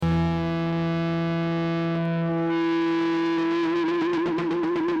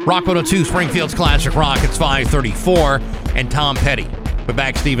Rock 102, Springfield's Classic Rock. It's 5:34, and Tom Petty. We're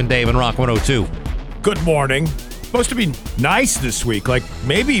back, Stephen Dave, and Rock 102. Good morning. Supposed to be nice this week. Like,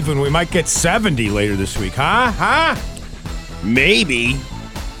 maybe even we might get 70 later this week. Huh? Maybe.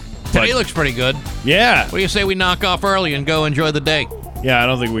 Today looks pretty good. Yeah. What do you say we knock off early and go enjoy the day? Yeah, I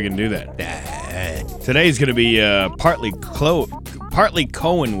don't think we can do that. Today's going to be partly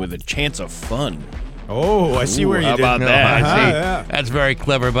Cohen with a chance of fun. Oh, I see where you how did. about No, that? I see. Yeah. That's very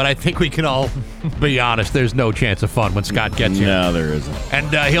clever, but I think we can all be honest. There's no chance of fun when Scott gets here. No, there isn't.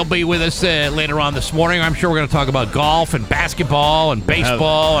 And he'll be with us later on this morning. I'm sure we're going to talk about golf and basketball and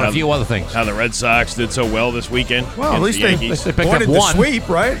baseball and a few other things. How the Red Sox did so well this weekend. Well, at least against the Yankees. they picked wanted up the one. sweep,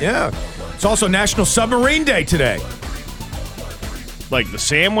 right? Yeah. It's also National Submarine Day today. Like the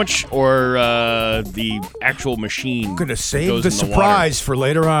sandwich or the actual machine. Could have that saved goes the in the surprise for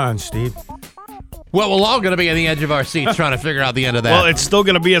later on, Steve. Well, we're all going to be on the edge of our seats trying to figure out the end of that. Well, it's still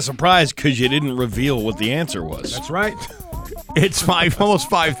going to be a surprise because you didn't reveal what the answer was. That's right. It's almost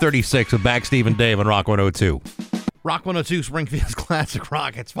 5:36 with back Steve and Dave on Rock 102. Rock 102, Springfield's Classic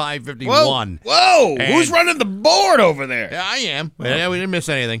Rock. It's 5:51. Whoa! And- Who's running the board over there? Yeah, I am. Yeah, we didn't miss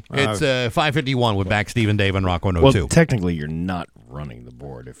anything. It's 5:51 with back Steve and Dave on Rock Well, 102. technically, you're not running the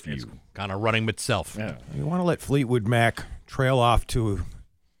board if you. Kind of running itself. Yeah. You want to let Fleetwood Mac trail off to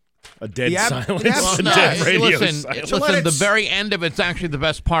A dead Yeah, silence. yeah, A No, dead radio listen, silence. the very end of it's actually the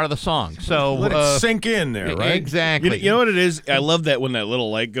best part of the song. So let it sink in there, right? Exactly. You know what it is? I love that when that little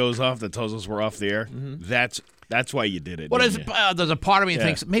light goes off that tells us we're off the air. That's why you did it. What is didn't it? you? There's a part of me that Yeah.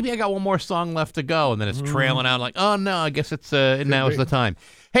 thinks maybe I got one more song left to go, and then it's trailing out like, oh no, I guess it's now is the time.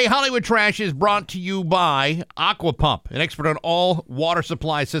 Hey, Hollywood Trash is brought to you by Aqua Pump, an expert on all water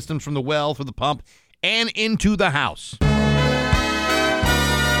supply systems from the well through the pump and into the house.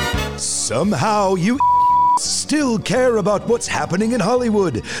 Somehow you still care about what's happening in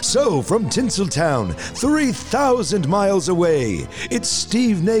Hollywood. So, from Tinseltown, 3,000 miles away, it's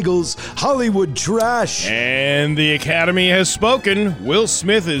Steve Nagel's Hollywood Trash. And the Academy has spoken. Will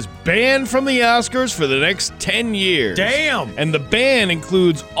Smith is banned from the Oscars for the next 10 years. Damn! And the ban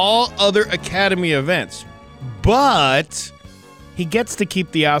includes all other Academy events. But he gets to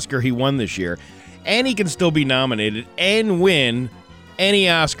keep the Oscar he won this year, and he can still be nominated and win any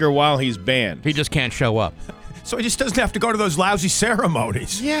Oscar while he's banned. He just can't show up. So he just doesn't have to go to those lousy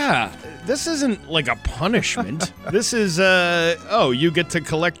ceremonies. Yeah, this isn't like a punishment. This is, you get to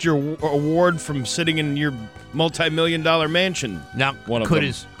collect your award from sitting in your multi-million-dollar mansion. Now, One of could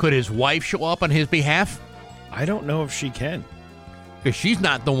them. his wife show up on his behalf? I don't know if she can. Because she's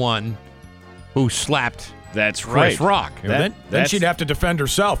not the one who slapped That's Chris right. Rock. Then she'd have to defend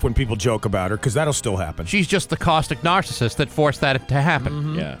herself when people joke about her, because that'll still happen. She's just the caustic narcissist that forced that to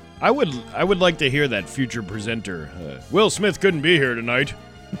happen. Yeah, I would like to hear that future presenter. Will Smith couldn't be here tonight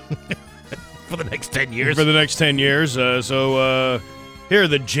For the next 10 years. for the next 10 years. So here,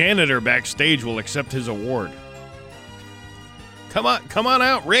 the janitor backstage will accept his award. Come on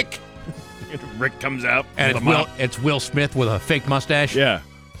out, Rick. Rick comes out And with it's a mop. It's Will Smith with a fake mustache. Yeah.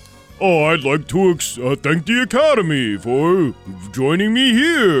 Oh, I'd like to thank the Academy for joining me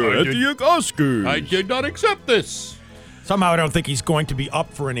here at the Oscars. I did not accept this. Somehow I don't think he's going to be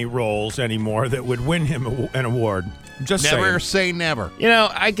up for any roles anymore that would win him an award. Just Never saying. say never. You know,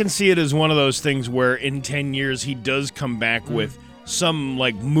 I can see it as one of those things where in 10 years he does come back with some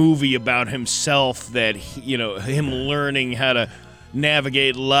like movie about himself that him learning how to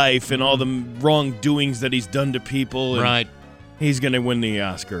navigate life and all the wrongdoings that he's done to people. And Right. He's going to win the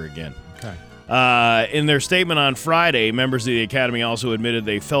Oscar again. Okay. In their statement on Friday, members of the Academy also admitted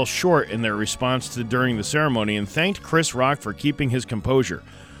they fell short in their response to during the ceremony and thanked Chris Rock for keeping his composure.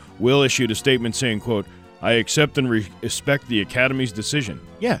 Will issued a statement saying, quote, I accept and respect the Academy's decision.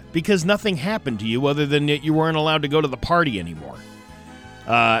 Yeah, because nothing happened to you other than that you weren't allowed to go to the party anymore.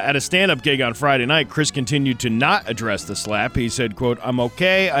 At a stand-up gig on Friday night, Chris continued to not address the slap. He said, quote, I'm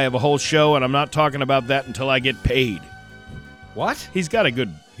okay, I have a whole show, and I'm not talking about that until I get paid. What? He's got a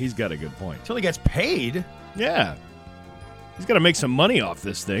good point. Until he gets paid? Yeah. He's got to make some money off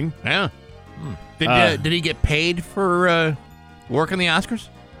this thing. Yeah. Did he get paid for working the Oscars?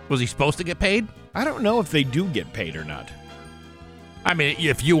 Was he supposed to get paid? I don't know if they do get paid or not. I mean,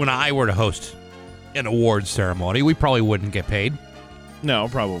 if you and I were to host an awards ceremony, we probably wouldn't get paid. No,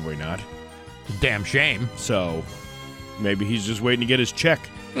 probably not. It's a damn shame. So maybe he's just waiting to get his check.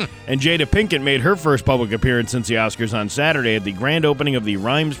 And Jada Pinkett made her first public appearance since the Oscars on Saturday at the grand opening of the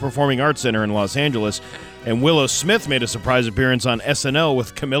Rhymes Performing Arts Center in Los Angeles. And Willow Smith made a surprise appearance on SNL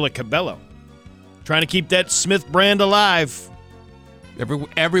with Camila Cabello. Trying to keep that Smith brand alive.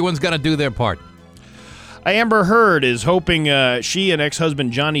 Everyone's got to do their part. Amber Heard is hoping she and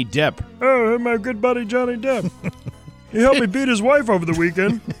ex-husband Johnny Depp, my good buddy Johnny Depp, he helped me beat his wife over the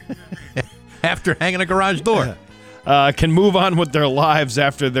weekend, After hanging a garage door. can move on with their lives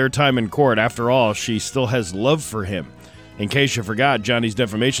after their time in court. After all, she still has love for him. In case you forgot, Johnny's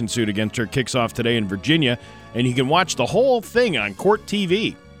defamation suit against her kicks off today in Virginia, and you can watch the whole thing on Court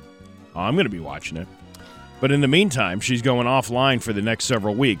TV. Oh, I'm going to be watching it. But in the meantime, she's going offline for the next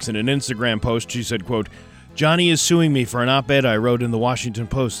several weeks. In an Instagram post, she said, quote, Johnny is suing me for an op-ed I wrote in the Washington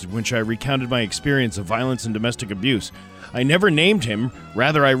Post in which I recounted my experience of violence and domestic abuse. I never named him.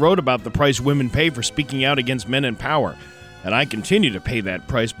 Rather, I wrote about the price women pay for speaking out against men in power. And I continue to pay that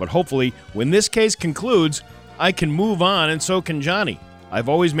price, but hopefully, when this case concludes, I can move on, and so can Johnny. I've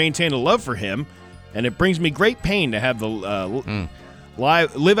always maintained a love for him, and it brings me great pain to have the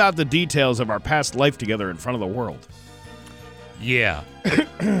live out the details of our past life together in front of the world. Yeah.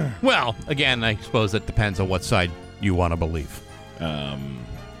 Well, again, I suppose that depends on what side you want to believe.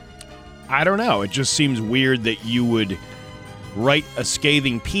 I don't know. It just seems weird that you would write a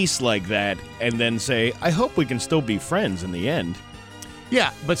scathing piece like that and then say, I hope we can still be friends in the end.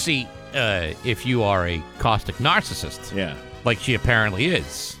 Yeah, but see, if you are a caustic narcissist, Yeah. like she apparently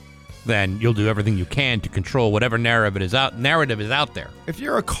is, then you'll do everything you can to control whatever narrative is out there. If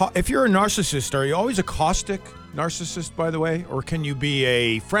you're a narcissist, are you always a caustic narcissist, by the way? Or can you be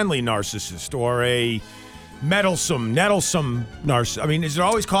a friendly narcissist or a nettlesome narcissist? I mean, is it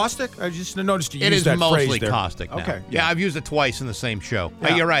always caustic? I just noticed you It use is that mostly phrase there. caustic now. Okay. Yeah, I've used it twice in the same show.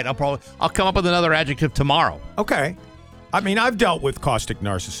 Yeah. You're right. I'll come up with another adjective tomorrow. Okay. I mean, I've dealt with caustic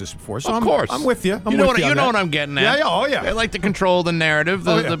narcissists before, so Of course. I'm with you. You know what I'm getting at. Yeah, oh, yeah. They like to control the narrative,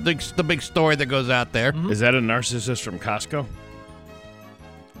 Oh, yeah. the big story that goes out there. Is that a narcissist from Costco?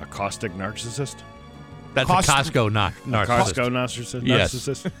 A caustic narcissist? That's Cost- a Costco narcissist. Costco narcissist? Yes.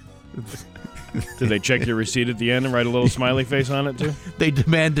 Narcissist? Did they check your receipt at the end and write a little smiley face on it, too? They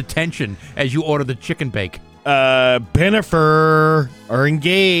demand attention as you order the chicken bake. Bennifer are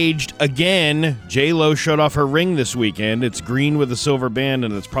engaged again. J-Lo showed off her ring this weekend. It's green with a silver band,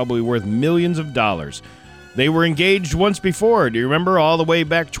 and it's probably worth millions of dollars. They were engaged once before. Do you remember all the way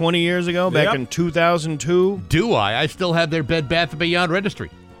back 20 years ago, back Yep. in 2002? Do I? I still have their Bed Bath & Beyond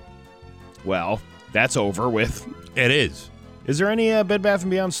registry. Well, that's over with. It is. Is there any Bed Bath &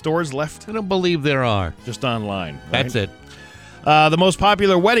 Beyond stores left? I don't believe there are. Just online. Right? That's it. The most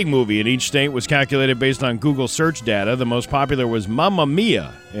popular wedding movie in each state was calculated based on Google search data. The most popular was Mamma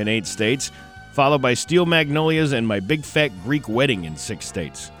Mia in 8 states, followed by Steel Magnolias and My Big Fat Greek Wedding in 6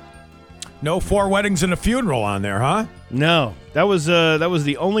 states. No 4 weddings and a funeral on there, huh? No, that was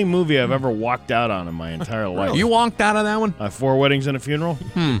the only movie I've ever walked out on in my entire life. You wonked out of that one? 4 weddings and a funeral?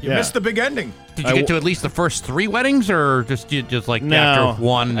 You missed the big ending. Did you get to at least the first 3 weddings, or just like after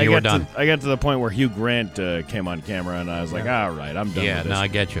one you were done? I got to the point where Hugh Grant came on camera, and I was like, all right, I'm done Yeah, with this. no, I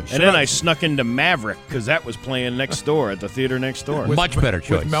get you. And then I snuck into Maverick, because that was playing next door at the theater next door. Much better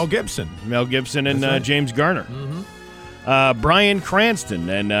choice. With Mel Gibson. Mel Gibson and That's right. James Garner. Bryan Cranston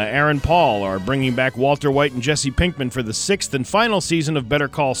and Aaron Paul are bringing back Walter White and Jesse Pinkman for the 6th and final season of Better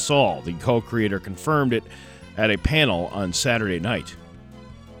Call Saul. The co-creator confirmed it at a panel on Saturday night.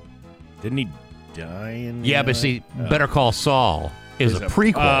 Didn't he die in Yeah, but see, Better Call Saul is a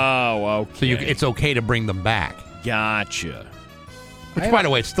prequel, Oh, okay. so it's okay to bring them back. Gotcha. Which, by the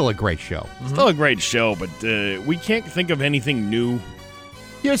way, it's still a great show. Still a great show, but we can't think of anything new.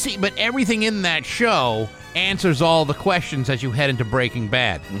 You see, but everything in that show answers all the questions as you head into Breaking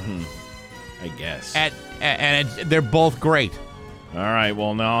Bad. I guess. And they're both great. All right,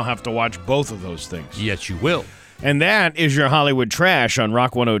 well, now I'll have to watch both of those things. Yes, you will. And that is your Hollywood Trash on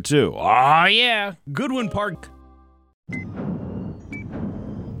Rock 102. Oh, yeah. Goodwin Park.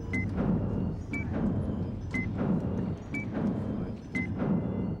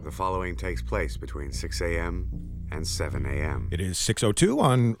 The following takes place between 6 a.m. and 7 a.m. It is 6:02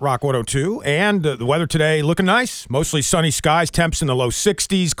 on Rock 102, and the weather today looking nice. Mostly sunny skies, temps in the low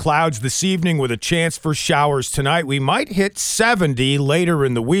 60s, clouds this evening with a chance for showers tonight. We might hit 70 later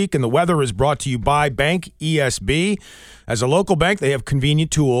in the week, and the weather is brought to you by Bank ESB. As a local bank, they have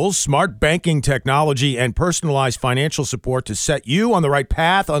convenient tools, smart banking technology, and personalized financial support to set you on the right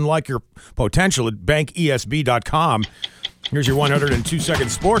path, unlike your potential at bankesb.com. Here's your 102-second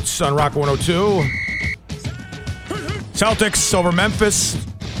sports on Rock 102. Celtics over Memphis,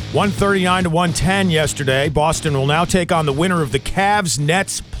 139-110 yesterday. Boston will now take on the winner of the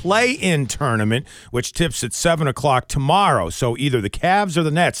Cavs-Nets play-in tournament, which tips at 7 o'clock tomorrow. So either the Cavs or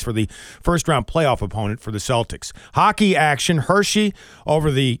the Nets for the first-round playoff opponent for the Celtics. Hockey action, Hershey over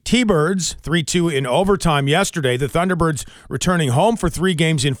the T-Birds, 3-2 in overtime yesterday. The Thunderbirds returning home for 3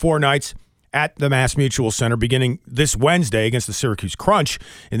 games in 4 nights at the Mass Mutual Center beginning this Wednesday against the Syracuse Crunch.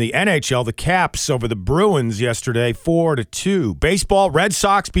 In the NHL, the Caps over the Bruins yesterday, 4-2. Baseball, Red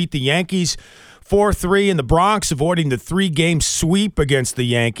Sox beat the Yankees 4-3 in the Bronx, avoiding the 3-game sweep against the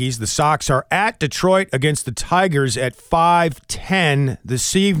Yankees. The Sox are at Detroit against the Tigers at 5:10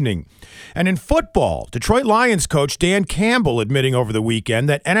 this evening. And in football, Detroit Lions coach Dan Campbell admitting over the weekend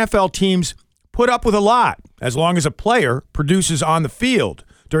that NFL teams put up with a lot as long as a player produces on the field.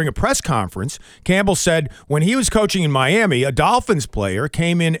 During a press conference, Campbell said when he was coaching in Miami, a Dolphins player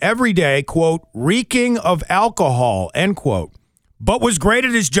came in every day, quote, reeking of alcohol, end quote, but was great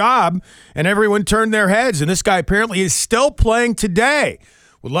at his job, and everyone turned their heads, and this guy apparently is still playing today.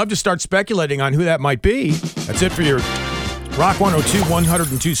 Would love to start speculating on who that might be. That's it for your Rock 102,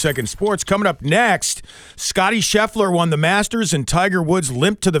 102-second sports. Coming up next, Scotty Scheffler won the Masters, and Tiger Woods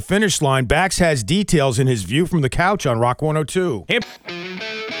limped to the finish line. Bax has details in his View from the Couch on Rock 102.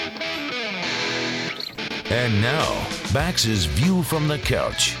 And now, Bax's View from the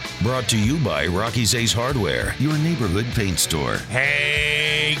Couch. Brought to you by Rocky's Ace Hardware, your neighborhood paint store.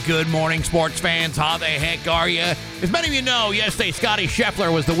 Hey, good morning, sports fans. How the heck are you? As many of you know, yesterday Scotty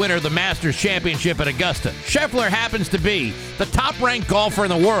Scheffler was the winner of the Masters Championship at Augusta. Scheffler happens to be the top-ranked golfer in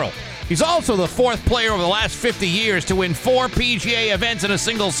the world. He's also the fourth player over the last 50 years to win 4 PGA events in a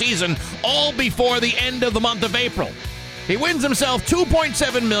single season, all before the end of the month of April. He wins himself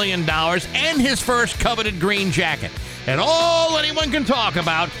 $2.7 million and his first coveted green jacket. And all anyone can talk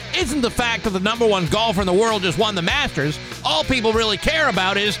about isn't the fact that the number one golfer in the world just won the Masters. All people really care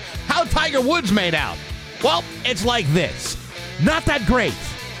about is how Tiger Woods made out. Well, it's like this. Not that great.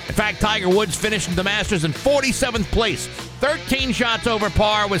 In fact, Tiger Woods finished the Masters in 47th place, 13 shots over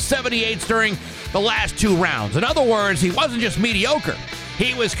par with 78s during the last 2 rounds. In other words, he wasn't just mediocre.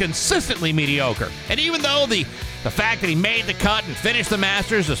 He was consistently mediocre. And even though the fact that he made the cut and finished the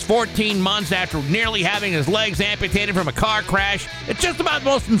Masters is 14 months after nearly having his legs amputated from a car crash, it's just about the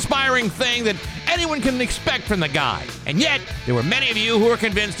most inspiring thing that anyone can expect from the guy. And yet, there were many of you who were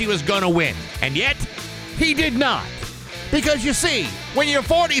convinced he was going to win. And yet, he did not. Because you see, when you're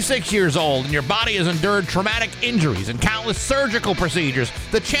 46 years old and your body has endured traumatic injuries and countless surgical procedures,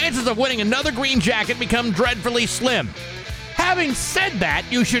 the chances of winning another green jacket become dreadfully slim. Having said that,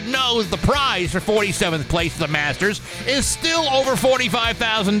 you should know the prize for 47th place at the Masters is still over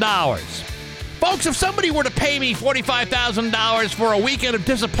 $45,000. Folks, if somebody were to pay me $45,000 for a weekend of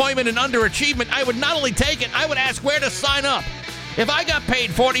disappointment and underachievement, I would not only take it, I would ask where to sign up. If I got paid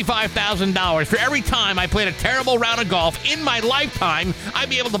 $45,000 for every time I played a terrible round of golf in my lifetime, I'd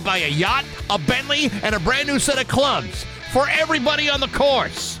be able to buy a yacht, a Bentley, and a brand new set of clubs for everybody on the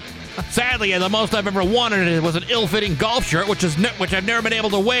course. Sadly, the most I've ever wanted was an ill-fitting golf shirt, which I've never been able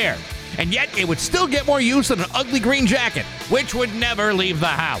to wear. And yet, it would still get more use than an ugly green jacket, which would never leave the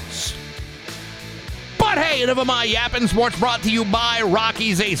house. But hey, enough of my yapping. Sports brought to you by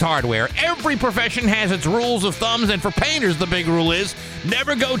Rocky's Ace Hardware. Every profession has its rules of thumbs, and for painters, the big rule is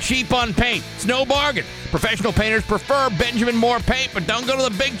never go cheap on paint. It's no bargain. Professional painters prefer Benjamin Moore paint, but don't go to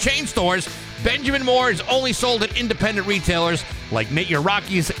the big chain stores. Benjamin Moore is only sold at independent retailers like your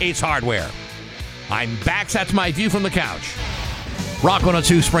Rocky's Ace Hardware. I'm Bax. That's my View from the Couch. Rock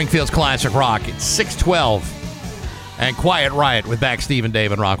 102, Springfield's Classic Rock. It's 6:12. And Quiet Riot with Bax, Steve, and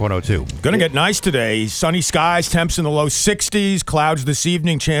Dave, and Rock 102. Going to get nice today. Sunny skies, temps in the low 60s, clouds this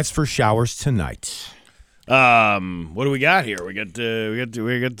evening, chance for showers tonight. What do we got here? We got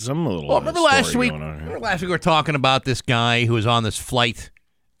some little. Well, remember last week? Remember last week we were talking about this guy who was on this flight.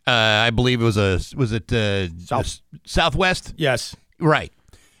 I believe it was Southwest? Yes. Right.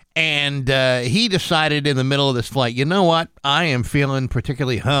 And he decided in the middle of this flight, you know what? I am feeling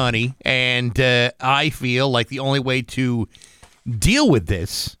particularly horny, and I feel like the only way to deal with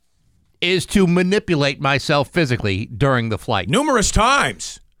this is to manipulate myself physically during the flight. Numerous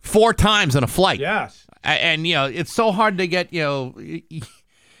times. 4 times in a flight. Yes. And, it's so hard to get,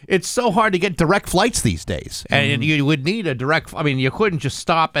 it's so hard to get direct flights these days. And you would need a direct, you couldn't just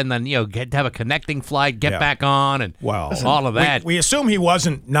stop and then, have a connecting flight, get back on, and all of that. We assume he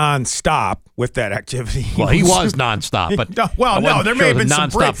wasn't nonstop with that activity. Well, he was nonstop, but there may have been some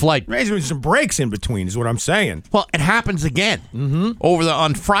breaks. Flight. There may have been some breaks in between, is what I'm saying. Well, it happens again.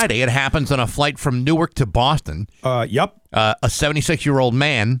 On Friday, it happens on a flight from Newark to Boston. Yep. A 76-year-old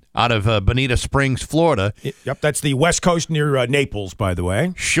man out of Bonita Springs, Florida. Yep, that's the West Coast near Naples, by the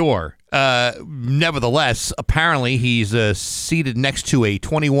way. Sure. Nevertheless, apparently he's seated next to a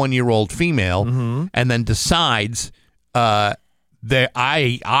 21-year-old female and then decides that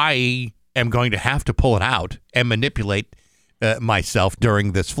I am going to have to pull it out and manipulate myself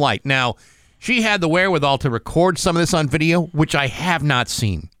during this flight. Now, she had the wherewithal to record some of this on video, which I have not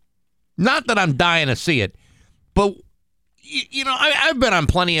seen. Not that I'm dying to see it, but, I've been on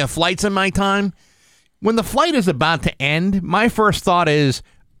plenty of flights in my time. When the flight is about to end, my first thought is,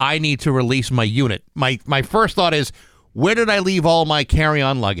 I need to release my unit. My first thought is, where did I leave all my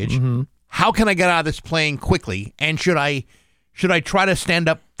carry-on luggage? Mm-hmm. How can I get out of this plane quickly? And should I try to stand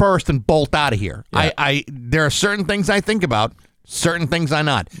up first and bolt out of here? Yeah. There are certain things I think about, certain things I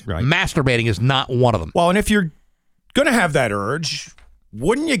not. Right. Masturbating is not one of them. Well, and if you're going to have that urge,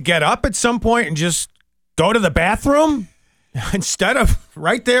 wouldn't you get up at some point and just go to the bathroom? Instead of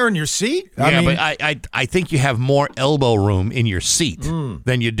right there in your seat? But I think you have more elbow room in your seat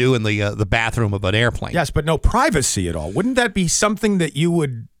than you do in the bathroom of an airplane. Yes, but no privacy at all. Wouldn't that be something that you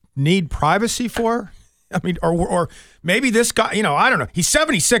would need privacy for? I mean, or maybe this guy, I don't know. He's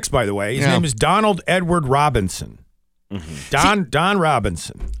 76, by the way. His name is Donald Edward Robinson. Mm-hmm. Don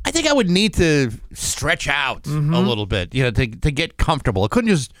Robinson. I think I would need to stretch out a little bit, to get comfortable. I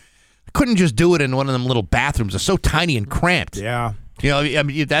couldn't just do it in one of them little bathrooms. They're so tiny and cramped. Yeah. I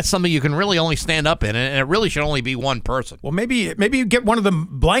mean, that's something you can really only stand up in, and it really should only be one person. Well, maybe you get one of the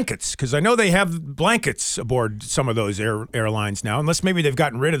blankets, because I know they have blankets aboard some of those airlines now, unless maybe they've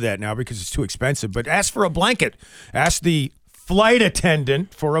gotten rid of that now because it's too expensive. But ask for a blanket. Ask the flight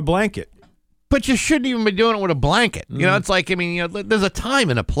attendant for a blanket. But you shouldn't even be doing it with a blanket. It's like, there's a time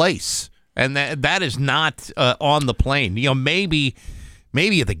and a place, and that is not on the plane.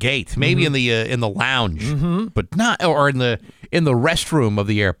 Maybe at the gate, maybe in the lounge, but not, or in the restroom of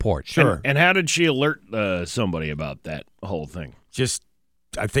the airport. Sure. And how did she alert somebody about that whole thing? Just,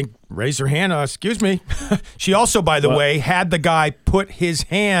 I think, raise her hand. Excuse me. She also, by the way, had the guy put his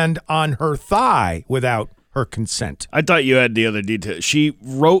hand on her thigh without her consent. I thought you had the other detail. She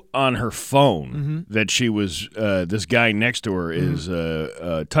wrote on her phone that she was, this guy next to her is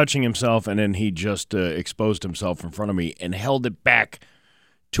touching himself, and then he just exposed himself in front of me and held it back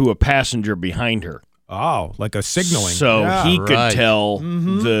to a passenger behind her. Oh, like a signaling. So he could tell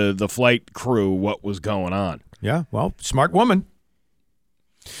the flight crew what was going on. Yeah, well, smart woman.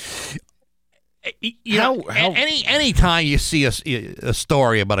 Any time you see a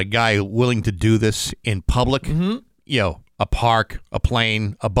story about a guy willing to do this in public, a park, a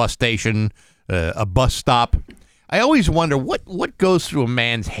plane, a bus station, a bus stop, I always wonder what goes through a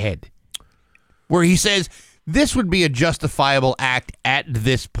man's head where he says, this would be a justifiable act at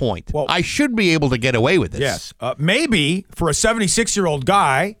this point. Well, I should be able to get away with this. Yes. Maybe for a 76-year-old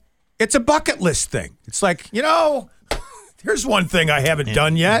guy, it's a bucket list thing. It's like, here's one thing I haven't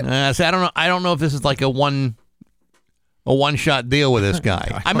done yet. So I don't know if this is like a one-shot deal with this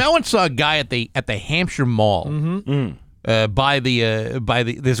guy. I once saw a guy at the Hampshire Mall.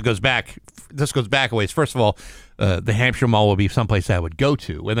 This goes back a ways. First of all, the Hampshire Mall would be someplace I would go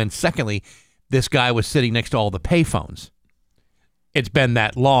to, and then secondly, this guy was sitting next to all the payphones. It's been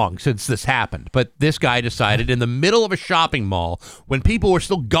that long since this happened, but this guy decided in the middle of a shopping mall, when people were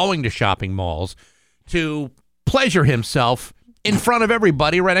still going to shopping malls, to pleasure himself in front of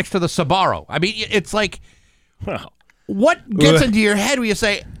everybody right next to the Sbarro. I mean, it's like, what gets into your head when you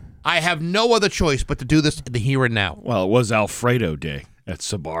say, I have no other choice but to do this in the here and now? Well, it was Alfredo Day at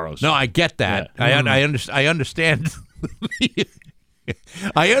Sbarro's. No, I get that. Yeah. I understand.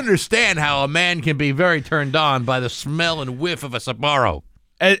 I understand how a man can be very turned on by the smell and whiff of a Sbarro.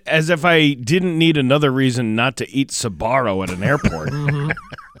 As if I didn't need another reason not to eat Sbarro at an airport.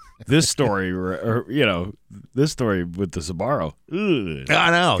 This story, this story with the Sbarro. Ugh.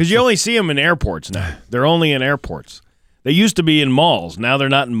 I know. Because you only see them in airports now. They're only in airports. They used to be in malls. Now they're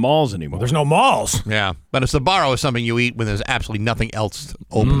not in malls anymore. Well, there's no malls. Yeah, but a Sbarro is something you eat when there's absolutely nothing else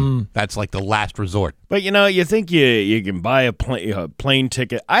open. That's like the last resort. But you think you can buy a plane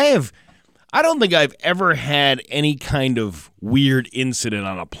ticket. I don't think I've ever had any kind of weird incident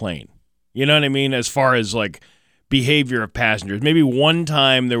on a plane. You know what I mean? As far as like behavior of passengers. Maybe one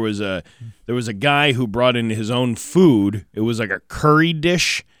time there was a guy who brought in his own food. It was like a curry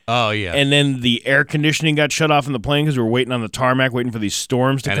dish. Oh, yeah. And then the air conditioning got shut off in the plane because we were waiting on the tarmac, waiting for these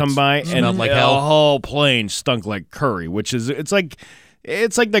storms to come by. And like hell. The whole plane stunk like curry, which is, it's like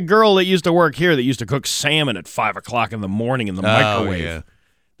the girl that used to work here that used to cook salmon at 5 o'clock in the morning in the microwave. Yeah.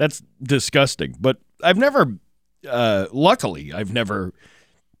 That's disgusting. But I've never, luckily, I've never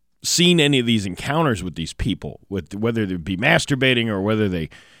seen any of these encounters with these people, with whether they be masturbating or whether they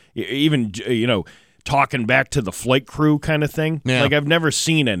even, talking back to the flight crew kind of thing. Yeah. Like I've never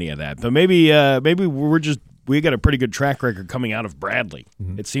seen any of that. But maybe we got a pretty good track record coming out of Bradley.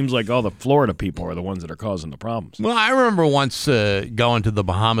 Mm-hmm. It seems like all the Florida people are the ones that are causing the problems. Well, I remember once going to the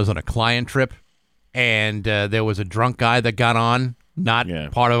Bahamas on a client trip, and there was a drunk guy that got on, not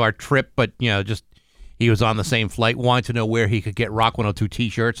part of our trip, but he He was on the same flight, wanted to know where he could get Rock 102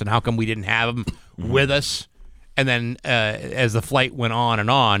 T-shirts and how come we didn't have them with us. And then as the flight went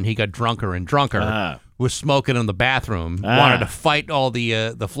on, he got drunker and drunker, was smoking in the bathroom, wanted to fight all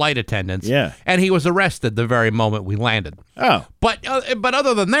the flight attendants. Yeah. And he was arrested the very moment we landed. Oh. But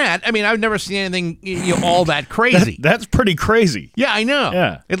other than that, I mean, I've never seen anything all that crazy. That's pretty crazy. Yeah, I know.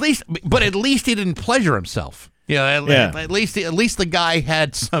 Yeah. At least he didn't pleasure himself. At least the guy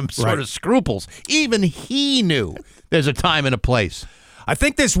had some sort of scruples. Even he knew there's a time and a place. I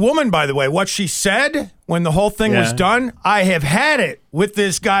think this woman, by the way, what she said when the whole thing was done, I have had it with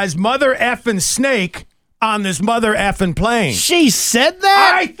this guy's mother effing snake on this mother effing plane. She said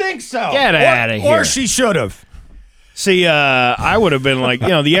that? I think so. Get out of here. Or she should have. See, I would have been like,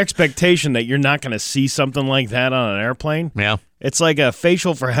 the expectation that you're not going to see something like that on an airplane. Yeah. It's like a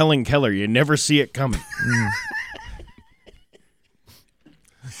facial for Helen Keller. You never see it coming.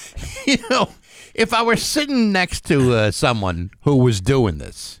 If I were sitting next to someone who was doing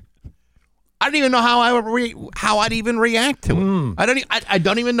this, I don't even know how I'd even react to it. I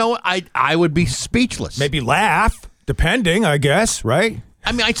don't even know. I would be speechless. Maybe laugh, depending, I guess, right?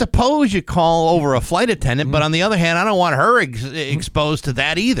 I mean, I suppose you call over a flight attendant, but on the other hand, I don't want her exposed to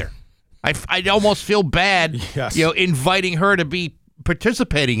that either. I'd almost feel bad, inviting her to be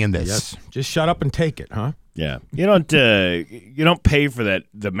participating in this. Yes. Just shut up and take it, huh? Yeah, you don't pay for the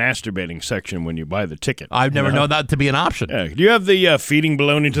masturbating section when you buy the ticket. I've never known that to be an option. Yeah. Do you have the feeding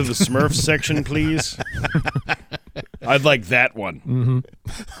baloney to the Smurfs section, please? I'd like that one. Mm-hmm.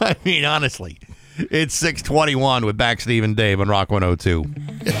 I mean, honestly, it's 6:21 with Back Steve and Dave on Rock 102.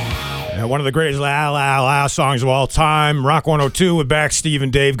 One of the greatest la songs of all time, Rock 102 with Back Steve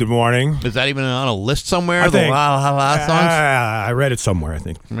and Dave. Good morning. Is that even on a list somewhere? I think. La songs? I read it somewhere, I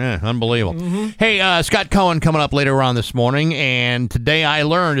think. Yeah, unbelievable. Hey, Scott Cohen coming up later on this morning, and Today I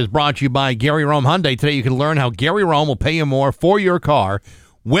Learned is brought to you by Gary Rome Hyundai. Today you can learn how Gary Rome will pay you more for your car,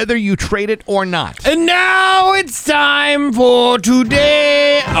 whether you trade it or not. And now it's time for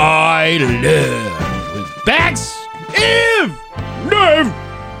Today I Learned with Back Steve Dave.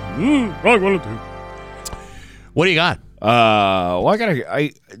 Rock 102. What do you got?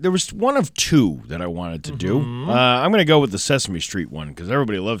 There was one of two that I wanted to do. I'm going to go with the Sesame Street one because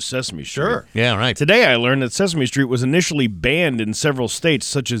everybody loves Sesame Street. Sure. Yeah, right. Today I learned that Sesame Street was initially banned in several states,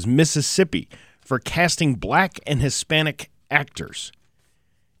 such as Mississippi, for casting black and Hispanic actors.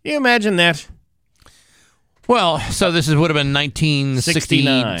 Can you imagine that? Well, so this would have been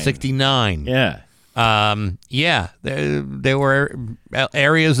 1969. Yeah. There were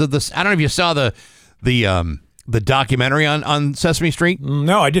areas of this. I don't know if you saw the documentary on Sesame Street.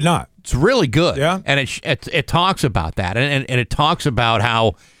 No, I did not. It's really good. Yeah, and it talks about that, and it talks about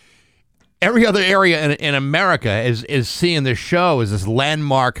how every other area in America is seeing this show as this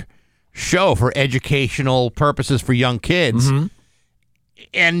landmark show for educational purposes for young kids,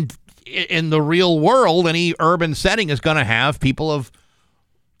 and in the real world, any urban setting is going to have people of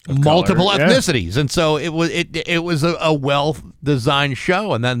multiple ethnicities, and so it was a well-designed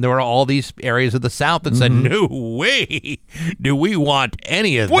show. And then there were all these areas of the South that said, "No way, do we want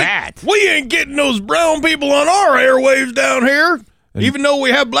any of that? We ain't getting those brown people on our airwaves down here. Even though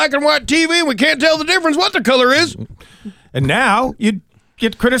we have black and white TV, we can't tell the difference what the color is." And now you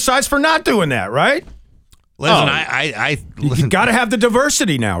get criticized for not doing that, right? Listen, you got to have the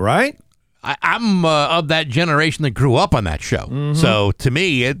diversity now, right? I'm of that generation that grew up on that show, so to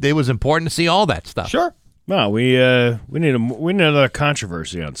me, it was important to see all that stuff. Sure. No, we need another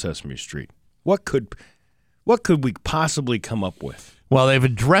controversy on Sesame Street. What could we possibly come up with? Well, they've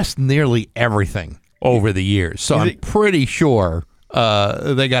addressed nearly everything over the years, so I'm pretty sure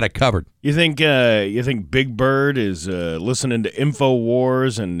they got it covered. You think Big Bird is listening to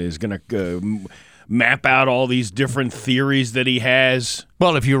InfoWars and is going to map out all these different theories that he has?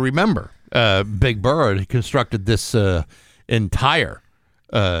 Well, if you remember, Big Bird constructed this entire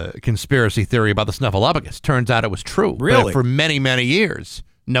conspiracy theory about the Snuffleupagus. Turns out it was true. Really? But for many, many years,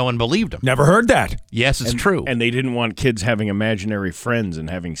 no one believed him. Never heard that. Yes, it's true. And they didn't want kids having imaginary friends and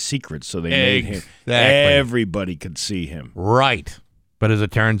having secrets, so they made him. Exactly. Everybody could see him. Right. But as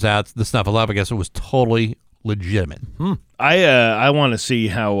it turns out, the Snuffleupagus was totally legitimate. I want to see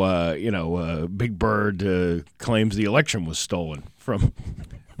how Big Bird claims the election was stolen from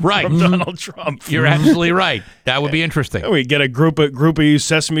Donald Trump. You're absolutely right. That would be interesting. We get a group of you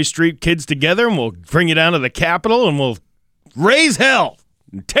Sesame Street kids together, and we'll bring you down to the Capitol, and we'll raise hell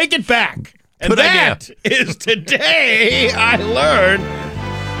and take it back. And Good that idea. is Today I Learned.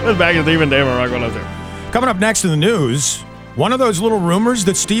 Let's back to Steve and Dave on Rock 102. Coming up next in the news, one of those little rumors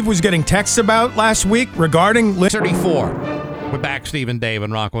that Steve was getting texts about last week regarding 34. We're back, Steve and Dave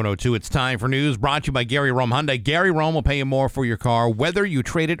on Rock 102. It's time for news brought to you by Gary Rome Hyundai. Gary Rome will pay you more for your car, whether you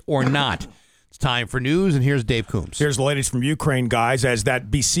trade it or not. It's time for news, and here's Dave Coombs. Here's the latest from Ukraine, guys, as that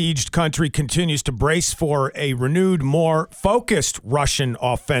besieged country continues to brace for a renewed, more focused Russian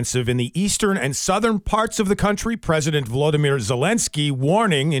offensive in the eastern and southern parts of the country. President Volodymyr Zelensky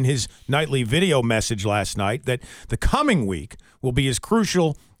warning in his nightly video message last night that the coming week will be as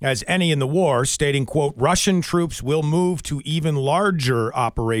crucial as any in the war, stating, quote, Russian troops will move to even larger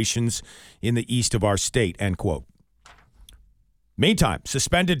operations in the east of our state, end quote. Meantime,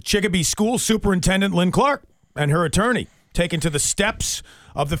 suspended Chicopee School Superintendent Lynn Clark and her attorney taken to the steps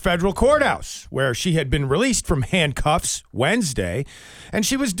of the federal courthouse, where she had been released from handcuffs Wednesday, and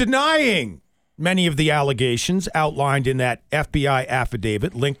she was denying many of the allegations outlined in that FBI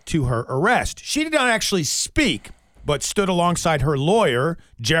affidavit linked to her arrest. She did not actually speak, but stood alongside her lawyer,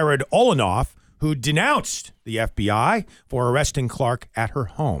 Jared Olenoff, who denounced the FBI for arresting Clark at her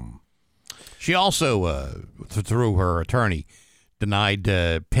home. She also, through her attorney, denied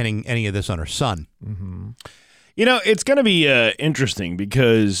pinning any of this on her son. Mm-hmm. You know, it's going to be interesting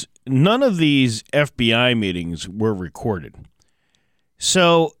because none of these FBI meetings were recorded.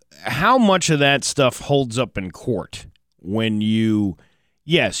 So how much of that stuff holds up in court when you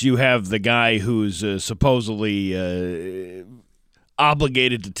have the guy who's supposedly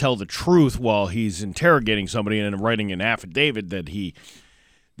obligated to tell the truth while he's interrogating somebody and writing an affidavit that he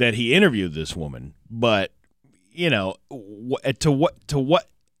interviewed this woman, but you know,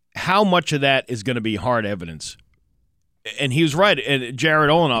 how much of that is going to be hard evidence? And he was right. And Jared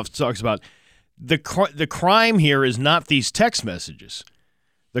Olenoff talks about the crime here is not these text messages.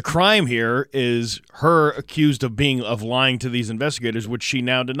 The crime here is her accused of lying to these investigators, which she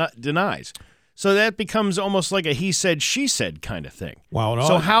now denies. So that becomes almost like a he said, she said kind of thing. Wow.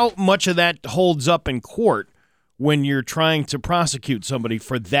 So how much of that holds up in court when you're trying to prosecute somebody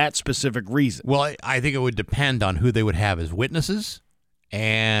for that specific reason? Well, I think it would depend on who they would have as witnesses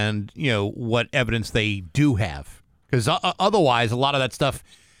and, you know, what evidence they do have. Because otherwise, a lot of that stuff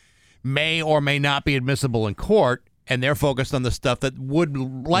may or may not be admissible in court, and they're focused on the stuff that would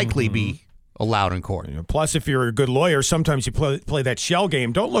likely be allowed in court. Plus, if you're a good lawyer, sometimes you play that shell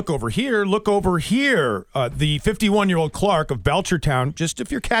game. Don't look over here. Look over here. The 51-year-old Clark of Belchertown, just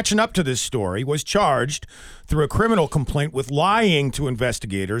if you're catching up to this story, was charged through a criminal complaint with lying to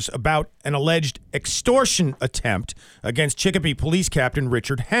investigators about an alleged extortion attempt against Chicopee Police Captain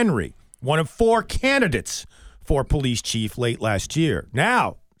Richard Henry, one of 4 candidates for police chief late last year.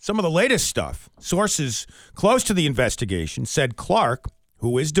 Now, some of the latest stuff. Sources close to the investigation said Clark,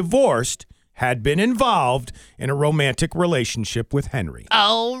 who is divorced, had been involved in a romantic relationship with Henry.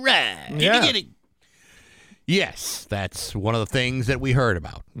 All right. Yeah. Yes, that's one of the things that we heard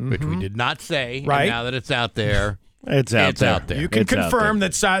about, which we did not say. Right. And now that it's out there, It's out there. You can confirm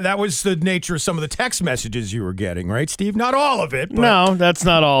that that was the nature of some of the text messages you were getting, right, Steve? Not all of it. But no, that's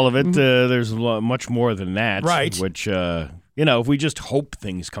not all of it. There's much more than that. Right. Which, if we just hope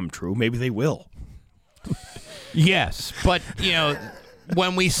things come true, maybe they will. yes. But,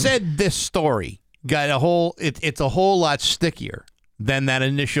 when we said this story got it's a whole lot stickier than that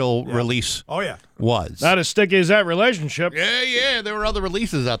initial release was. Not as sticky as that relationship. Yeah, there were other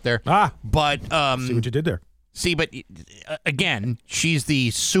releases out there. But see what you did there. See, but again, she's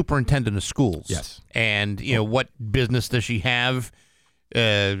the superintendent of schools. Yes. And, what business does she have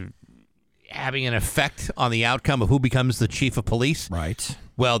having an effect on the outcome of who becomes the chief of police? Right.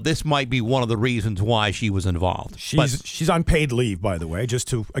 Well, this might be one of the reasons why she was involved. She's on paid leave, by the way, just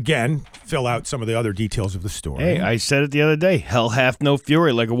to, again, fill out some of the other details of the story. Hey, I said it the other day. Hell hath no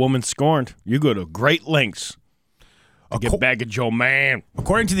fury like a woman scorned. You go to great lengths to get back at your man.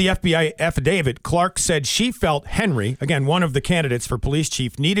 According to the FBI affidavit, Clark said she felt Henry, again, one of the candidates for police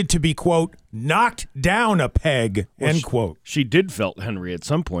chief, needed to be, quote, knocked down a peg, end quote. She did felt Henry at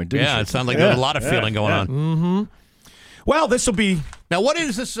some point, didn't she? Yeah, it sounded like there was a lot of feeling going on. Mm-hmm. Well, this will be... Now, what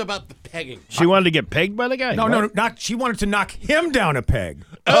is this about the pegging? She wanted to get pegged by the guy? No, she wanted to knock him down a peg.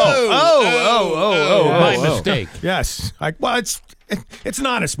 My mistake. Yes. It's an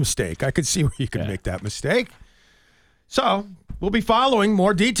honest mistake. I could see where you could make that mistake. So, we'll be following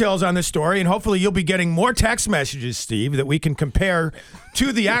more details on this story, and hopefully you'll be getting more text messages, Steve, that we can compare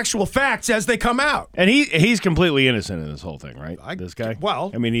to the actual facts as they come out. And he's completely innocent in this whole thing, right? This guy?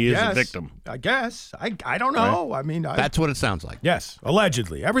 Well, I mean, he is yes, a victim. I guess. I don't know. Right. I mean, that's what it sounds like. Yes,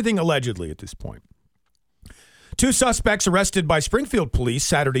 allegedly. Everything allegedly at this point. 2 suspects arrested by Springfield police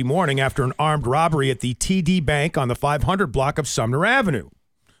Saturday morning after an armed robbery at the TD Bank on the 500 block of Sumner Avenue.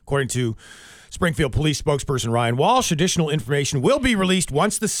 According to Springfield Police spokesperson Ryan Walsh, additional information will be released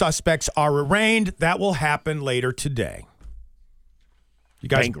once the suspects are arraigned. That will happen later today. You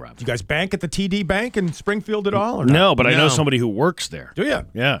guys, bankrupt. You guys bank at the TD Bank in Springfield at all? Or No, not? but I know No. somebody who works there. Do you?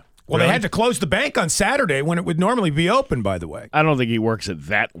 Yeah. Well, they had to close the bank on Saturday when it would normally be open, by the way. I don't think he works at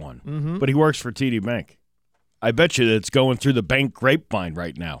that one, but he works for TD Bank. I bet you that it's going through the bank grapevine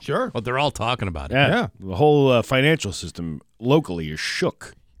right now. Sure. But they're all talking about it. Yeah. The whole financial system locally is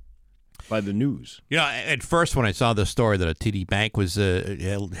shook by the news. You know, at first when I saw the story that a TD Bank was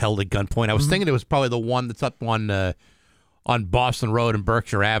held at gunpoint, I was thinking it was probably the one that's up on Boston Road and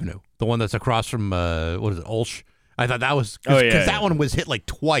Berkshire Avenue, the one that's across from what is it, Olsh? I thought that was because that one was hit like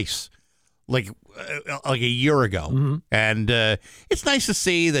twice, like a year ago, and it's nice to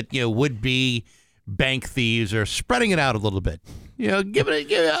see that would-be bank thieves are spreading it out a little bit.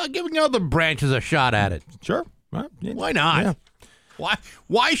 Giving other branches a shot at it. Sure. Well, Why not? Yeah.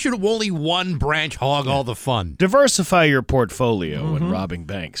 Why should only one branch hog all the fun? Diversify your portfolio when robbing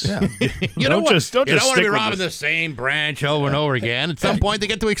banks. Yeah. You don't want to be stick with robbing the same branch over and over again. At some point, they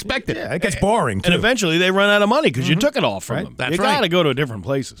get to expect it. Yeah, it gets boring, too. And eventually they run out of money because you took it all from Right. them. That's you right. got to go to different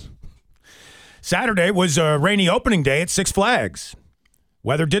places. Saturday was a rainy opening day at Six Flags.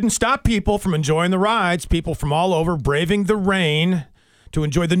 Weather didn't stop people from enjoying the rides. People from all over braving the rain to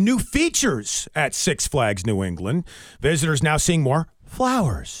enjoy the new features at Six Flags New England. Visitors now seeing more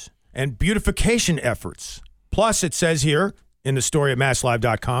flowers and beautification efforts. Plus, it says here in the story at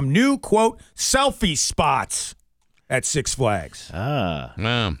MassLive.com, new, quote, selfie spots at Six Flags.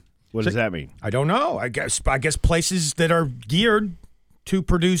 What does that mean? I don't know. I guess places that are geared to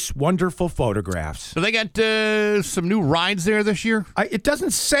produce wonderful photographs. So they got some new rides there this year? It doesn't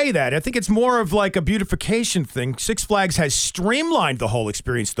say that. I think it's more of like a beautification thing. Six Flags has streamlined the whole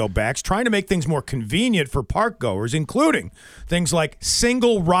experience, though, Bax, trying to make things more convenient for park goers, including things like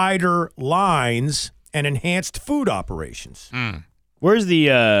single rider lines and enhanced food operations. Where's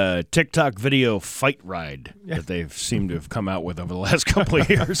the TikTok video fight ride that they've seemed to have come out with over the last couple of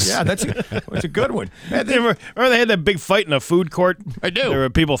years? Yeah, that's a good one. Remember they had that big fight in a food court? I do. There were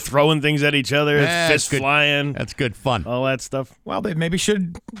people throwing things at each other, fists flying, That's good fun. all that stuff. Well, they they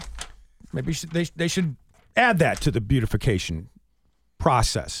should add that to the beautification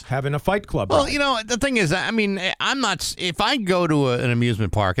process, having a fight club. Well, ride. the thing is, I mean, I'm not. If I go to an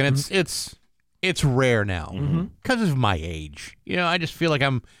amusement park and it's rare now because of my age. I just feel like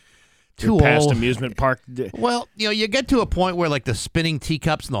I'm too Past old. amusement park. Well, you get to a point where like the spinning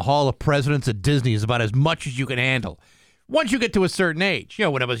teacups in the Hall of Presidents at Disney is about as much as you can handle. Once you get to a certain age,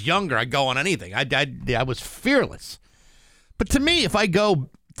 when I was younger, I'd go on anything. I was fearless. But to me, if I go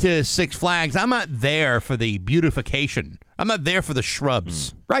to Six Flags, I'm not there for the beautification. I'm not there for the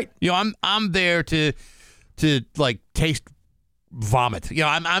shrubs. Right. I'm there to like taste vomit.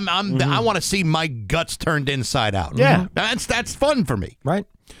 I want to see my guts turned inside out. Yeah. That's fun for me. Right.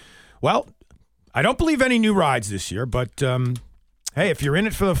 Well, I don't believe any new rides this year, but hey, if you're in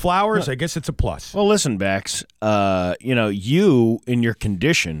it for the flowers, I guess it's a plus. Well, listen, Bax, you in your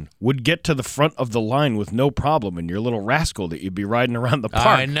condition would get to the front of the line with no problem in your little rascal that you'd be riding around the park.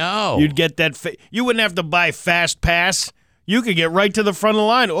 I know. You'd get that. You wouldn't have to buy Fast Pass. You could get right to the front of the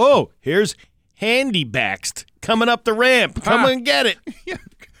line. Oh, here's Handy Baxed coming up the ramp. Come and get it.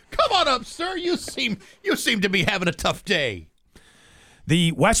 Come on up, sir. You seem to be having a tough day.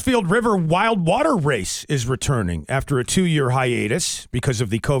 The Westfield River Wild Water Race is returning after a 2-year hiatus because of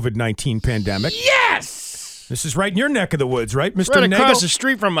the COVID-19 pandemic. Yes! This is right in your neck of the woods, right, Mr. Right Nagel? across the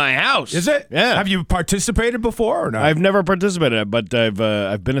street from my house. Is it? Yeah. Have you participated before or not? I've never participated, but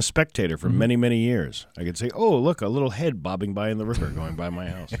I've been a spectator for many, many years. I could say, oh, look, a little head bobbing by in the river going by my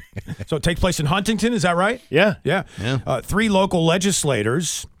house. So it takes place in Huntington, is that right? Yeah. Yeah. 3 local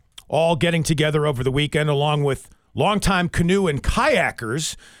legislators all getting together over the weekend along with longtime canoe and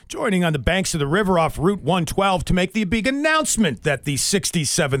kayakers joining on the banks of the river off Route 112 to make the big announcement that the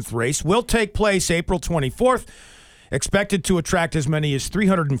 67th race will take place April 24th, expected to attract as many as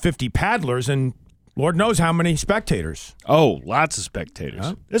 350 paddlers and Lord knows how many spectators. Oh, lots of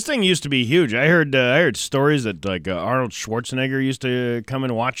spectators. This thing used to be huge. I heard stories that like Arnold Schwarzenegger used to come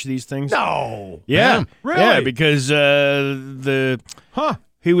and watch these things. No. Yeah. Really? Yeah, because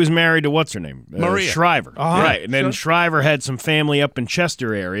he was married to what's her name? Maria Shriver. Right. And then Shriver had some family up in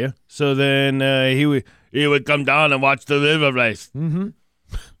Chester area. So then he would come down and watch the river race. Mm-hmm.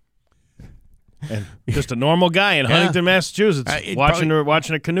 And just a normal guy in Huntington, Massachusetts, watching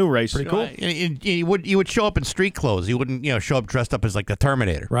a canoe race. Pretty cool. You would show up in street clothes. You wouldn't show up dressed up as like the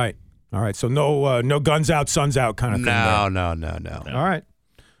Terminator. Right. All right. So no guns out, suns out kind of thing. No. All right.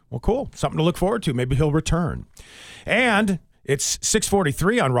 Well, cool. Something to look forward to. Maybe he'll return. And it's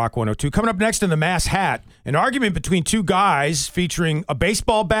 6:43 on Rock 102. Coming up next in the Mass Hat, an argument between two guys featuring a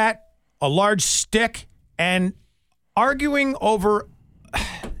baseball bat, a large stick, and arguing over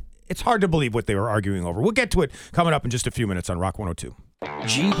It's hard to believe what they were arguing over. We'll get to it coming up in just a few minutes on Rock 102.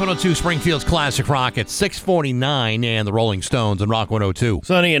 Jeep 102 Springfield's Classic Rock at 6:49 and the Rolling Stones on Rock 102.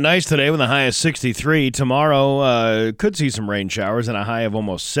 Sunny and nice today with a high of 63. Tomorrow could see some rain showers and a high of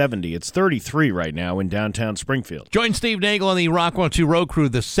almost 70. It's 33 right now in downtown Springfield. Join Steve Nagel and the Rock 102 Road Crew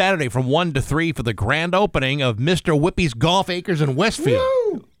this Saturday from 1 to 3 for the grand opening of Mr. Whippy's Golf Acres in Westfield.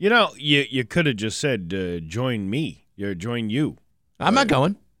 Woo! You know, you could have just said, join me. Join you. I'm not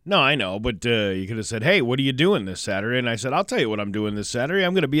going. No, I know, but you could have said, hey, what are you doing this Saturday? And I said, I'll tell you what I'm doing this Saturday.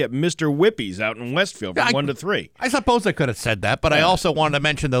 I'm going to be at Mr. Whippy's out in Westfield from 1 to 3. I suppose I could have said that, but I also wanted to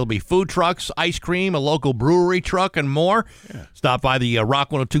mention there'll be food trucks, ice cream, a local brewery truck, and more. Yeah. Stop by the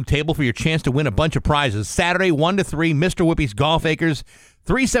Rock 102 table for your chance to win a bunch of prizes. Saturday, 1 to 3, Mr. Whippy's Golf Acres,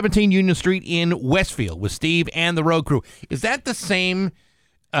 317 Union Street in Westfield with Steve and the Road Crew. Is that the same...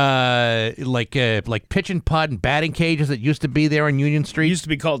 like pitch and putt and batting cages that used to be there on Union Street? It used to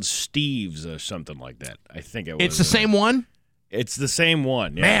be called Steve's or something like that. I think it was. It's the same one? It's the same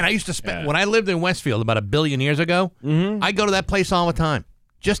one. Yeah. Man, I used to spend when I lived in Westfield about 1 billion years ago. Mm-hmm. I go to that place all the time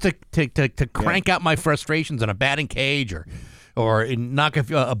just to crank out my frustrations in a batting cage or knock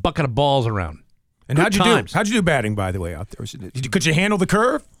a bucket of balls around. And how'd you do batting, by the way, out there? Could you handle the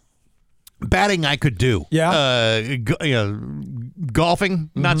curve? Batting I could do. Yeah.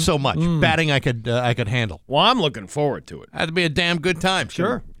 Golfing not so much. Batting I could handle. Well, I'm looking forward to it. That'd be a damn good time.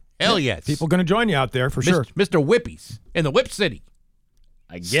 Sure. Hell yes. People going to join you out there for sure. Mr. Whippy's in the Whip City.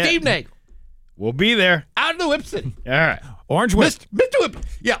 I guess. Steve Nagel. We'll be there. Out of the Whip City. All right. Orange Whip. Mr. Whip.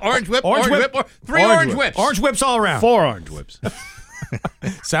 Yeah, Orange Whip. Orange Whip. Three Orange Whips. Orange Whips all around. 4 Orange Whips.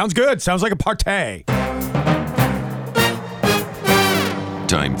 Sounds good. Sounds like a partay.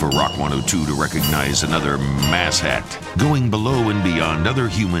 Time for Rock 102 to recognize another mass hat, going below and beyond other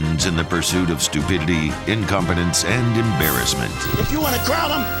humans in the pursuit of stupidity, incompetence, and embarrassment. If you want to crown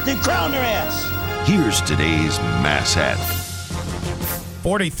them, then crown their ass. Here's today's mass hat.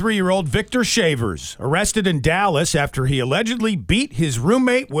 43-year-old Victor Shavers arrested in Dallas after he allegedly beat his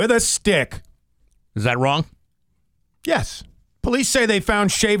roommate with a stick. Is that wrong? Yes. Police say they found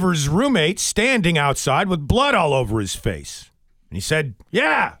Shavers' roommate standing outside with blood all over his face. And he said,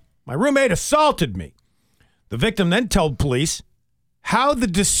 yeah, my roommate assaulted me. The victim then told police how the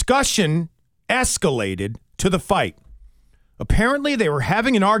discussion escalated to the fight. Apparently, they were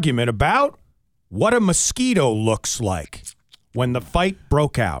having an argument about what a mosquito looks like when the fight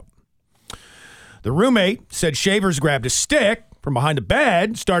broke out. The roommate said Shavers grabbed a stick from behind the bed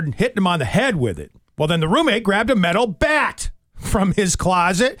and started hitting him on the head with it. Well, then the roommate grabbed a metal bat from his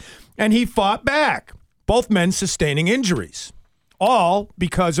closet, and he fought back, both men sustaining injuries. All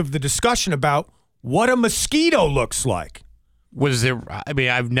because of the discussion about what a mosquito looks like. Was there? I mean,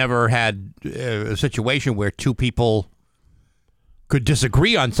 I've never had a situation where two people could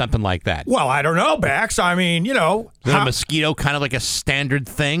disagree on something like that. Well, I don't know, Bax. I mean, you know, is a mosquito kind of like a standard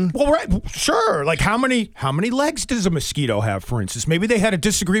thing? Well, right, sure. Like how many legs does a mosquito have, for instance? Maybe they had a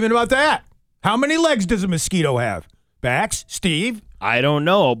disagreement about that. How many legs does a mosquito have? Bax, Steve? I don't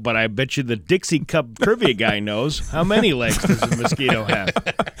know, but I bet you the Dixie Cup trivia guy knows. How many legs does a mosquito have?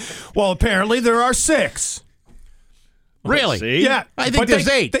 Well, apparently there are 6. Really? See? Yeah. I think there's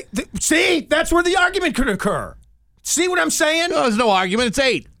 8. See? That's where the argument could occur. See what I'm saying? No, there's no argument. It's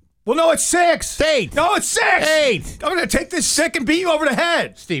 8. Well, no, it's 6. It's 8. No, it's 6. 8. I'm going to take this stick and beat you over the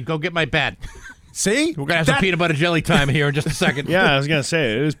head. Steve, go get my bat. See? We're going to have some peanut butter jelly time here in just a second. Yeah, I was going to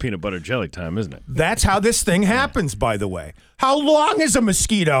say, it is peanut butter jelly time, isn't it? That's how this thing happens, by the way. How long is a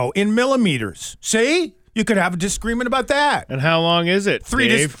mosquito in millimeters? See? You could have a disagreement about that. And how long is it, 3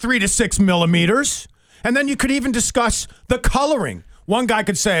 to 6 millimeters. And then you could even discuss the coloring. One guy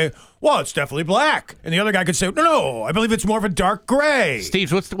could say, well, it's definitely black. And the other guy could say, no, I believe it's more of a dark gray.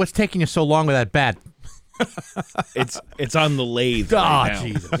 Steve, what's taking you so long with that bat? It's on the lathe. Oh,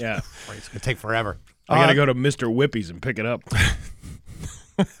 Jesus. Yeah. It's going to take forever. I got to go to Mr. Whippy's and pick it up.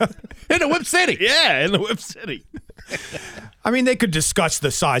 In the Whip City. Yeah, in the Whip City. I mean, they could discuss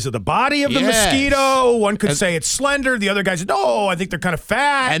the size of the body of the mosquito. One could say it's slender. The other guy said, no, I think they're kind of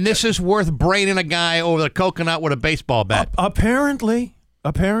fat. And this is worth braining a guy over the coconut with a baseball bat. Apparently.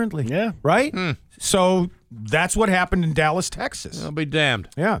 Yeah. Right? So that's what happened in Dallas, Texas. I'll be damned.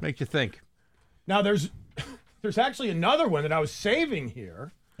 Yeah. Makes you think. Now, there's actually another one that I was saving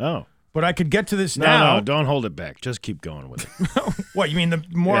here. Oh. But I could get to this now. No, don't hold it back. Just keep going with it. What, you mean the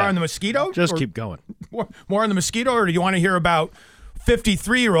more on the mosquito? Just keep going. More on the mosquito, or do you want to hear about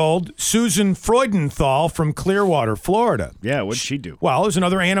 53-year-old Susan Freudenthal from Clearwater, Florida? Yeah, what'd she do? Well, there's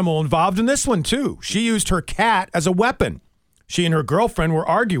another animal involved in this one, too. She used her cat as a weapon. She and her girlfriend were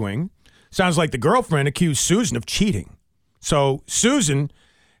arguing. Sounds like the girlfriend accused Susan of cheating. So Susan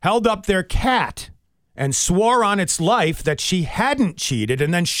held up their cat and swore on its life that she hadn't cheated,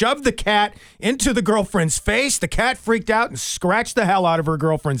 and then shoved the cat into the girlfriend's face. The cat freaked out and scratched the hell out of her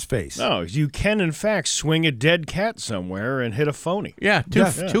girlfriend's face. No, you can, in fact, swing a dead cat somewhere and hit a phoney. Yeah,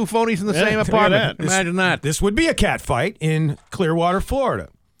 two phonies in the same apartment. Imagine that. This would be a cat fight in Clearwater, Florida.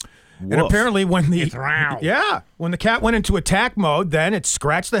 Woof. And apparently when the It's cat went into attack mode, then it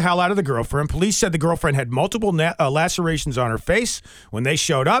scratched the hell out of the girlfriend. Police said the girlfriend had multiple lacerations on her face when they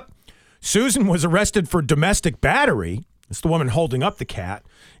showed up. Susan was arrested for domestic battery. It's the woman holding up the cat.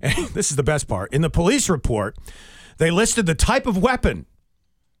 And this is the best part. In the police report, they listed the type of weapon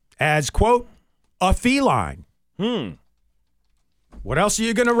as, quote, a feline. What else are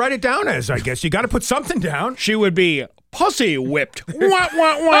you going to write it down as, I guess? You got to put something down. She would be pussy whipped. Wah,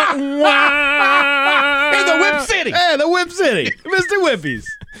 wah, wah, wah. Hey, the Whip City. Hey, the Whip City. Mr. Whippies.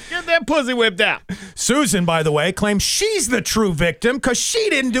 Get that pussy whipped out. Susan, by the way, claims she's the true victim because she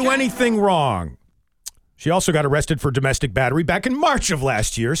didn't do anything wrong. She also got arrested for domestic battery back in March of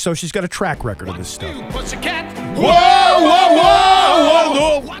last year, so she's got a track record of this stuff. Pussycat. Whoa, whoa,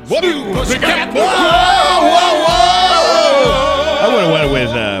 whoa, whoa. What do pussycat? Whoa, whoa, whoa. I would have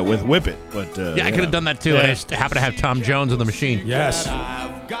went with Whip It, but Yeah, I could have done that too. I just happen to have Tom Jones on the machine. Yes.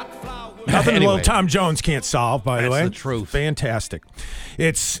 Nothing Anyway. little Tom Jones can't solve, by the way. That's the truth. Fantastic.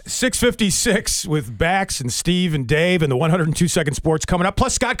 It's 6:56 with Bax and Steve and Dave and the 102-second sports coming up,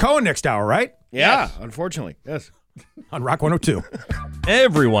 plus Scott Cohen next hour, right? yeah, unfortunately, yes. On Rock 102.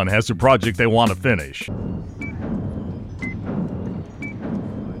 Everyone has a project they want to finish.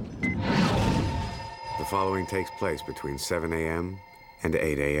 The following takes place between 7 a.m. and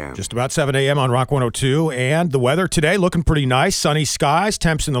 8 a.m. Just about 7 a.m. on Rock 102. And the weather today looking pretty nice. Sunny skies,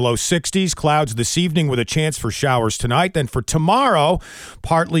 temps in the low 60s, clouds this evening with a chance for showers tonight. Then for tomorrow,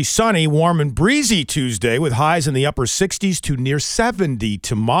 partly sunny, warm and breezy Tuesday with highs in the upper 60s to near 70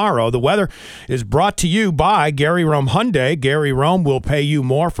 tomorrow. The weather is brought to you by Gary Rome Hyundai. Gary Rome will pay you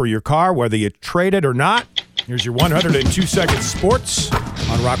more for your car, whether you trade it or not. Here's your 102-second sports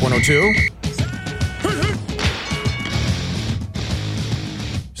on Rock 102.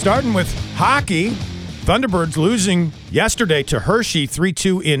 Starting with hockey, Thunderbirds losing yesterday to Hershey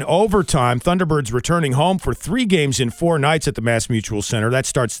 3-2 in overtime. Thunderbirds returning home for 3 games in 4 nights at the Mass Mutual Center. That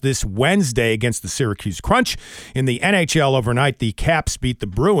starts this Wednesday against the Syracuse Crunch. In the NHL overnight, the Caps beat the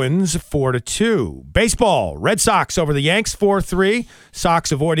Bruins 4-2. Baseball, Red Sox over the Yanks 4-3.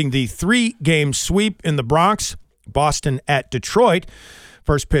 Sox avoiding the 3-game sweep in the Bronx. Boston at Detroit.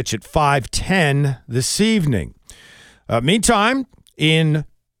 First pitch at 5:10 this evening. Meantime, in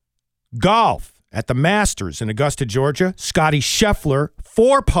golf at the Masters in Augusta, Georgia, Scotty Scheffler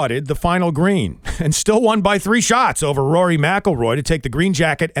 4-putted the final green and still won by 3 shots over Rory McIlroy to take the green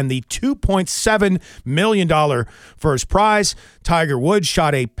jacket and the $2.7 million first prize. Tiger Woods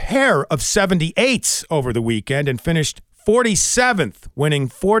shot a pair of 78s over the weekend and finished 47th, winning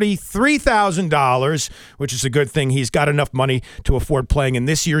 $43,000, which is a good thing. He's got enough money to afford playing in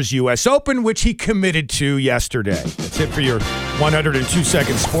this year's U.S. Open, which he committed to yesterday. That's it for your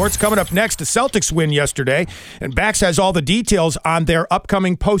 102-second sports. Coming up next, the Celtics win yesterday, and Bax has all the details on their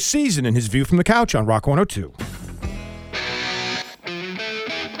upcoming postseason in his View from the Couch on Rock 102.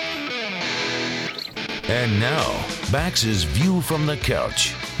 And now, Bax's View from the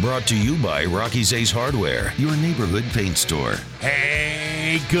Couch. Brought to you by Rocky's Ace Hardware, your neighborhood paint store.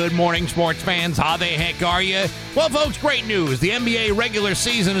 Hey, good morning, sports fans. How the heck are you? Well, folks, great news. The NBA regular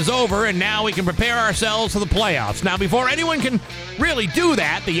season is over, and now we can prepare ourselves for the playoffs. Now, before anyone can really do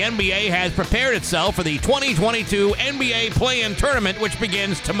that, the NBA has prepared itself for the 2022 NBA Play-In Tournament, which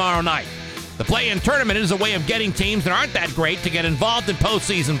begins tomorrow night. The Play-In Tournament is a way of getting teams that aren't that great to get involved in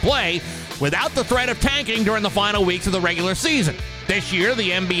postseason play without the threat of tanking during the final weeks of the regular season. This year,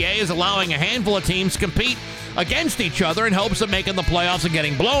 the NBA is allowing a handful of teams to compete against each other in hopes of making the playoffs and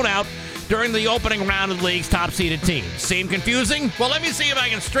getting blown out during the opening round of the league's top-seeded teams. Seem confusing? Well, let me see if I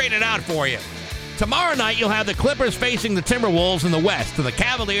can straighten it out for you. Tomorrow night, you'll have the Clippers facing the Timberwolves in the West, and the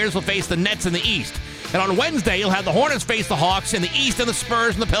Cavaliers will face the Nets in the East. And on Wednesday, you'll have the Hornets face the Hawks in the East and the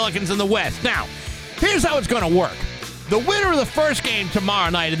Spurs and the Pelicans in the West. Now, here's how it's going to work. The winner of the first game tomorrow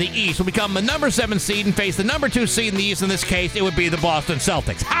night in the East will become the number 7 seed and face the number 2 seed in the East. In this case, it would be the Boston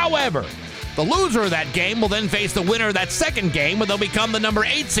Celtics. However, the loser of that game will then face the winner of that second game, where they'll become the number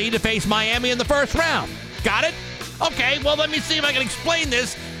 8 seed to face Miami in the first round. Got it? Okay, well, let me see if I can explain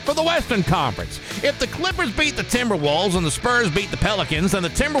this for the Western Conference. If the Clippers beat the Timberwolves and the Spurs beat the Pelicans, then the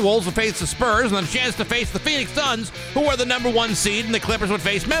Timberwolves will face the Spurs and then a chance to face the Phoenix Suns, who are the number 1 seed, and the Clippers would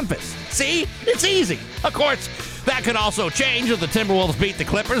face Memphis. See? It's easy. Of course, that could also change if the Timberwolves beat the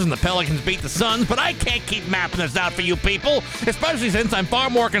Clippers and the Pelicans beat the Suns, but I can't keep mapping this out for you people, especially since I'm far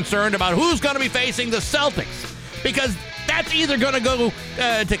more concerned about who's going to be facing the Celtics, because that's either going to go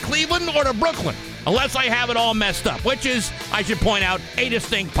to Cleveland or to Brooklyn, unless I have it all messed up, which is, I should point out, a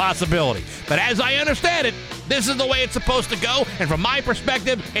distinct possibility. But as I understand it, this is the way it's supposed to go, and from my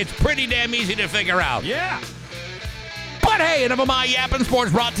perspective, it's pretty damn easy to figure out. Yeah. But hey, enough of my yapping.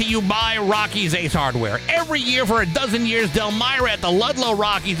 Sports brought to you by Rocky's Ace Hardware. Every year for a dozen years, Delmira at the Ludlow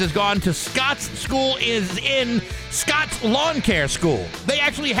Rockies has gone to Scott's School is in Scott's Lawn Care School. They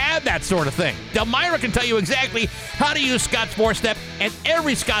actually have that sort of thing. Delmira can tell you exactly how to use Scott's 4-step and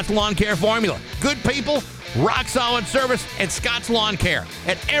every Scott's Lawn Care formula. Good people, rock-solid service, and Scott's Lawn Care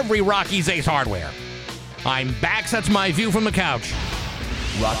at every Rocky's Ace Hardware. I'm back. That's my view from the couch.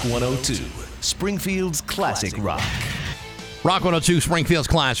 Rock 102, Springfield's classic rock. Rock 102, Springfield's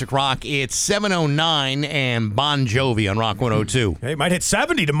Classic Rock. It's 7:09 and Bon Jovi on Rock 102. Hey, might hit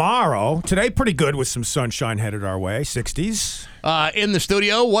 70 tomorrow. Today, pretty good with some sunshine headed our way. 60s. In the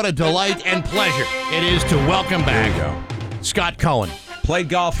studio, what a delight and pleasure it is to welcome back Scott Cohen. Played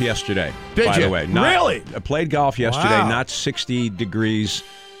golf yesterday, Did by you? the way. Really? I played golf yesterday, Wow. not 60 degrees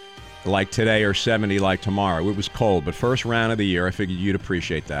like today or 70 like tomorrow. It was cold, but first round of the year, I figured you'd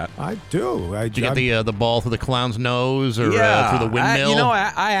appreciate that. I do. Did you get the ball through the clown's nose or through the windmill?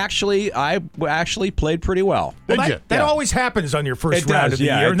 I actually played pretty well. That always happens on your first It round does, of the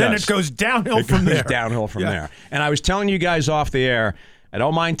yeah, year, it and then does. it goes downhill It from goes there. downhill from there. And I was telling you guys off the air, I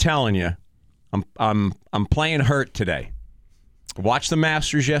don't mind telling you, I'm playing hurt today. Watched the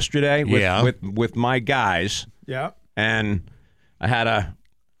Masters yesterday with my guys. Yeah. And I had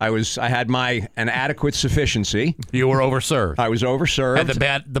an adequate sufficiency. You were overserved. I was overserved. Had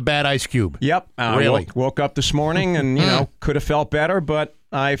the bad ice cube. Yep. Really? Woke up this morning and could have felt better, but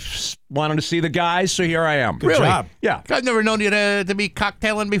I wanted to see the guys, so here I am. Good job. Yeah. I've never known you to be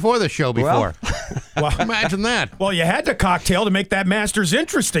cocktailing before the show before. Well, imagine that. Well, you had to cocktail to make that Masters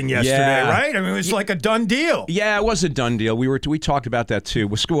interesting yesterday, right? I mean, it was like a done deal. Yeah, it was a done deal. We talked about that too.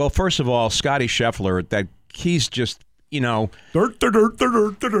 Well, first of all, Scotty Scheffler, he's just. Yeah,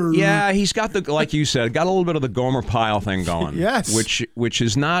 he's got like you said, got a little bit of the Gomer Pyle thing going. Yes. Which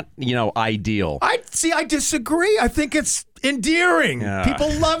is not, ideal. I disagree. I think it's endearing. Yeah.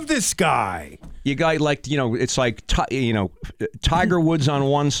 People love this guy. You got it's like Tiger Woods on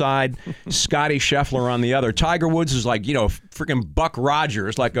one side, Scotty Scheffler on the other. Tiger Woods is like freaking Buck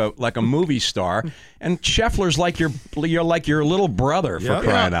Rogers, like a movie star, and Scheffler's like your little brother for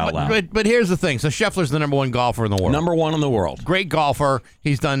crying out loud. But here's the thing: so Scheffler's the number 1 golfer in the world. Number 1 in the world. Great golfer.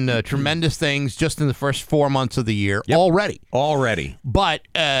 He's done tremendous things just in the first 4 months of the year already. But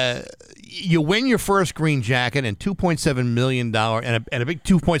you win your first green jacket and $2.7 million and a big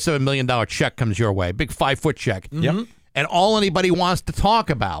 $2.7 million check comes your way, big 5-foot check. Yep. And all anybody wants to talk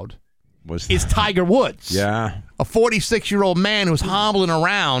about is Tiger Woods. Yeah. A 46-year-old man who's hobbling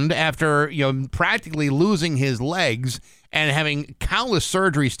around after practically losing his legs and having countless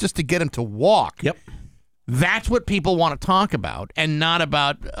surgeries just to get him to walk. Yep. That's what people want to talk about, and not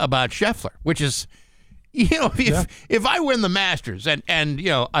about Scheffler, which is, if I win the Masters and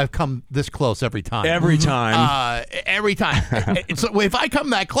I've come this close every time. Every time. So if I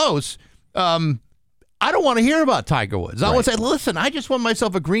come that close, I don't want to hear about Tiger Woods. I would say, listen, I just won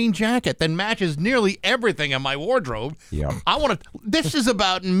myself a green jacket that matches nearly everything in my wardrobe. Yep. This is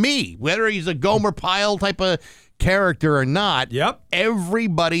about me, whether he's a Gomer Pyle type of character or not. Yep.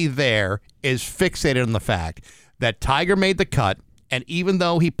 Everybody there is fixated on the fact that Tiger made the cut, and even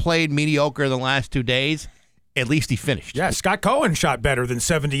though he played mediocre the last 2 days, at least he finished. Yeah, Scott Cohen shot better than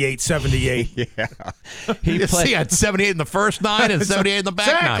 78-78. Yeah. He had 78 in the first 9 and 78 in the back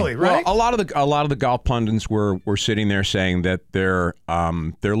 9. Exactly, right? Well, a lot of the golf pundits were sitting there saying that they're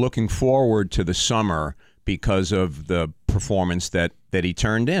looking forward to the summer because of the performance that he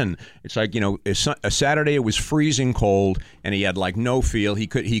turned in. It's like, a Saturday it was freezing cold and he had like no feel. He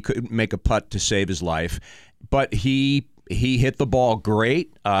couldn't make a putt to save his life, but he hit the ball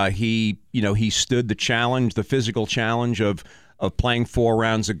great. He stood the challenge, the physical challenge of playing 4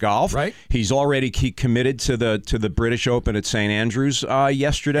 rounds of golf. Right. He's already committed to the British Open at St. Andrews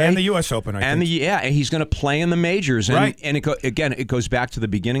yesterday, And the U.S. Open, I think. And he's going to play in the majors. And, Right. and it goes back to the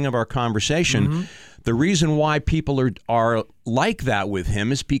beginning of our conversation. The reason why people are like that with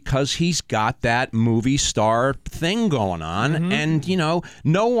him is because he's got that movie star thing going on. And,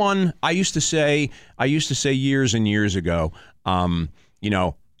 no one, I used to say years and years ago,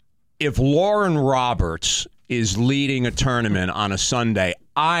 if Lauren Roberts is leading a tournament on a Sunday,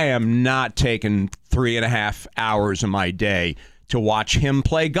 I am not taking 3.5 hours of my day to watch him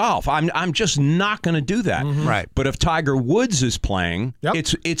play golf. I'm just not going to do that. Right. But if Tiger Woods is playing,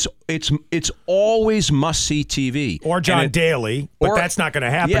 it's always must see TV. Or John Daly, but that's not going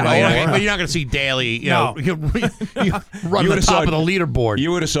to happen anymore. But you're not going to see Daly. You run the top of the leaderboard.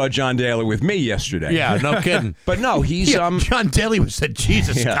 You would have saw John Daly with me yesterday. Yeah, no kidding. But no, he's John Daly said,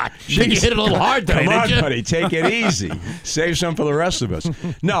 "Jesus, Scott, you hit it a little hard today, Come on, didn't you?" buddy, take it easy. Save some for the rest of us.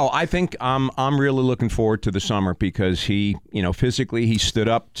 No, I think I'm really looking forward to the summer because he, physically he stood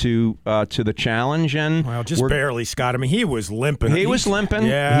up to the challenge and just barely, Scott. I mean, he was limping. He was limping.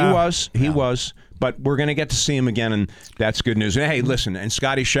 Yeah, he was. But we're going to get to see him again, and that's good news. And hey, listen, and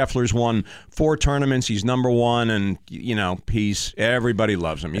Scotty Scheffler's won 4 tournaments. He's number 1, and everybody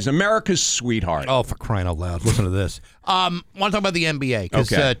loves him. He's America's sweetheart. Oh, for crying out loud! Listen to this. Want to talk about the NBA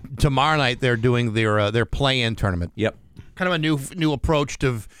because tomorrow night they're doing their play-in tournament. Yep. Kind of a new approach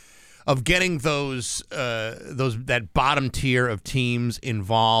of getting those that bottom tier of teams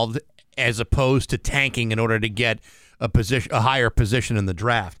involved, as opposed to tanking in order to get a higher position in the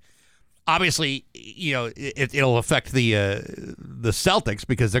draft. Obviously, it'll affect the Celtics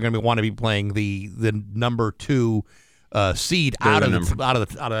because they're going to want to be playing the number 2 seed out of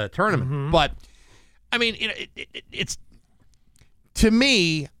the tournament. Mm-hmm. But I mean, it's to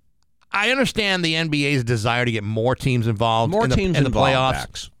me, I understand the NBA's desire to get more teams involved in the playoffs.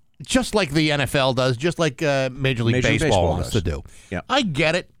 Max. Just like the NFL does, just like Major League Baseball wants to do. Yep. I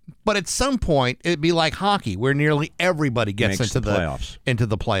get it, but at some point it'd be like hockey, where nearly everybody gets into the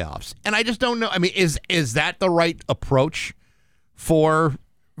playoffs. And I just don't know. I mean, is that the right approach for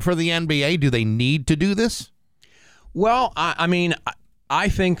the NBA? Do they need to do this? Well, I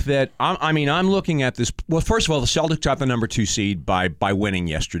think that I'm looking at this. Well, first of all, the Celtics got the number 2 seed by winning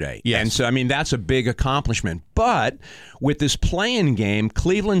yesterday. Yes. And so that's a big accomplishment. But with this play-in game,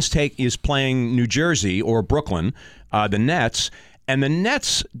 Cleveland is playing New Jersey or Brooklyn, the Nets, and the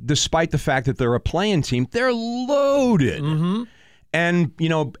Nets, despite the fact that they're a play-in team, they're loaded. Mm-hmm. And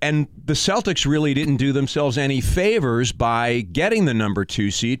and the Celtics really didn't do themselves any favors by getting the number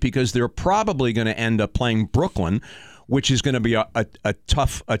 2 seed because they're probably going to end up playing Brooklyn, which is going to be a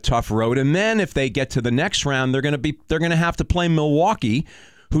tough road. And then if they get to the next round, they're going to have to play Milwaukee,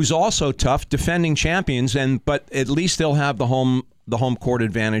 who's also tough, defending champions. But at least they'll have the home court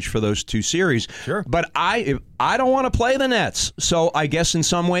advantage for those 2 series. Sure. But I don't want to play the Nets, so I guess in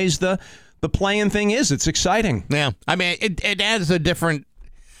some ways the play-in thing it's exciting. Yeah, I mean it adds a different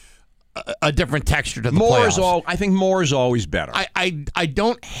texture to the playoffs. I think more is always better. I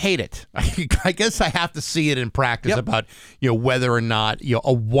don't hate it. I guess I have to see it in practice about whether or not a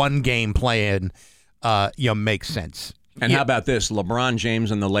 1-game play-in makes sense. And how about this? LeBron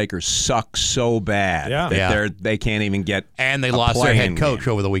James and the Lakers suck so bad that they can't even get. And they lost their head coach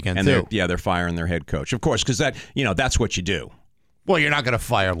over the weekend too. They're firing their head coach, of course, because that's what you do. Well, you're not going to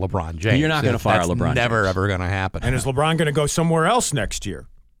fire LeBron James. You're not going to fire LeBron James. Never ever going to happen. And is LeBron going to go somewhere else next year?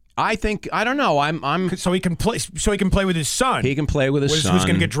 I don't know. I'm so he can play. So he can play with his son. He can play with his son. Who's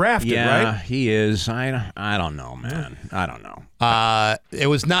going to get drafted? Yeah, right? He is. I don't know, man. I don't know. It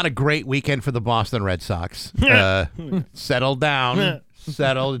was not a great weekend for the Boston Red Sox. Settle down.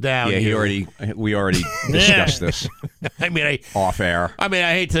 Settle down. Yeah, we already discussed this. I mean, off air. I mean,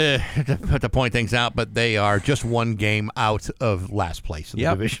 I hate to point things out, but they are just 1 game out of last place in the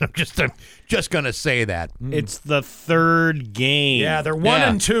division. I'm just going to say that. It's the 3rd game. Yeah, they're 1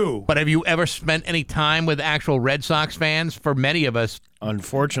 and 2. But have you ever spent any time with actual Red Sox fans? For many of us,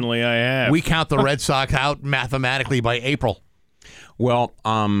 unfortunately, I have. We count the Red Sox out mathematically by April. Well,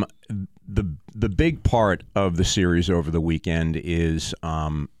 the big part of the series over the weekend is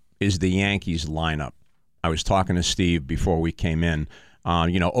the Yankees lineup. I was talking to Steve before we came in.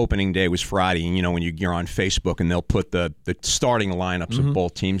 Opening day was Friday, and when you're on Facebook and they'll put the starting lineups of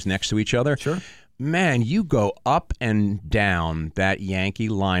both teams next to each other. Sure. Man, you go up and down that Yankee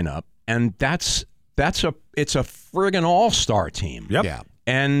lineup, and it's a friggin' all-star team. Yep. Yeah.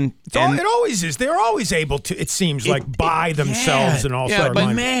 And it always is. They're always able to, it seems like, buy themselves an all-star lineup.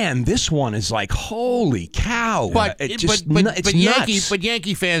 But man, this one is like, holy cow. But it's nuts.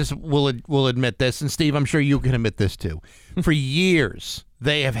 Yankee fans will admit this, and Steve, I'm sure you can admit this too. For years,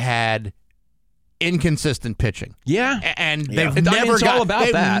 they have had inconsistent pitching. Yeah. And they've never it's all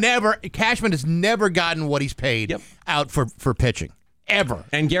about that. Cashman has never gotten what he's paid out for pitching. Ever.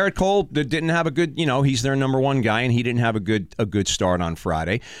 And Garrett Cole didn't have a good, he's their number 1 guy, and he didn't have a good start on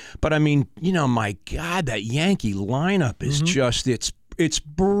Friday. But I mean, my God, that Yankee lineup is just it's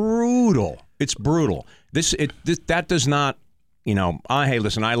brutal. It's brutal. That does not hey,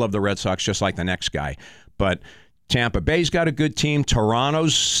 listen, I love the Red Sox just like the next guy, but Tampa Bay's got a good team.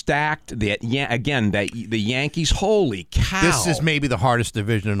 Toronto's stacked. The Yankees, holy cow. This is maybe the hardest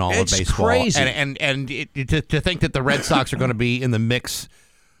division in all of baseball. It's crazy. And to think that the Red Sox are going to be in the mix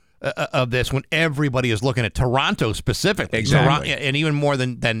of this when everybody is looking at Toronto specifically. Exactly. And even more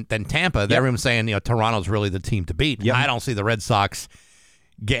than Tampa. Yep. Everyone's saying, Toronto's really the team to beat. Yep. I don't see the Red Sox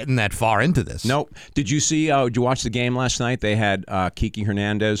getting that far into this. Nope. Did you watch the game last night? They had Kiki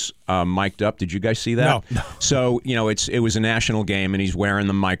Hernandez mic'd up. Did you guys see that? No. So, it was a national game, and he's wearing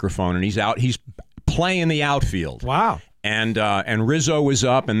the microphone, and he's playing the outfield. Wow. And Rizzo was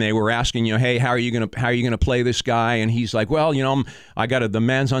up, and they were asking, hey, how are you gonna play this guy? And he's like, well, I got the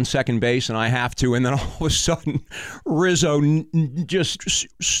man's on second base, and I have to. And then all of a sudden, Rizzo just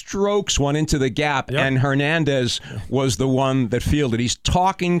strokes one into the gap, and Hernandez was the one that fielded. He's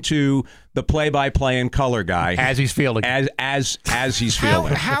talking to the play-by-play and color guy as he's fielding. As he's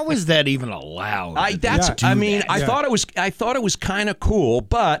fielding. How is that even allowed? I thought it was kind of cool,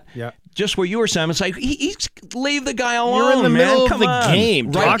 but. Yeah. Just what you were saying, it's like he's leave the guy alone. You're in the middle of the game.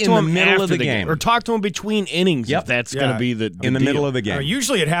 Right talk to in him the middle after of the game, or talk to him between innings. If that's going to be the in the deal. middle of the game.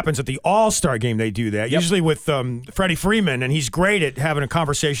 Usually it happens at the All-Star game. They do that. Usually with Freddie Freeman, and he's great at having a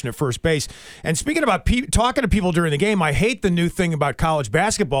conversation at first base. And speaking about talking to people during the game, I hate the new thing about college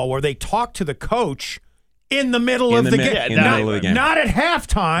basketball where they talk to the coach. In the middle of the game. Not at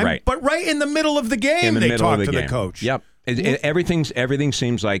halftime, but right in the middle of the game, they talk to the coach. Yep. Everything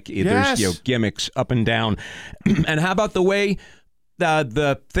seems like there's gimmicks up and down. And how about the way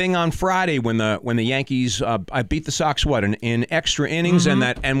the thing on Friday when the Yankees I beat the Sox in extra innings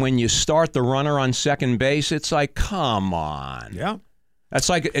and when you start the runner on second base, it's like, come on. Yeah. It's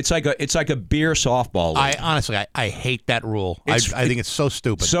like a beer softball league. I hate that rule. I think it's so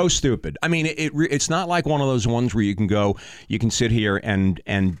stupid. So stupid. I mean, it's not like one of those ones where you can sit here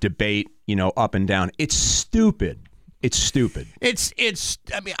and debate, up and down. It's stupid. It's stupid.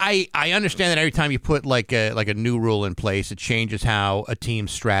 I mean, I understand that every time you put like a new rule in place, it changes how a team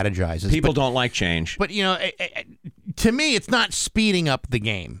strategizes. People don't like change. But to me, it's not speeding up the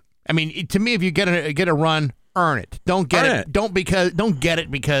game. I mean, to me, if you get a run, earn it. Don't get it. Don't get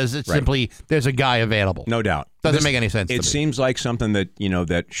it because it's simply there's a guy available. No doubt. Doesn't make any sense. It seems like something that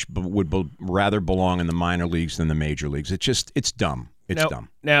would rather belong in the minor leagues than the major leagues. It's dumb. It's dumb.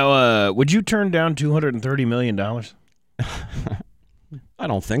 Now, would you turn down $230 million? I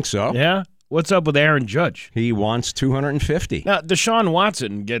don't think so. Yeah? What's up with Aaron Judge? He wants $250. Now, Deshaun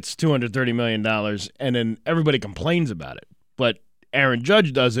Watson gets $230 million, and then everybody complains about it. But Aaron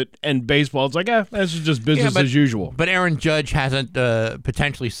Judge does it, and baseball's like, this is just business as usual. But Aaron Judge hasn't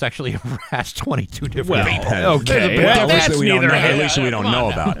potentially sexually harassed 22 different people. Okay. That's neither at least we don't know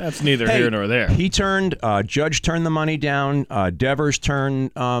about. That's neither here nor there. He Judge turned the money down. Devers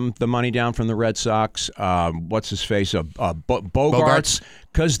turned the money down from the Red Sox. What's his face? Bogarts.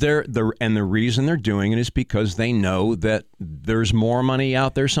 Because the reason they're doing it is because they know that there's more money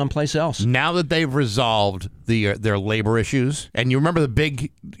out there someplace else. Now that they've resolved their labor issues, and you remember the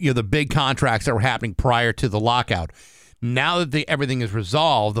big contracts that were happening prior to the lockout. Now that everything is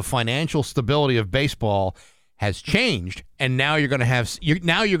resolved, the financial stability of baseball has changed, and now you're going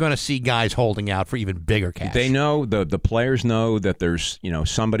to see guys holding out for even bigger cash. They know the players know that there's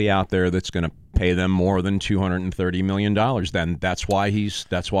somebody out there that's going to pay them more than $230 million. Then that's why he's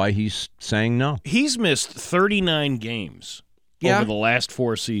saying no. He's missed 39 games over the last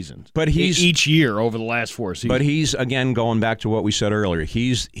 4 seasons. But each year over the last 4 seasons. But he's, again, going back to what we said earlier.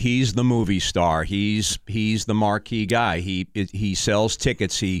 He's the movie star. He's the marquee guy. He sells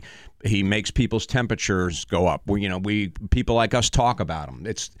tickets. He makes people's temperatures go up. People like us talk about him.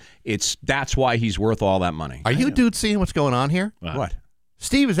 That's why he's worth all that money. Are you dudes seeing what's going on here? What?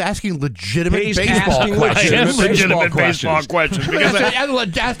 Steve is asking legitimate baseball questions. Legitimate baseball questions.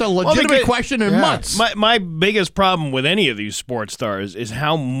 That's a legitimate question in months. My biggest problem with any of these sports stars is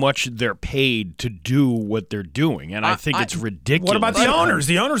how much they're paid to do what they're doing, and I think it's ridiculous. What about the owners?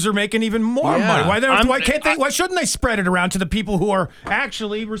 The owners are making even more money. Why shouldn't they spread it around to the people who are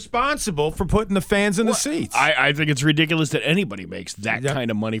actually responsible for putting the fans in the seats? I think it's ridiculous that anybody makes that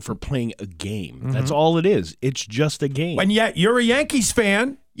kind of money for playing a game. Mm-hmm. That's all it is. It's just a game. And yet you're a Yankees fan.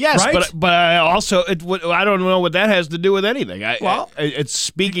 Yes, right? but I also I don't know what that has to do with anything. It's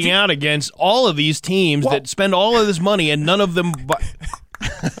speaking out against all of these teams that spend all of this money and none of them.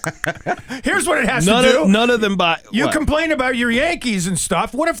 Here's what it has to do. None of them buy. You complain about your Yankees and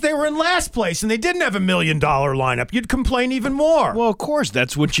stuff. What if they were in last place and they didn't have $1 million lineup? You'd complain even more. Well, of course,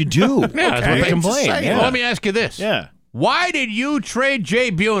 that's what you do. That's what they complain. Yeah. Well, let me ask you this. Yeah. Why did you trade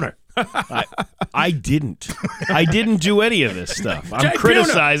Jay Buhner? I didn't. I didn't do any of this stuff. I'm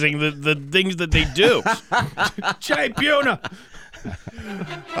criticizing the things that they do. Jay Buna.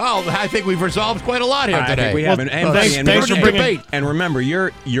 Oh, I think we've resolved quite a lot here today. I think we have. Thanks for bringing. And remember,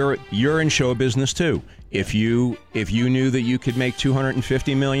 you're in show business too. If you knew that you could make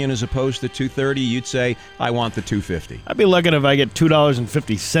 $250 million as opposed to $230, you'd say, I want the $250. I'd be lucky if I get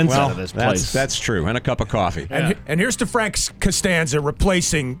 $2.50 out of this place. That's true, and a cup of coffee. And here's to Frank Costanza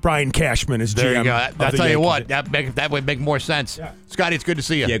replacing Brian Cashman as GM. There you go. I'll tell you what, Yankees. that would make more sense. Yeah. Scotty, it's good to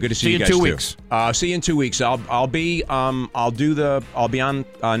see you. Yeah, good to see you guys in 2 too. weeks. See you in 2 weeks. I'll be on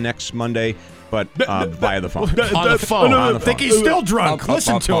next Monday. But via the phone. On the phone. I think he's still drunk.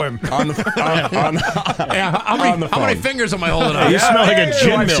 Listen to him. On the phone. How many fingers am I holding up? You smell like a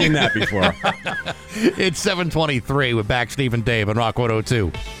gin I've mill. seen that before. It's 7:23 with back Steve and Dave on Rock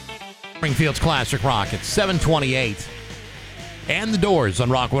 102. Springfield's Classic Rock. It's 7:28. And the Doors on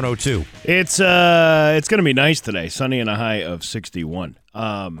Rock 102. It's going to be nice today. Sunny and a high of 61.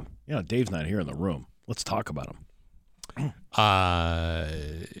 Dave's not here in the room. Let's talk about him.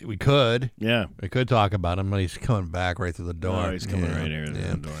 We could. Yeah. We could talk about him, but he's coming back right through the door. Oh, he's coming right here through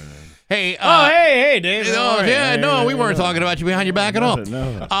the door. Hey. Hey, Dave. We weren't talking about you behind your back at all.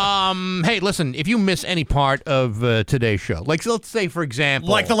 No. Hey, listen, if you miss any part of today's show, like let's say, for example.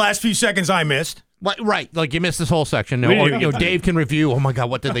 Like the last few seconds I missed. Like you missed this whole section. We didn't Or even get Dave can review, oh my God,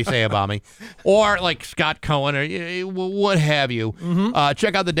 what did they say about me? Or like Scott Cohen or what have you.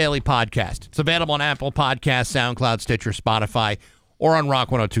 Check out the Daily Podcast. It's available on Apple Podcasts, SoundCloud, Stitcher, Spotify, or on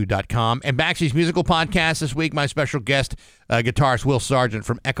rock102.com. And Baxy's musical podcast this week, my special guest, guitarist Will Sargent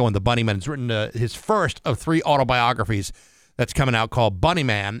from Echo and the Bunnymen, has written his first of 3 autobiographies that's coming out called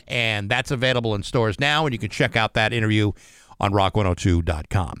Bunnyman, and that's available in stores now, and you can check out that interview on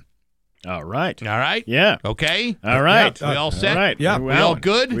rock102.com. All right. Yeah. Okay. Okay. All right. We all set? All right. Yeah. We all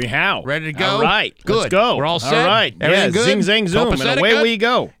good? We how? Ready to go? All right. Good. Let's go. We're all set? All right. Everything good? Zing, zang, zoom, and Copacetic away good? we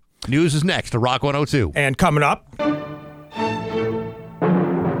go. News is next to Rock 102. And coming up.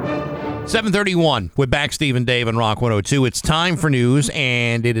 7:31 with back Steve and Dave and Rock 102. It's time for news,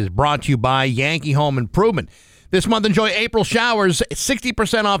 and it is brought to you by Yankee Home Improvement. This month, enjoy April showers,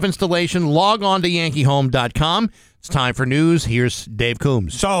 60% off installation. Log on to yankeehome.com. It's time for news. Here's Dave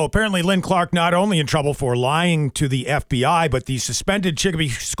Coombs. So apparently Lynn Clark not only in trouble for lying to the FBI, but the suspended Chicopee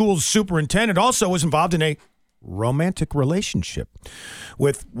Schools superintendent also was involved in a romantic relationship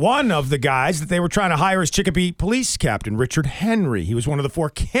with one of the guys that they were trying to hire as Chicopee Police Captain, Richard Henry. He was one of the 4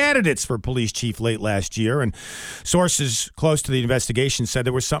 candidates for police chief late last year, and sources close to the investigation said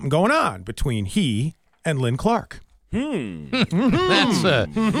there was something going on between he and Lynn Clark. That's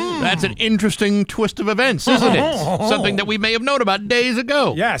an interesting twist of events, isn't it? Something that we may have known about days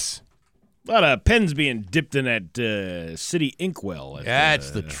ago. Yes. A lot of pens being dipped in that city inkwell.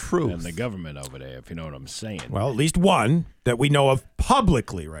 That's the truth. And the government over there, if you know what I'm saying. Well, at least one that we know of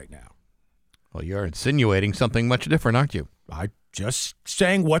publicly right now. Well, you're insinuating something much different, aren't you? I just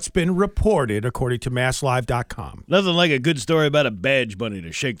saying what's been reported according to MassLive.com. Nothing like a good story about a badge bunny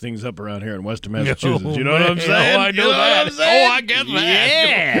to shake things up around here in Western Massachusetts. You know what I'm saying? Oh, I know that. Oh, I get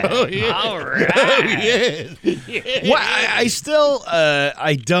that. Yeah. Oh, yeah. All right. Oh, yes. Yes. Well, I still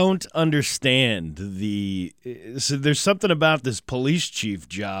I don't understand so there's something about this police chief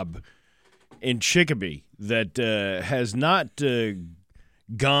job in Chicopee that has not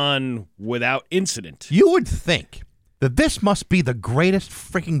gone without incident. You would think that this must be the greatest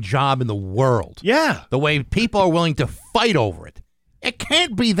freaking job in the world. Yeah. The way people are willing to fight over it. It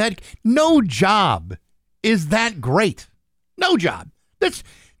can't be that. No job is that great. No job.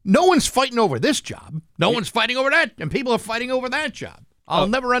 No one's fighting over this job. No one's fighting over that, and people are fighting over that job. I'll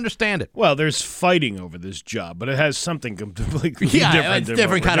never understand it. Well, there's fighting over this job, but it has something completely different. It's a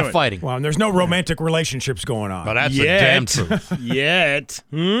different kind of fighting. Well, and there's no romantic relationships going on. But that's the damn truth. Yet.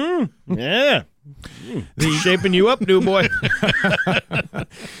 Yeah. Shaping you up, new boy.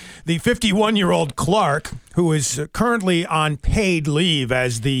 The 51-year-old Clark, who is currently on paid leave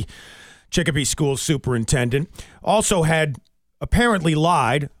as the Chicopee School superintendent, also had apparently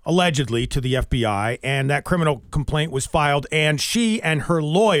lied, allegedly, to the FBI, and that criminal complaint was filed, and she and her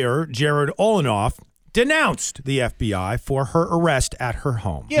lawyer, Jared Olenoff, denounced the FBI for her arrest at her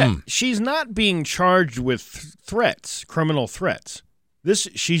home. Yeah, she's not being charged with threats, criminal threats.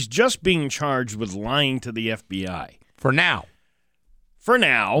 She's just being charged with lying to the FBI. For now.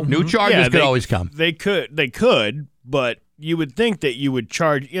 New charges could always come. They could, but you would think that you would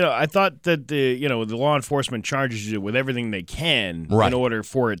charge, I thought that the law enforcement charges you with everything they can in order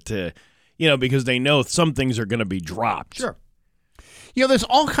for it to, because they know some things are going to be dropped. Sure. There's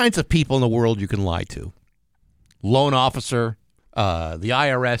all kinds of people in the world you can lie to. Loan officer, the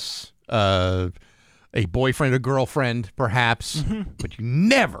IRS, a boyfriend or girlfriend, perhaps, but you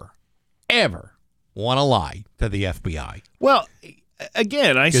never, ever want to lie to the FBI. Well,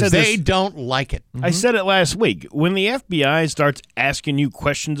 again, I said they don't like it. I said it last week. When the FBI starts asking you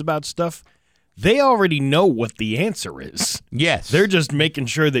questions about stuff, they already know what the answer is. Yes. They're just making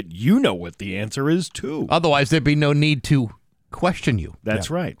sure that you know what the answer is, too. Otherwise, there'd be no need to question you. That's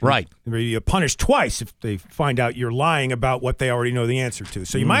right. Right. You're punished twice if they find out you're lying about what they already know the answer to.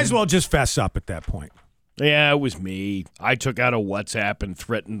 So you might as well just fess up at that point. Yeah, it was me. I took out a WhatsApp and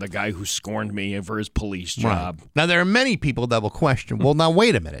threatened the guy who scorned me for his police job. Right. Now, there are many people that will question, well, now,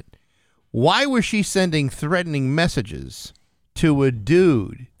 wait a minute. Why was she sending threatening messages to a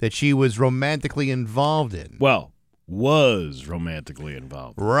dude that she was romantically involved in? Well, was romantically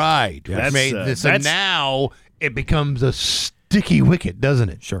involved. Right. That's, so now it becomes a sticky wicket, doesn't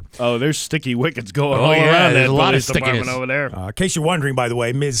it? Sure. Oh, there's sticky wickets going all around that a lot police of department stickiness over there. In case you're wondering, by the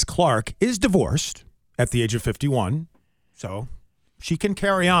way, Ms. Clark is divorced at the age of 51, so she can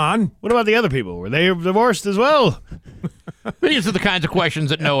carry on. What about the other people? Were they divorced as well? These are the kinds of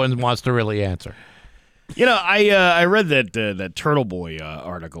questions that no one wants to really answer. You know, I read that Turtle Boy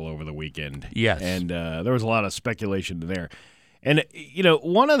article over the weekend. Yes, and there was a lot of speculation there. And you know,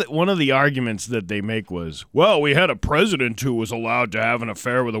 one of the arguments that they make was, well, we had a president who was allowed to have an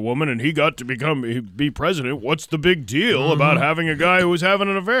affair with a woman, and he got to be president. What's the big deal about having a guy who was having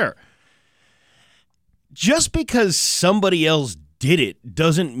an affair? Just because somebody else did it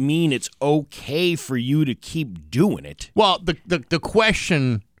doesn't mean it's okay for you to keep doing it. Well, the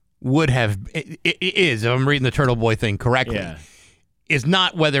question would have is, if I'm reading the Turtle Boy thing correctly, is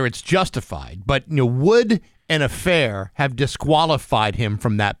not whether it's justified, but would an affair have disqualified him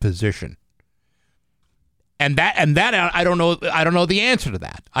from that position? And that I don't know. I don't know the answer to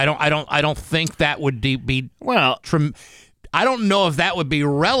that. I don't think that would be well. I don't know if that would be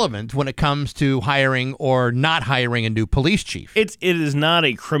relevant when it comes to hiring or not hiring a new police chief. It is not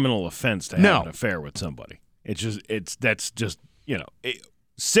a criminal offense to have an affair with somebody. That's just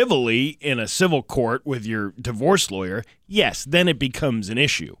civilly in a civil court with your divorce lawyer. Yes, then it becomes an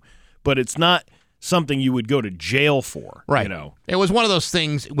issue, but it's not something you would go to jail for. Right. It was one of those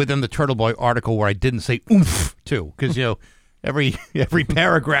things within the Turtle Boy article where I didn't say oomph too, because every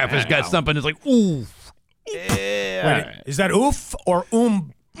paragraph has got something that's like oomph. Wait, is that oof or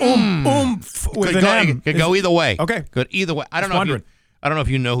oomph with an M? Could go either way. Okay. Good either way. I don't know if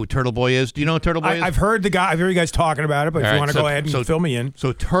you know who Turtle Boy is. Do you know who Turtle Boy is? I've heard I've heard you guys talking about it, but if you want to go ahead and fill me in.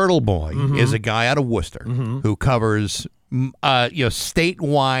 So Turtle Boy is a guy out of Worcester who covers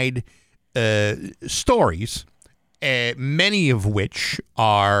statewide stories, many of which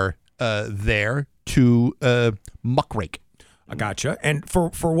are there to muckrake. I gotcha. And for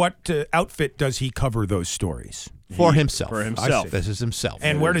what outfit does he cover those stories? For himself. For himself. This is himself.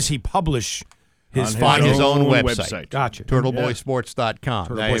 And where does he publish his own website? Gotcha. TurtleBoySports.com.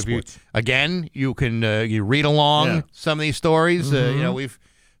 Turtle Boy Sports. Again, you can you read along some of these stories. We've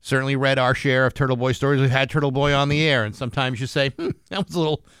certainly read our share of Turtle Boy stories. We've had Turtle Boy on the air, and sometimes you say, that was a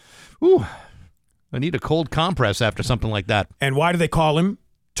little, I need a cold compress after something like that. And why do they call him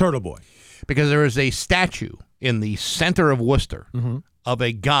Turtle Boy? Because there is a statue in the center of Worcester of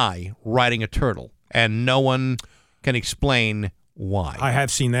a guy riding a turtle, and no one can explain why. I have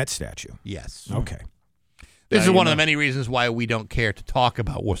seen that statue. Yes. Okay. This is one of the many reasons why we don't care to talk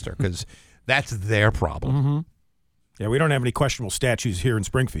about Worcester, because that's their problem. Yeah, we don't have any questionable statues here in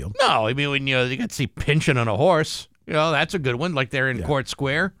Springfield. No, I mean, when you get to see Pinchin on a horse, that's a good one, like they're in Court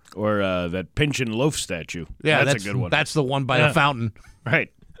Square. Or that Pinchin loaf statue. Yeah, that's a good one. That's the one by the fountain.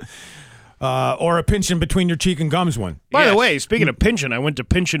 Right. Or a pinchin between your cheek and gums one. By the way, speaking of Pinchin, I went to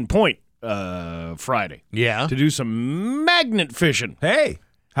Pinchin Point Friday. Yeah. To do some magnet fishing. Hey,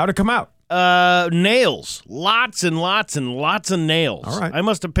 how'd it come out? Nails. Lots and lots and lots of nails. All right. I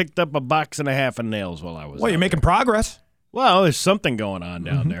must have picked up a box and a half of nails while I was Well, you're making progress. Well, there's something going on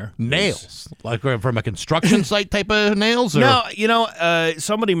down there. Nails? Like from a construction site type of nails? Or? No,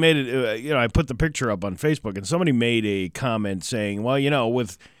 somebody made it, I put the picture up on Facebook, and somebody made a comment saying, well,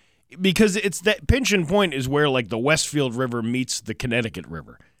 because it's that Pinchin Point is where, like, the Westfield River meets the Connecticut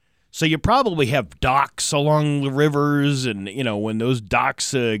River. So you probably have docks along the rivers, and, when those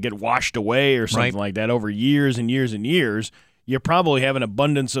docks get washed away or something like that over years and years and years, you probably have an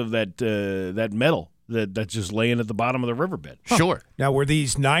abundance of that metal that's just laying at the bottom of the riverbed. Sure. Now, were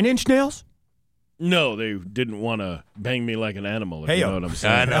these 9-inch nails? No, they didn't want to bang me like an animal, if you know what I'm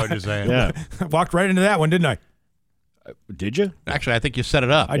saying. I know what you're saying. Yeah. Walked right into that one, didn't I? Did you? Actually, I think you set it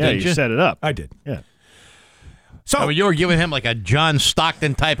up. I did. You set it up. I did. Yeah. So I mean, you were giving him like a John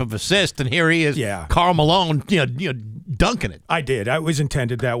Stockton type of assist, and here he is, Karl Malone, dunking it. I did. It was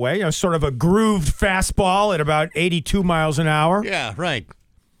intended that way. Sort of a grooved fastball at about 82 miles an hour. Yeah, right.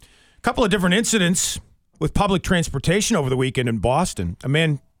 A couple of different incidents with public transportation over the weekend in Boston. A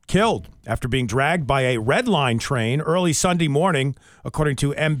man killed after being dragged by a Red Line train early Sunday morning, according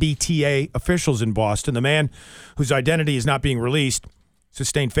to MBTA officials in Boston. The man, whose identity is not being released,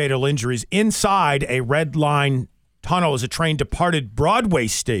 sustained fatal injuries inside a Red Line tunnel as a train departed Broadway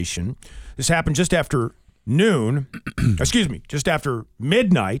station. This happened just after noon, just after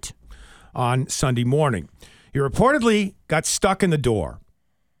midnight on Sunday morning. He reportedly got stuck in the door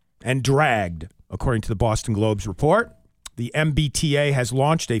and dragged, according to the Boston Globe's report. The MBTA has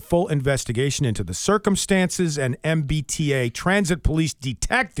launched a full investigation into the circumstances, and MBTA Transit Police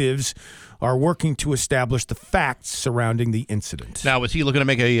detectives are working to establish the facts surrounding the incident. Now, was he looking to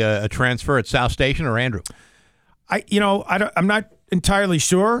make a transfer at South Station or Andrew? I'm not entirely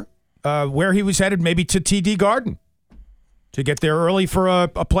sure where he was headed. Maybe to TD Garden to get there early for a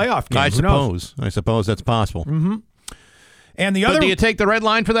playoff game. I suppose that's possible. Mm-hmm. And But do you take the red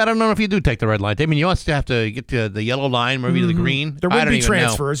line for that? I don't know if you do take the red line. I mean, you also have to get to the yellow line, maybe to the green. There would be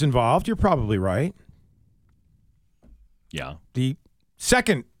transfers involved. You're probably right. Yeah. The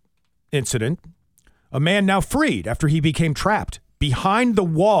second incident, a man now freed after he became trapped behind the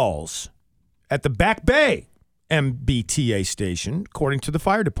walls at the Back Bay MBTA station, according to the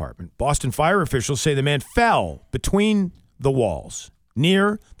fire department. Boston fire officials say the man fell between the walls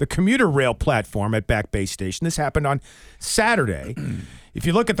near the commuter rail platform at Back Bay Station. This happened on Saturday. If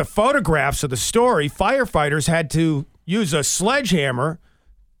you look at the photographs of the story, firefighters had to use a sledgehammer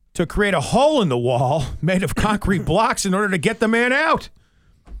to create a hole in the wall made of concrete blocks in order to get the man out.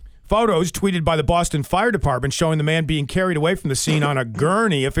 Photos tweeted by the Boston Fire Department showing the man being carried away from the scene on a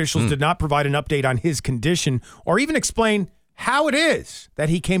gurney. Officials did not provide an update on his condition or even explain how it is that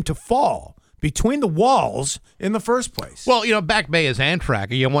he came to fall between the walls in the first place. Well, Back Bay is Amtrak.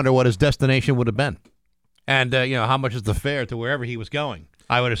 You wonder what his destination would have been. And, how much is the fare to wherever he was going?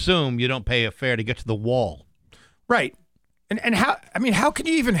 I would assume you don't pay a fare to get to the wall. Right. And how can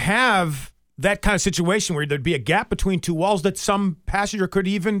you even have that kind of situation where there'd be a gap between two walls that some passenger could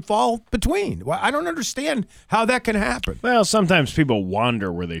even fall between? Well, I don't understand how that can happen. Well, sometimes people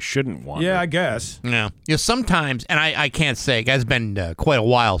wander where they shouldn't wander. Yeah, I guess. Yeah. Sometimes, and I can't say, it's been quite a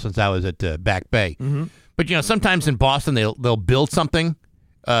while since I was at Back Bay. Mm-hmm. But, sometimes in Boston they'll build something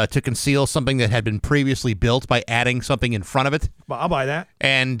to conceal something that had been previously built by adding something in front of it. Well, I'll buy that.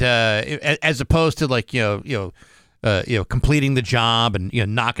 And as opposed to completing the job and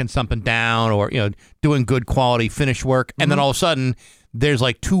knocking something down or doing good quality finish work, and then all of a sudden there's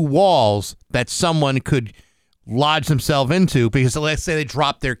like two walls that someone could lodge themselves into because let's say they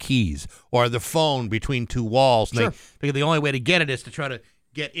drop their keys or the phone between two walls. And they the only way to get it is to try to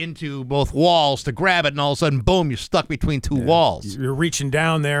get into both walls to grab it, and all of a sudden, boom, you're stuck between two walls. You're reaching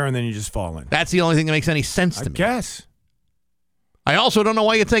down there, and then you just fall in. That's the only thing that makes any sense to me. I guess. I also don't know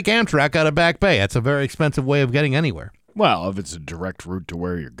why you take Amtrak out of Back Bay. That's a very expensive way of getting anywhere. Well, if it's a direct route to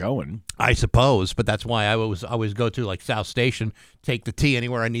where you're going. I suppose, but that's why I always go to like South Station, take the T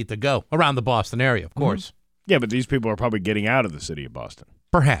anywhere I need to go. Around the Boston area, of course. Yeah, but these people are probably getting out of the city of Boston.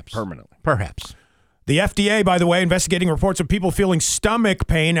 Perhaps. Permanently. Perhaps. The FDA, by the way, investigating reports of people feeling stomach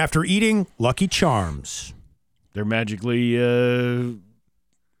pain after eating Lucky Charms. They're magically...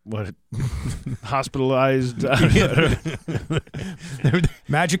 hospitalized?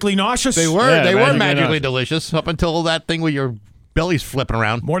 Magically nauseous? They were magically delicious up until that thing where your belly's flipping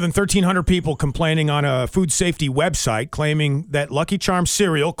around. More than 1,300 people complaining on a food safety website claiming that Lucky Charms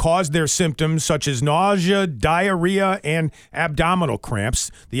cereal caused their symptoms such as nausea, diarrhea, and abdominal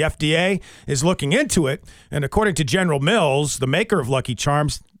cramps. The FDA is looking into it, and according to General Mills, the maker of Lucky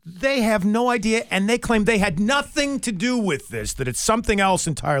Charms, they have no idea, and they claim they had nothing to do with this, that it's something else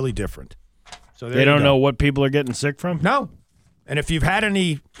entirely different. So they don't know what people are getting sick from? No. And if you've had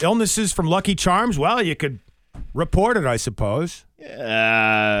any illnesses from Lucky Charms, well, you could report it, I suppose. You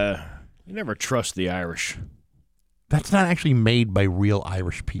never trust the Irish. That's not actually made by real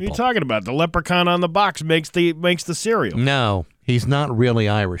Irish people. What are you talking about? The leprechaun on the box makes the cereal. No, he's not really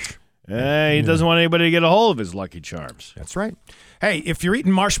Irish. He doesn't want anybody to get a hold of his Lucky Charms. That's right. Hey, if you're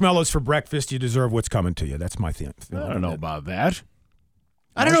eating marshmallows for breakfast, you deserve what's coming to you. That's my thing. I don't know about that.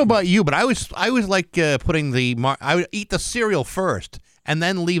 I don't know about you, but I was like putting I would eat the cereal first and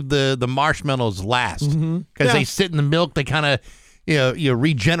then leave the marshmallows last because they sit in the milk. They kind of you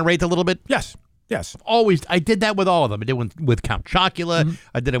regenerate a little bit. Yes. I did that with all of them. I did with Count Chocula.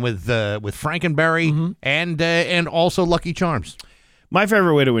 I did it with Frankenberry and also Lucky Charms. My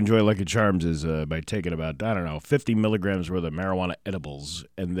favorite way to enjoy Lucky Charms is by taking about 50 milligrams worth of marijuana edibles,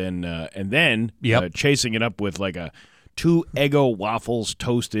 and then chasing it up with like 2 Eggo waffles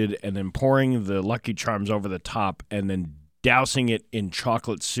toasted, and then pouring the Lucky Charms over the top, and then dousing it in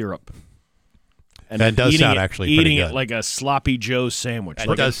chocolate syrup. And that does sound actually pretty eating good. it like a sloppy Joe sandwich,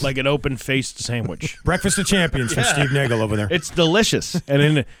 like an open-faced sandwich. Breakfast of champions from Steve Nagel over there. It's delicious, and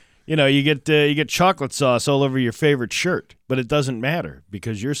then you get chocolate sauce all over your favorite shirt, but it doesn't matter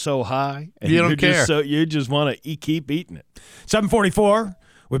because you're so high, and you don't care. You just want to keep eating it. 7:44.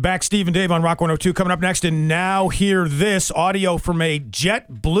 We're back, Steve and Dave on Rock 102. Coming up next, and now hear this audio from a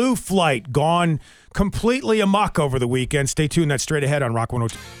JetBlue flight gone completely amok over the weekend. Stay tuned. That's straight ahead on Rock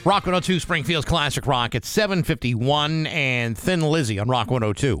 102. Rock 102, Springfield's Classic Rock at 7:51, and Thin Lizzy on Rock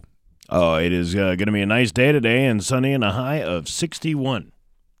 102. Oh, it is going to be a nice day today and sunny and a high of 61.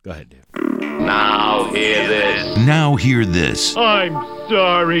 Go ahead, Dave. Now hear this. Now hear this. I'm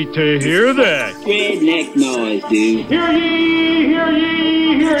sorry to hear that. Redneck noise, dude. Hear ye, hear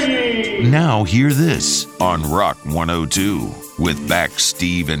ye, hear ye. Now hear this on Rock 102 with Back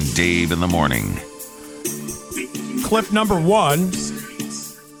Steve and Dave in the morning. Clip number 1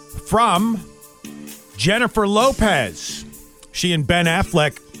 from Jennifer Lopez. She and Ben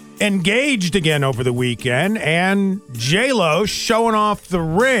Affleck engaged again over the weekend, and J-Lo showing off the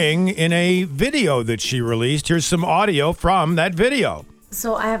ring in a video that she released. Here's some audio from that video.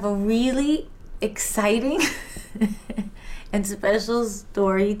 So I have a really exciting and special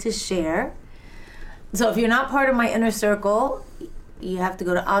story to share. So if you're not part of my inner circle, you have to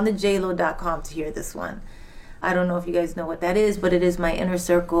go to onthejlo.com to hear this one. I don't know if you guys know what that is, but it is my inner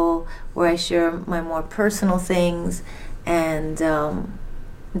circle where I share my more personal things, and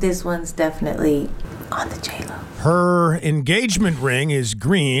this one's definitely on the J-Lo. Her engagement ring is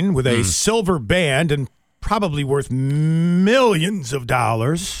green with a silver band and probably worth millions of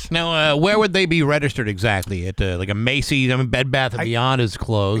dollars. Now, where would they be registered exactly? At like a Macy's? I mean, Bed Bath & Beyond is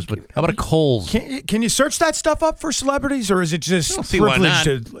closed, but how about a Kohl's? Can you search that stuff up for celebrities, or is it just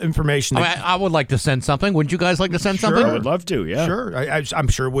privileged information? I would like to send something. Wouldn't you guys like to send something? I would love to, yeah. Sure. I'm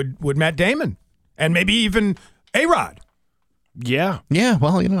sure would Matt Damon, and maybe even A-Rod. Yeah. Yeah,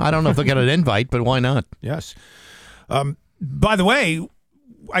 well, I don't know if they'll get an invite, but why not? Yes. By the way,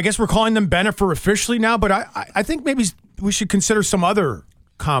 I guess we're calling them Bennifer officially now, but I think maybe we should consider some other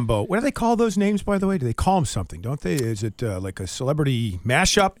combo. What do they call those names, by the way? Do they call them something, don't they? Is it like a celebrity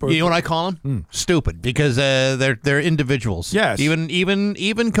mashup? Or? You know what I call them? Stupid, because they're individuals. Yes.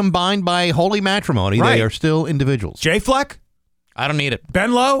 Even combined by holy matrimony, right. They are still individuals. J-Fleck? I don't need it.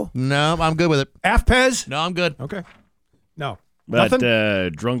 Ben Lowe? No, I'm good with it. Afpez? No, I'm good. Okay. No. But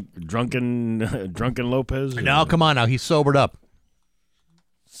Nothing? drunken Lopez? No, come on now. He's sobered up.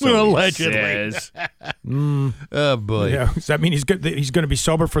 Allegedly. Oh, boy. Yeah. Does that mean he's going to be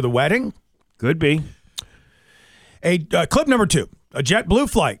sober for the wedding? Could be. Clip number 2. A JetBlue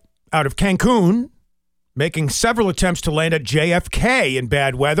flight out of Cancun, making several attempts to land at JFK in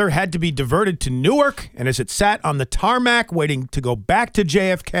bad weather, had to be diverted to Newark, and as it sat on the tarmac waiting to go back to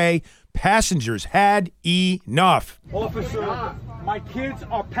JFK, passengers had enough. Officer, my kids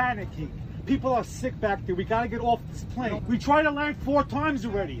are panicking. People are sick back there. We gotta get off this plane. We tried to land 4 times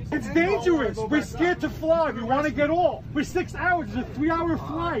already. It's dangerous. We're scared to fly. We want to get off. We're 6 hours. It's a 3-hour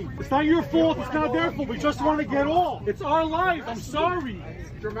flight. It's not your fault. It's not their fault. We just want to get off. It's our lives. I'm sorry.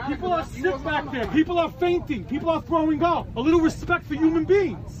 People are sick back there. People are fainting. People are throwing up. A little respect for human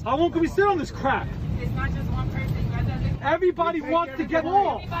beings. How long can we sit on this crap? It's not just one person. Everybody wants to get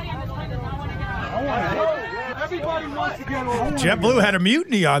off. Everybody wants to get off. JetBlue had a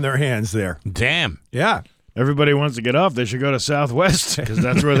mutiny on their hands there. Damn. Yeah. Everybody wants to get off. They should go to Southwest because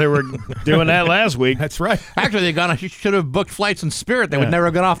that's where they were doing that last week. That's right. Actually, should have booked flights in Spirit. They would never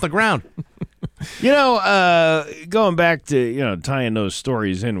have got off the ground. Going back to, tying those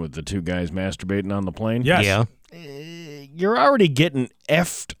stories in with the 2 guys masturbating on the plane. Yes. Yeah. You're already getting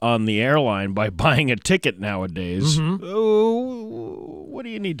effed on the airline by buying a ticket nowadays. Mm-hmm. What do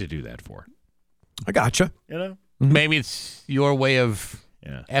you need to do that for? I gotcha. Maybe it's your way of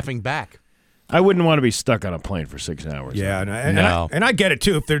effing back. I wouldn't want to be stuck on a plane for 6 hours. Yeah, and I get it,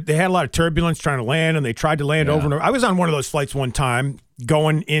 too. If they had a lot of turbulence trying to land, and they tried to land over and over. I was on one of those flights one time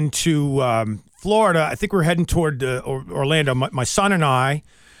going into Florida. I think we were heading toward Orlando, my son and I,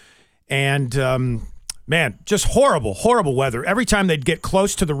 and man, just horrible, horrible weather. Every time they'd get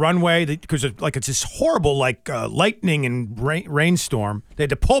close to the runway, because it's this horrible lightning and rainstorm, they had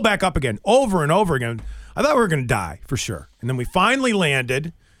to pull back up again over and over again. I thought we were going to die for sure. And then we finally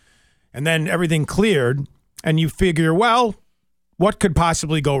landed, and then everything cleared, and you figure, well, what could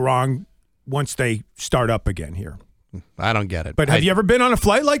possibly go wrong once they start up again here? I don't get it. But have you ever been on a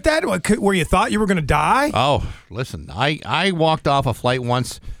flight like that where you thought you were going to die? Oh, listen, I walked off a flight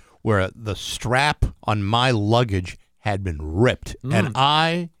once where the strap on my luggage had been ripped. And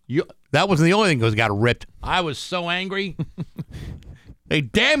that wasn't the only thing that got ripped. I was so angry. They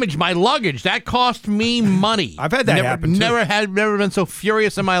damaged my luggage. That cost me money. I've had that happen, too. Never been so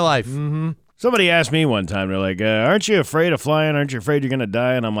furious in my life. Mm-hmm. Somebody asked me one time, they're like, aren't you afraid of flying? Aren't you afraid you're going to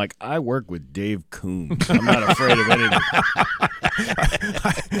die? And I'm like, I work with Dave Coombs. I'm not afraid of anything.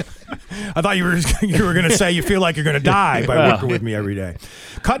 I thought you were going to say you feel like you're going to die by working with me every day.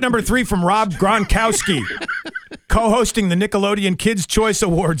 Cut number 3 from Rob Gronkowski, co-hosting the Nickelodeon Kids' Choice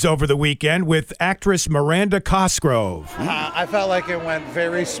Awards over the weekend with actress Miranda Cosgrove. I felt like it went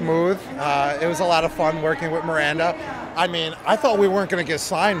very smooth. It was a lot of fun working with Miranda. I mean, I thought we weren't going to get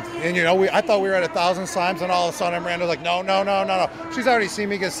slimed. And, I thought we were at 1,000 slimes, and all of a sudden Miranda was like, no. She's already seen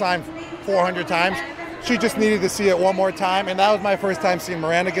me get slimed 400 times. She just needed to see it one more time, and that was my first time seeing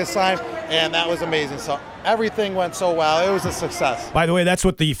Miranda get slimed, and that was amazing. So everything went so well. It was a success. By the way, that's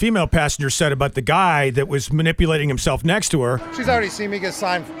what the female passenger said about the guy that was manipulating himself next to her. She's already seen me get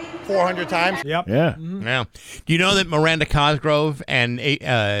slimed 400 times. Yep. Yeah. Yeah. Do you know that Miranda Cosgrove and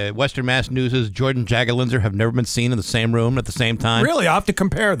Western Mass News' Jordan Jagalinzer have never been seen in the same room at the same time? Really? I'll have to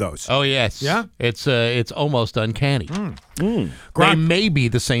compare those. Oh, yes. Yeah? It's almost uncanny. They may be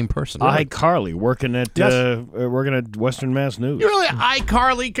the same person. iCarly working at Western Mass News. You really,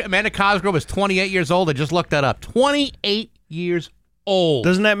 iCarly, Amanda Cosgrove is 28 years old. I just looked that up. 28 years old.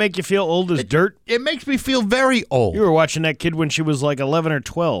 Doesn't that make you feel old as dirt? It makes me feel very old. You were watching that kid when she was like 11 or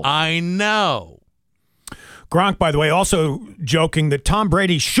 12. I know. Gronk, by the way, also joking that Tom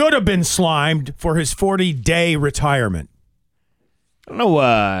Brady should have been slimed for his 40-day retirement. I don't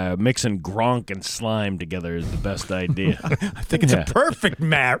know, mixing Gronk and slime together is the best idea. I think it's a perfect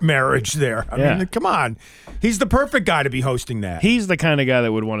marriage there. I mean, come on. He's the perfect guy to be hosting that. He's the kind of guy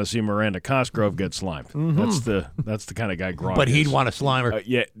that would want to see Miranda Cosgrove get slimed. Mm-hmm. That's the kind of guy Gronk But he'd is. want to slime her.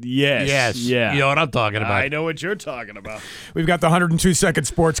 Yes. You know what I'm talking about. I know what you're talking about. We've got the 102-second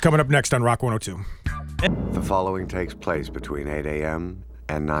sports coming up next on Rock 102. The following takes place between 8 a.m.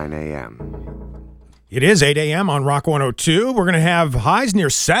 and 9 a.m. It is 8 a.m. on Rock 102. We're going to have highs near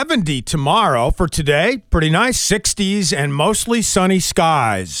 70 tomorrow. For today, pretty nice, 60s and mostly sunny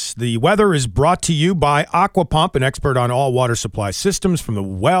skies. The weather is brought to you by Aqua Pump, an expert on all water supply systems from the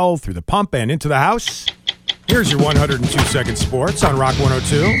well through the pump and into the house. Here's your 102-second sports on Rock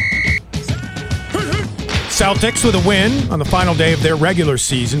 102. Celtics with a win on the final day of their regular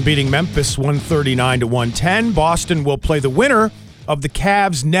season, beating Memphis 139-110. Boston will play the winner of the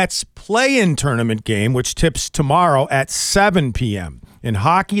Cavs-Nets play-in tournament game, which tips tomorrow at 7 p.m. In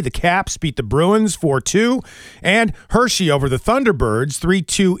hockey, the Caps beat the Bruins 4-2, and Hershey over the Thunderbirds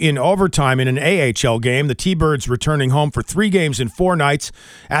 3-2 in overtime in an AHL game. The T-Birds returning home for 3 games in 4 nights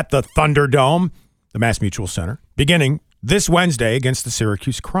at the Thunderdome, the Mass Mutual Center, beginning this Wednesday against the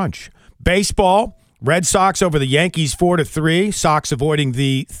Syracuse Crunch. Baseball, Red Sox over the Yankees 4-3. Sox avoiding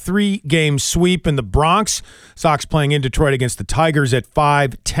the 3-game sweep in the Bronx. Sox playing in Detroit against the Tigers at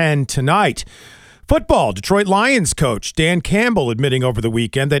 5:10 tonight. Football, Detroit Lions coach Dan Campbell admitting over the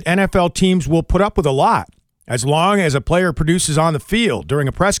weekend that NFL teams will put up with a lot as long as a player produces on the field. During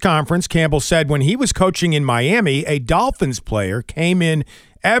a press conference, Campbell said when he was coaching in Miami, a Dolphins player came in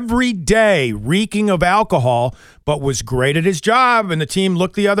every day reeking of alcohol, but was great at his job, and the team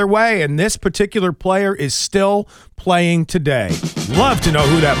looked the other way, and this particular player is still playing today. Love to know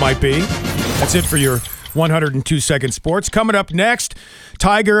who that might be. That's it for your 102-second sports. Coming up next,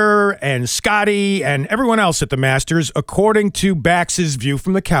 Tiger and Scotty and everyone else at the Masters, according to Bax's View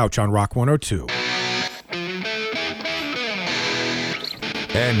from the Couch on Rock 102.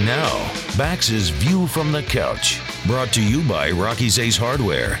 And now, Bax's View from the Couch. Brought to you by Rocky's Ace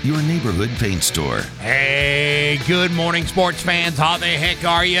Hardware, your neighborhood paint store. Hey, good morning, sports fans. How the heck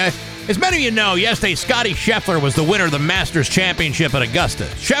are you? As many of you know, yesterday Scotty Scheffler was the winner of the Masters Championship at Augusta.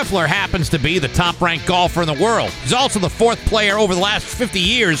 Scheffler happens to be the top-ranked golfer in the world. He's also the 4th player over the last 50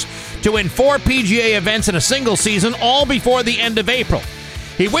 years to win 4 PGA events in a single season, all before the end of April.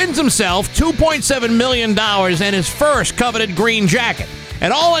 He wins himself $2.7 million and his first coveted green jacket.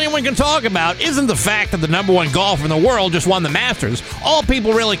 And all anyone can talk about isn't the fact that the number 1 golfer in the world just won the Masters. All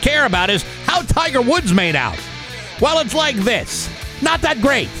people really care about is how Tiger Woods made out. Well, it's like this. Not that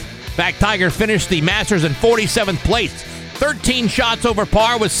great. In fact, Tiger finished the Masters in 47th place. 13 shots over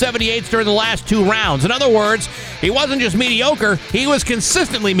par with 78s during the last 2 rounds. In other words, he wasn't just mediocre, he was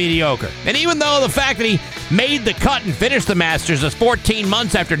consistently mediocre. And even though the fact that he made the cut and finished the Masters just 14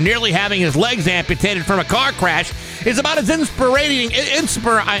 months after nearly having his legs amputated from a car crash is about as inspiring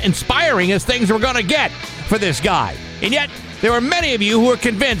as things we're going to get. for this guy. And yet, there were many of you who were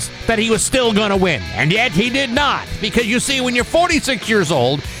convinced that he was still going to win. And yet, he did not. Because you see, when you're 46 years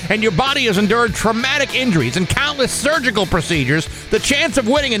old and your body has endured traumatic injuries and countless surgical procedures, the chance of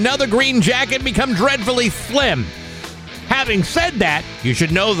winning another green jacket becomes dreadfully slim. Having said that, you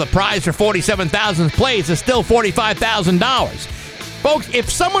should know the prize for 47,000th place is still $45,000. Folks, if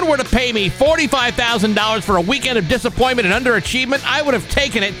someone were to pay me $45,000 for a weekend of disappointment and underachievement, I would have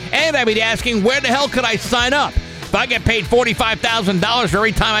taken it, and I'd be asking, where the hell could I sign up? If I get paid $45,000 for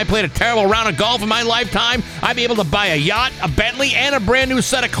every time I played a terrible round of golf in my lifetime, I'd be able to buy a yacht, a Bentley, and a brand new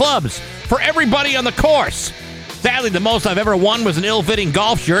set of clubs for everybody on the course. Sadly, the most I've ever won was an ill-fitting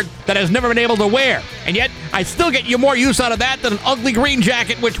golf shirt that I've never been able to wear. And yet, I still get you more use out of that than an ugly green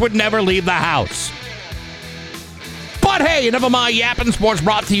jacket which would never leave the house. But hey, enough of my yapping. Sports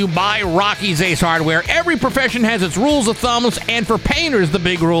brought to you by Rocky's Ace Hardware. Every profession has its rules of thumbs, and for painters, the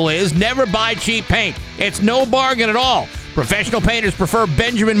big rule is never buy cheap paint. It's no bargain at all. Professional painters prefer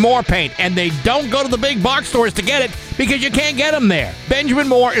Benjamin Moore paint, and they don't go to the big box stores to get it because you can't get them there. Benjamin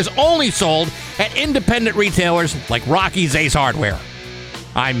Moore is only sold at independent retailers like Rocky's Ace Hardware.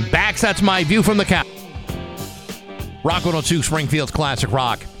 I'm back. That's my view from the couch. Rock 102, Springfield's Classic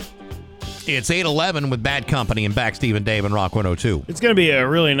Rock. It's 8:11 with Bad Company and back Steve and Dave and Rock 102. It's going to be a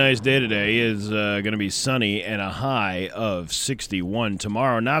really nice day today. It's going to be sunny and a high of 61.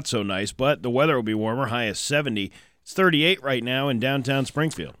 Tomorrow, not so nice, but the weather will be warmer, high of 70. It's 38 right now in downtown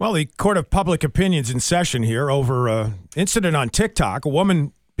Springfield. Well, the Court of Public Opinion's in session here over an incident on TikTok, a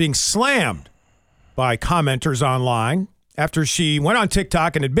woman being slammed by commenters online after she went on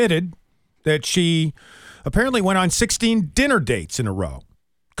TikTok and admitted that she apparently went on 16 dinner dates in a row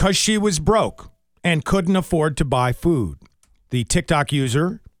because she was broke and couldn't afford to buy food. The TikTok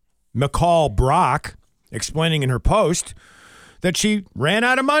user, McCall Brock, explaining in her post that she ran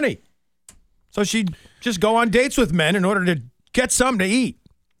out of money. So she'd just go on dates with men in order to get something to eat.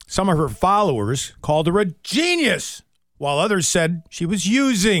 Some of her followers called her a genius, while others said she was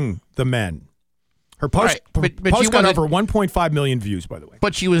using the men. Her post, but post got over 1.5 million views, by the way.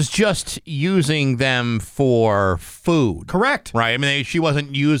 But she was just using them for food. Correct. Right. I mean, she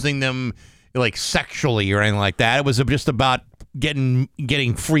wasn't using them like sexually or anything like that. It was just about getting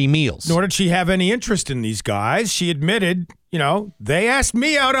free meals. Nor did she have any interest in these guys. She admitted, they asked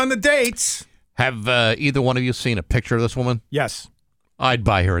me out on the dates. Have either one of you seen a picture of this woman? Yes. I'd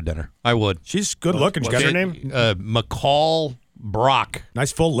buy her a dinner. I would. She's good looking. What's her name? McCall Brock.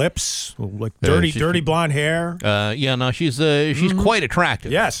 Nice full lips, like dirty blonde hair. She's quite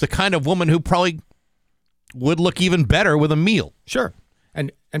attractive. Yes. The kind of woman who probably would look even better with a meal. Sure.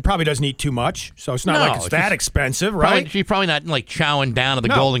 And probably doesn't eat too much, so it's not like it's that expensive, right? She's probably not like chowing down at the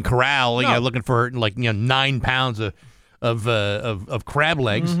Golden Corral, looking for 9 pounds of crab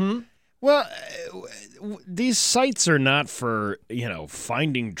legs. Mm-hmm. Well, these sites are not for,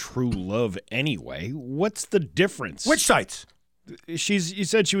 finding true love anyway. What's the difference? Which sites? You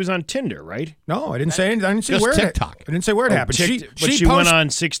said she was on Tinder, right? No, I didn't say anything. I didn't say Just where TikTok. I didn't say where it happened. She went on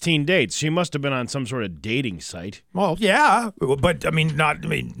 16 dates. She must have been on some sort of dating site. Well, yeah, but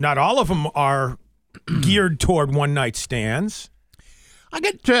not all of them are geared toward one night stands. I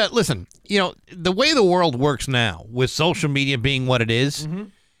get listen. The way the world works now, with social media being what it is,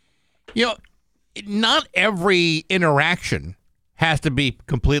 not every interaction has to be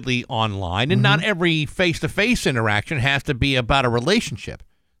completely online, and not every face-to-face interaction has to be about a relationship.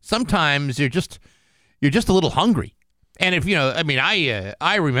 Sometimes you're just a little hungry. And if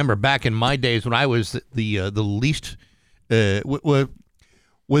I remember back in my days when I was the least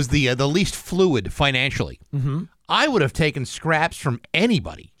least fluid financially. Mm-hmm. I would have taken scraps from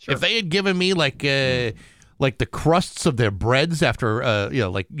anybody if they had given me like the crusts of their breads after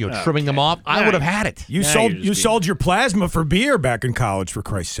trimming them off. I would have had it. You sold your plasma for beer back in college, for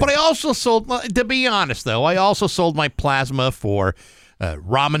Christ's sake. But I also sold, to be honest though, I also sold my plasma for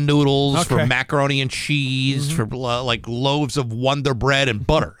ramen noodles, for macaroni and cheese, for like loaves of Wonder Bread and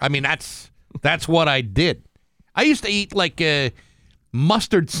butter. I mean, that's what I did. I used to eat like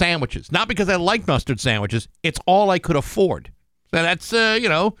mustard sandwiches, not because I like mustard sandwiches. It's all I could afford. So that's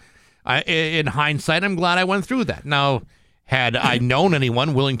in hindsight, I'm glad I went through that. Now, had I known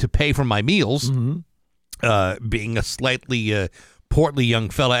anyone willing to pay for my meals, being a slightly portly young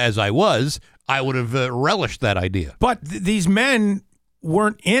fella as I was, I would have relished that idea. But these men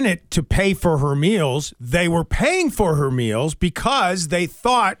weren't in it to pay for her meals. They were paying for her meals because they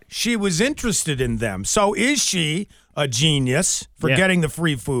thought she was interested in them. So is she a genius for getting the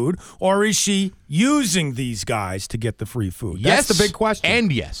free food, or is she using these guys to get the free food? Yes, that's the big question.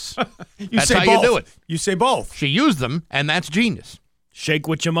 And yes. That's how both. you do it. You say both. She used them, and that's genius. Shake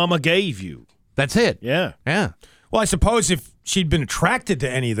what your mama gave you. That's it. Yeah. Yeah. Well, I suppose if she'd been attracted to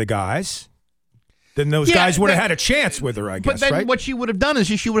any of the guys, then those guys would have had a chance with her, I guess, But then right? what she would have done is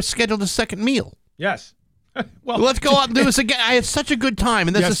she would have scheduled a second meal. Yes. Well, let's go out and do this again. I had such a good time,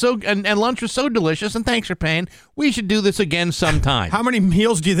 and this Yes. is so and lunch was so delicious. And thanks for paying. We should do this again sometime. How many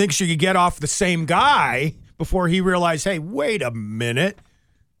meals do you think she could get off the same guy before he realized, hey, wait a minute?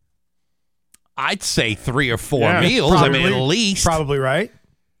 I'd say 3 or 4 meals. Probably, I mean, at least. Probably right.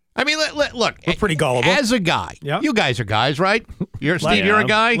 I mean, look. We're pretty gullible. As a guy, you guys are guys, right? Steve, Yeah. you're a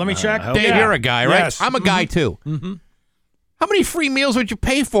guy? Let me check. Dave, Yeah. you're a guy, right? Yes. I'm a guy, too. Mm-hmm. How many free meals would you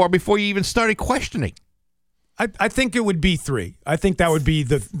pay for before you even started questioning? I think it would be 3. I think that would be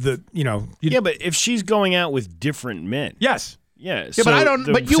the Yeah, but if she's going out with different men. Yes. Yeah, but I don't.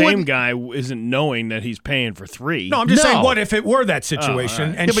 The But you same wouldn't- guy isn't knowing that he's paying for 3. No, I'm just saying, what if it were that situation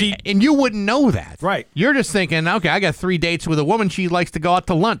all right. and Yeah, and you wouldn't know that, right? You're just thinking, okay, I got 3 dates with a woman. She likes to go out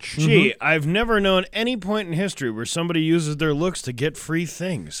to lunch. Gee, I've never known any point in history where somebody uses their looks to get free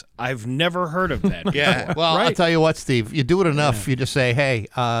things. I've never heard of that. Yeah, before. well, I'll tell you what, Steve. You do it enough, you just say, "Hey,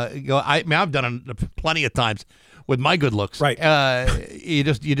 I mean, I've done it plenty of times with my good looks." Right. You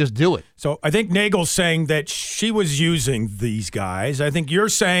just do it. So I think Nagel's saying that she was using these guys. I think you're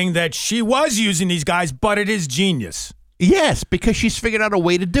saying that she was using these guys, but it is genius. Yes, because she's figured out a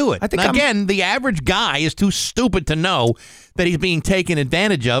way to do it. I think now, again, the average guy is too stupid to know that he's being taken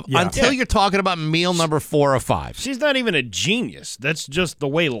advantage of until you're talking about meal number 4 or 5. She's not even a genius. That's just the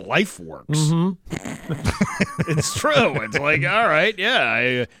way life works. It's true. It's like, all right,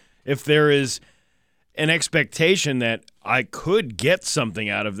 yeah. If there is an expectation that I could get something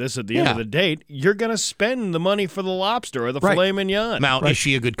out of this at the end of the date, you're going to spend the money for the lobster or the filet mignon. Now, is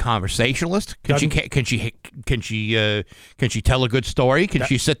she a good conversationalist? Can she tell a good story? Can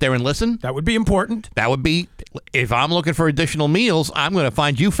she sit there and listen? That would be important. That would be, if I'm looking for additional meals, I'm going to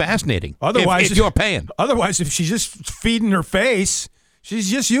find you fascinating. Otherwise, if you're paying. Otherwise, if she's just feeding her face,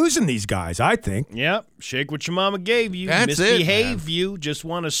 she's just using these guys, I think. Yep. Shake what your mama gave you. That's it, Misbehave you. Just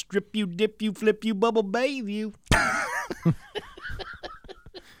want to strip you, dip you, flip you, bubble bathe you.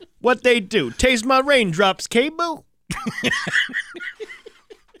 What they do? Taste my raindrops, K-Boo?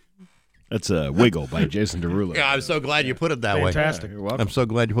 That's a Wiggle by Jason Derulo. Yeah, I'm so glad you put it that way. Fantastic. You're welcome. I'm so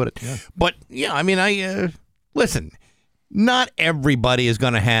glad you put it. But, yeah, I mean, listen, not everybody is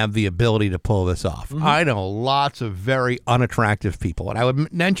going to have the ability to pull this off. I know lots of very unattractive people, and I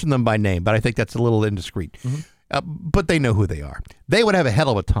would mention them by name, but I think that's a little indiscreet. But they know who they are. They would have a hell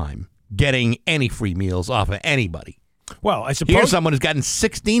of a time getting any free meals off of anybody. Well, I suppose Here's someone who's gotten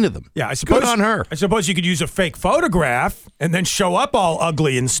 16 of them. Yeah, I suppose Good on her. I suppose you could use a fake photograph and then show up all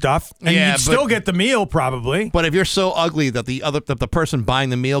ugly and stuff, and Yeah, you'd still get the meal probably. But if you're so ugly that the person buying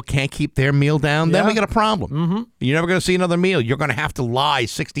the meal can't keep their meal down, then we got a problem. You're never going to see another meal. You're going to have to lie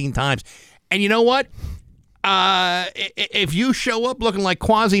 16 times. And you know what? If you show up looking like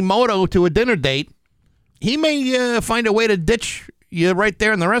Quasimodo to a dinner date, he may find a way to ditch you right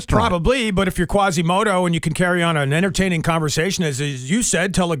there in the restaurant. Probably, but if you're Quasimodo and you can carry on an entertaining conversation, as you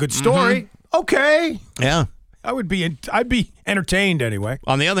said, tell a good story, okay. Yeah. I'd be entertained anyway.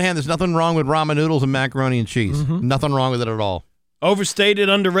 On the other hand, there's nothing wrong with ramen noodles and macaroni and cheese. Nothing wrong with it at all. Overstated,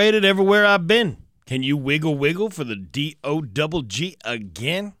 underrated everywhere I've been. Can you wiggle for the D-O-double-G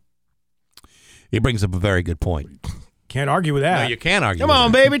again? He brings up a very good point. Can't argue with that. No, you can't argue Come with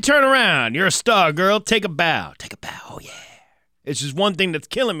on, that. baby, turn around. You're a star, girl. Take a bow. Take a bow. Oh, yeah. It's just one thing that's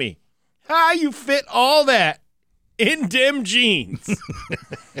killing me. How you fit all that in them jeans?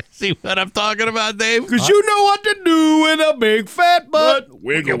 See what I'm talking about, Dave? Because you know what to do with a big fat butt.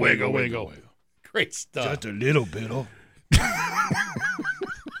 Wiggle. Great stuff. Just a little bit of.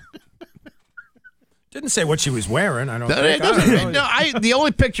 Didn't say what she was wearing. I don't It think. doesn't- no, the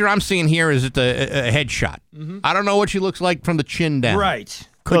only picture I'm seeing here is a headshot. I don't know what she looks like from the chin down. Right.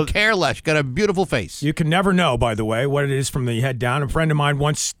 Could care less. Got a beautiful face. You can never know, by the way, what it is from the head down. A friend of mine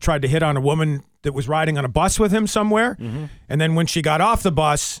once tried to hit on a woman that was riding on a bus with him somewhere. And then when she got off the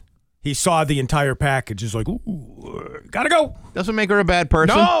bus, he saw the entire package. He's like, ooh, gotta go. Doesn't make her a bad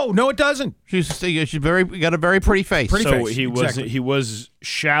person. No, it doesn't. She's got a very pretty face. So he was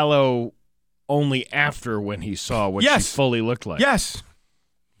shallow only after when he saw what she fully looked like. Yes.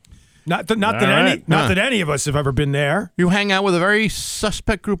 Not that any of us have ever been there. You hang out with a very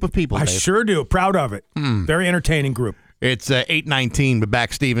suspect group of people, I Dave. sure do. Proud of it. Very entertaining group. It's 8:19. We're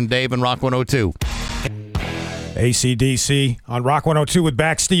back, Steve and Dave, and Rock 102. AC/DC on Rock 102 with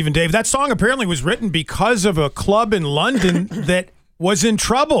back Steve and Dave. That song apparently was written because of a club in London that was in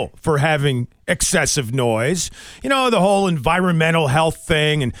trouble for having excessive noise. You know, the whole environmental health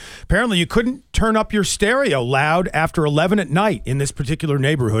thing. And apparently you couldn't turn up your stereo loud after 11 at night in this particular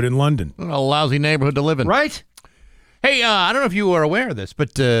neighborhood in London. A lousy neighborhood to live in. Right? Hey, I don't know if you were aware of this,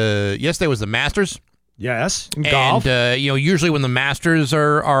 but yesterday was the Masters. Yes, in golf. And, usually when the Masters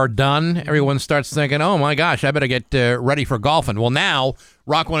are done, everyone starts thinking, oh, my gosh, I better get ready for golfing. Well, now,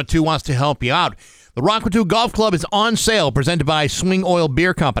 Rock 102 wants to help you out. The Rock 102 Golf Club is on sale, presented by Swing Oil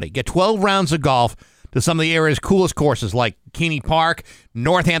Beer Company. Get 12 rounds of golf to some of the area's coolest courses like Keeney Park,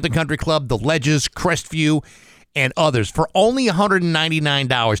 Northampton Country Club, The Ledges, Crestview, and others for only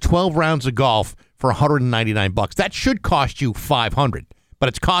 $199. 12 rounds of golf for $199. That should cost you $500. But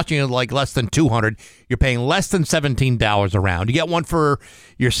it's costing you like less than $200. You're paying less than $17 a round. You get one for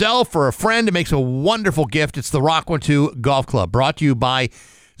yourself or a friend. It makes a wonderful gift. It's the Rock 102 Golf Club, brought to you by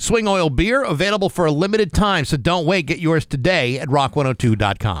Swing Oil Beer, available for a limited time. So don't wait. Get yours today at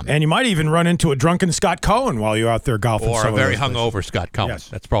rock102.com. And you might even run into a drunken Scott Cohen while you're out there golfing. Or a very hungover Scott Cohen. Yes.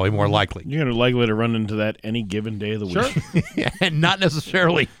 That's probably more likely. You're likely to run into that any given day of the week. Sure. And not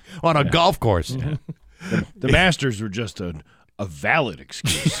necessarily on a golf course. Yeah. The Masters were just a valid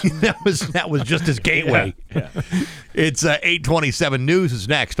excuse. that was just his gateway. Yeah. It's 8:27 news is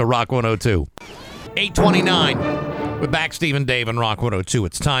next to Rock 102. 8:29. We're back, Steve and Dave on Rock 102.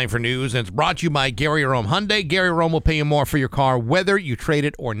 It's time for news, and it's brought to you by Gary Rome Hyundai. Gary Rome will pay you more for your car, whether you trade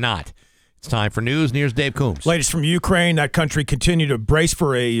it or not. It's time for news, and here's Dave Coombs. Latest from Ukraine. That country continued to brace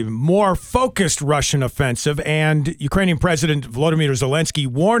for a more focused Russian offensive, and Ukrainian President Volodymyr Zelensky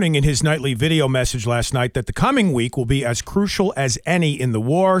warning in his nightly video message last night that the coming week will be as crucial as any in the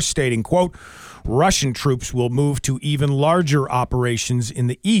war, stating, quote, Russian troops will move to even larger operations in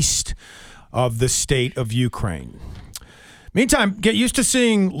the east of the state of Ukraine. Meantime, get used to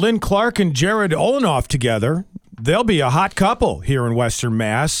seeing Lynn Clark and Jared Olenoff together. They'll be a hot couple here in Western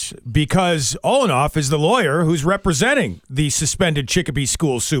Mass because Olenoff is the lawyer who's representing the suspended Chicopee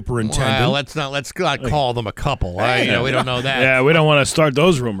school superintendent. Well, let's not call them a couple. We don't know that. Yeah, we don't want to start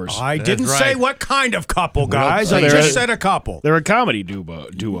those rumors. I didn't say what kind of couple, guys. I just said a couple. They're a comedy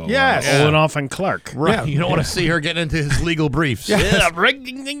duo. Yes. Olenoff and Clark. Right. Yeah. You don't want to see her getting into his legal briefs. Yes. Yeah, ring,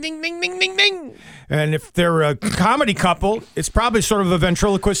 ding, ding, ding, ding, ding, ding, ding. And if they're a comedy couple, it's probably sort of a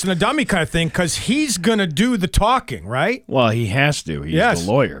ventriloquist and a dummy kind of thing because he's going to do the talking, right? Well, he has to. He's the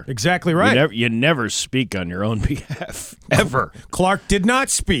lawyer. Exactly right. You never speak on your own behalf, ever. Clark did not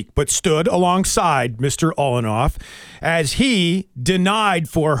speak, but stood alongside Mr. Olenoff as he denied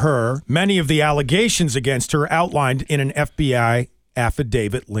for her many of the allegations against her outlined in an FBI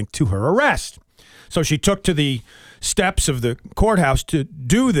affidavit linked to her arrest. So she took to the steps of the courthouse to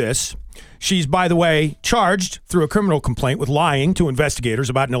do this. She's, by the way, charged through a criminal complaint with lying to investigators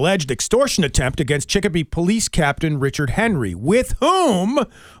about an alleged extortion attempt against Chicopee Police Captain Richard Henry, with whom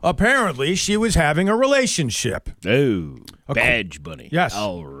apparently she was having a relationship. Oh, badge bunny. Yes.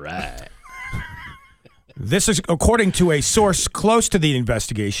 All right. This is according to a source close to the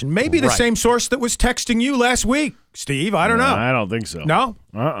investigation. Maybe the same source that was texting you last week, Steve. I don't know. I don't think so. No?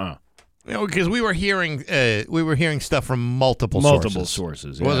 Because we were hearing stuff from multiple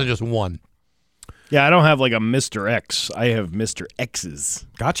sources. It wasn't just one. Yeah, I don't have like a Mr. X. I have Mr. X's.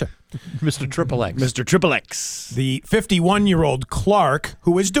 Gotcha. Mr. Triple X. Mr. Triple X. The 51-year-old Clark,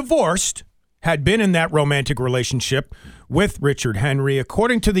 who is divorced, had been in that romantic relationship with Richard Henry.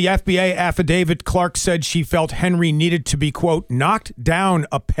 According to the FBI affidavit, Clark said she felt Henry needed to be, quote, knocked down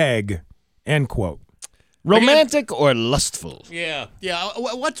a peg, end quote. Romantic or lustful? Yeah.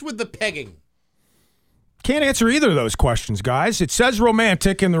 What's with the pegging? Can't answer either of those questions, guys. It says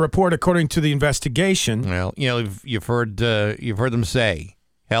romantic in the report, according to the investigation. Well, you've heard them say,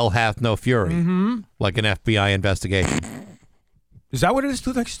 "Hell hath no fury," like an FBI investigation. Is that what it is?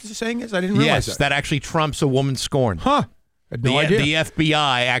 The saying is? I didn't realize Yes, that actually trumps a woman's scorn. Huh? Had no idea. The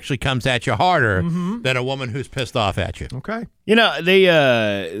FBI actually comes at you harder than a woman who's pissed off at you. Okay. They,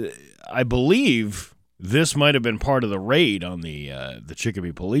 I believe this might have been part of the raid on the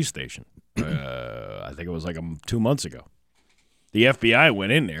Chicopee police station. I think it was like 2 months ago. The FBI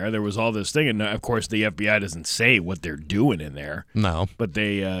went in there. There was all this thing, and of course, the FBI doesn't say what they're doing in there. No, but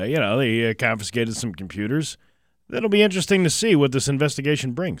they confiscated some computers. That'll be interesting to see what this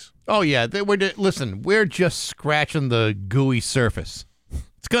investigation brings. Oh yeah, listen, we're just scratching the gooey surface.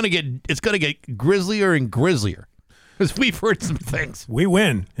 It's gonna get grislier and grislier because we've heard some things. We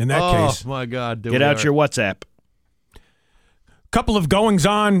win in that case. Oh my God! Get out your WhatsApp. Couple of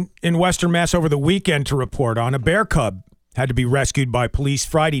goings-on in Western Mass over the weekend to report on. A bear cub had to be rescued by police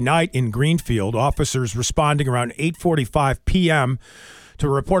Friday night in Greenfield. Officers responding around 8:45 p.m. to a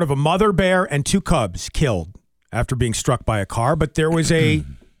report of a mother bear and 2 cubs killed after being struck by a car, but there was a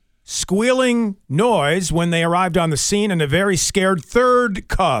squealing noise when they arrived on the scene, and a very scared third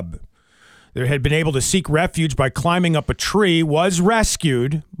cub that had been able to seek refuge by climbing up a tree was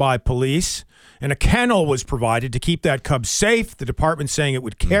rescued by police, and a kennel was provided to keep that cub safe. The department saying it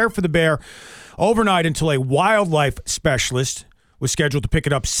would care for the bear overnight until a wildlife specialist was scheduled to pick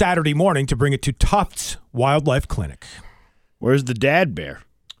it up Saturday morning to bring it to Tufts Wildlife Clinic. Where's the dad bear?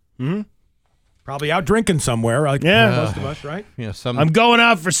 Probably out drinking somewhere, like most of us, right? Yeah, I'm going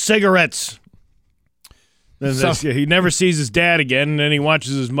out for cigarettes. He never sees his dad again, and then he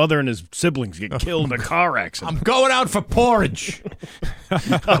watches his mother and his siblings get killed in a car accident. I'm going out for porridge.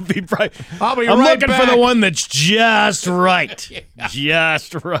 I'll be right. I'm looking back. for the one that's just right.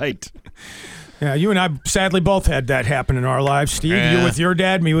 Just right. Yeah, you and I sadly both had that happen in our lives, Steve. You with your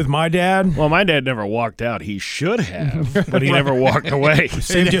dad, me with my dad. Well, my dad never walked out. He should have, but he never walked away.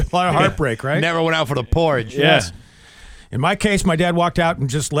 Saved you a lot of heartbreak, right? Never went out for the porridge. Yes. In my case, my dad walked out and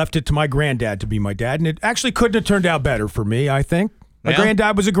just left it to my granddad to be my dad, and it actually couldn't have turned out better for me, I think. My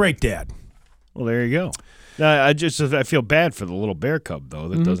granddad was a great dad. Well, there you go. I feel bad for the little bear cub, though,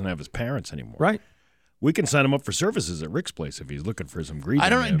 that doesn't have his parents anymore. Right. We can sign him up for services at Rick's place if he's looking for some grief. I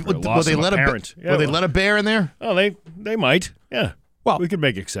don't know. Will they let a bear in there? Oh, they might. Yeah. Well, we could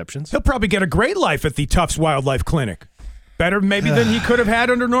make exceptions. He'll probably get a great life at the Tufts Wildlife Clinic. Better maybe than he could have had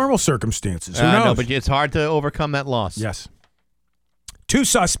under normal circumstances. Who knows? No, but it's hard to overcome that loss. Yes. 2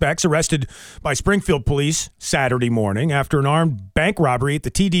 suspects arrested by Springfield police Saturday morning after an armed bank robbery at the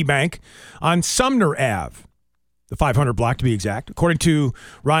TD Bank on Sumner Ave. The 500 block to be exact. According to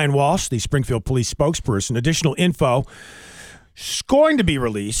Ryan Walsh, the Springfield police spokesperson, additional info is going to be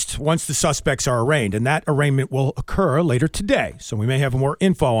released once the suspects are arraigned, and that arraignment will occur later today. So we may have more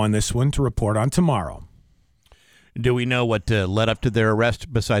info on this one to report on tomorrow. Do we know what led up to their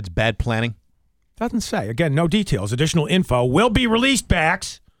arrest besides bad planning? Doesn't say. Again, no details. Additional info will be released,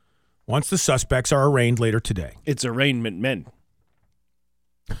 Bax, once the suspects are arraigned later today. It's arraignment men.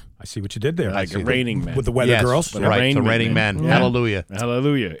 I see what you did there. Like arraigning men. With the weather girls? Right, it's arraigning men. Yeah. Hallelujah.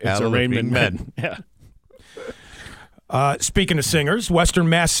 Hallelujah. It's arraignment men. Yeah. Speaking of singers, Western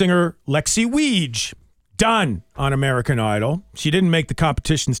Mass singer Lexi Weege, done on American Idol. She didn't make the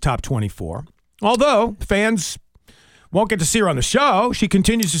competition's top 24. Although fans won't get to see her on the show, she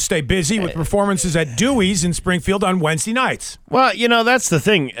continues to stay busy with performances at Dewey's in Springfield on Wednesday nights. Well, that's the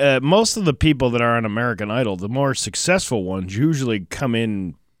thing. Most of the people that are on American Idol, the more successful ones, usually come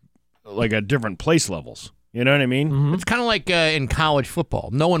in like at different place levels. You know what I mean? Mm-hmm. It's kind of like in college football.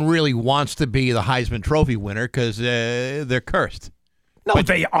 No one really wants to be the Heisman Trophy winner because they're cursed. No, but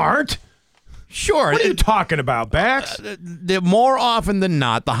they aren't. Sure. What are you talking about, Bax? More often than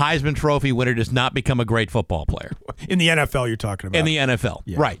not, the Heisman Trophy winner does not become a great football player. In the NFL, you're talking about. In the NFL,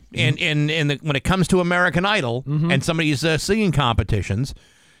 right. Mm-hmm. And when it comes to American Idol and some of these singing competitions,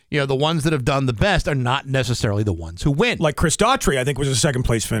 the ones that have done the best are not necessarily the ones who win. Like Chris Daughtry, I think, was a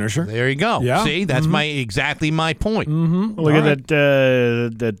second-place finisher. There you go. Yeah. See, that's exactly my point. Mm-hmm. Well, look at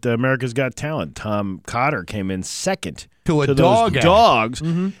that America's Got Talent. Tom Cotter came in second to those dogs,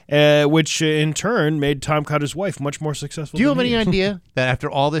 which in turn made Tom Cotter's wife much more successful. Do you have any idea that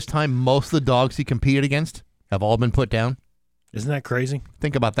after all this time, most of the dogs he competed against have all been put down? Isn't that crazy?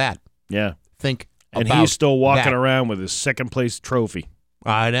 Think about that. Yeah. And he's still walking around with his second-place trophy.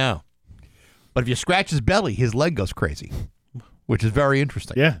 I know. But if you scratch his belly, his leg goes crazy, which is very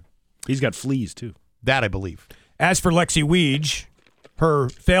interesting. Yeah. He's got fleas, too. That I believe. As for Lexi Weege, her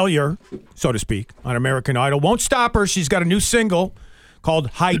failure, so to speak, on American Idol won't stop her. She's got a new single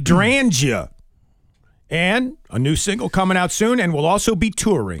called Hydrangea. And a new single coming out soon, and will also be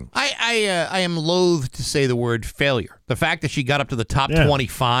touring. I am loath to say the word failure. The fact that she got up to the top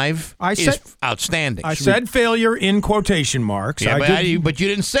 25 is outstanding. I said failure in quotation marks. Yeah, but you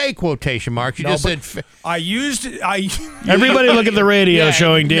didn't say quotation marks. You just said... I used... Everybody look at the radio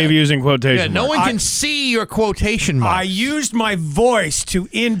showing Dave using quotation marks. No one can see your quotation marks. I used my voice to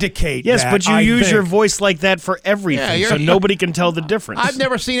indicate Yes, but you use your voice like that for everything, so nobody can tell the difference. I've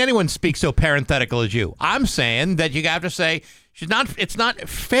never seen anyone speak so parenthetical as you. I'm saying that you have to say... It's not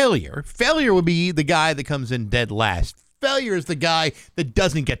failure. Failure would be the guy that comes in dead last. Failure is the guy that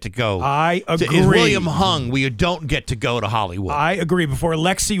doesn't get to go. I agree. Is William Hung, where you don't get to go to Hollywood. I agree. Before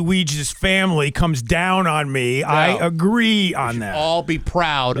Lexi Weege's family comes down on me, I agree on that. All be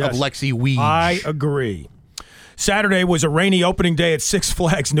proud of Lexi Weege. I agree. Saturday was a rainy opening day at Six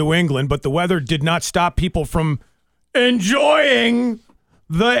Flags New England, but the weather did not stop people from enjoying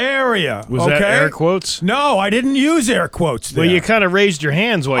the area. Was that air quotes? No, I didn't use air quotes there. Well, you kind of raised your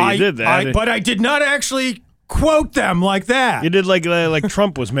hands while you did that. But I did not actually quote them like that. You did like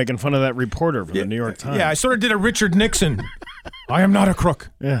Trump was making fun of that reporter from the New York Times. Yeah, I sort of did a Richard Nixon. I am not a crook.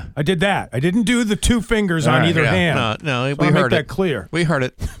 Yeah. I did that. I didn't do the two fingers on either hand. No, we heard that clear. We heard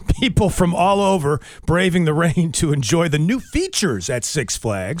it. People from all over braving the rain to enjoy the new features at Six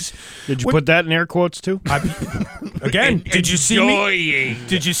Flags. Did you put that in air quotes too? Again, did you see me?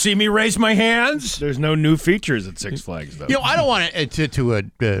 Did you see me raise my hands? There's no new features at Six Flags though. I don't want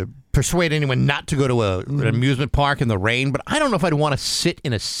to persuade anyone not to go to an amusement park in the rain, but I don't know if I'd want to sit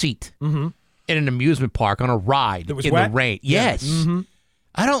in a seat in an amusement park on a ride in the rain. Yes. Mm-hmm.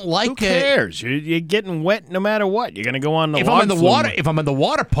 I don't like Who cares? You're getting wet no matter what. You're going to go on the if I'm in the water. If I'm in the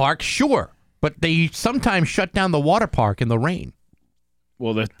water park, sure. But they sometimes shut down the water park in the rain.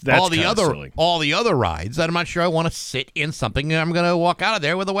 Well, that's all the other silly. all the other rides. I'm not sure I want to sit in something. I'm going to walk out of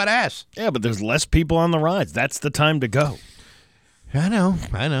there with a wet ass. Yeah, but there's less people on the rides. That's the time to go. I know.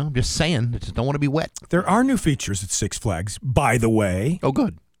 I'm just saying. I just don't want to be wet. There are new features at Six Flags, by the way. Oh,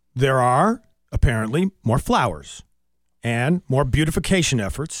 good. There are apparently more flowers and more beautification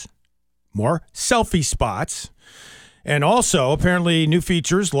efforts, more selfie spots, and also apparently new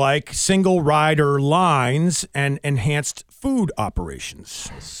features like single rider lines and enhanced food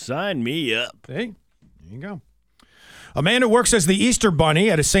operations. Sign me up. Hey, there you go. A man who works as the Easter Bunny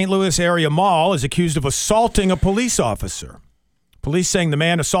at a St. Louis area mall is accused of assaulting a police officer. Police saying the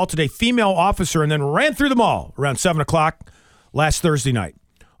man assaulted a female officer and then ran through the mall around 7 o'clock last Thursday night.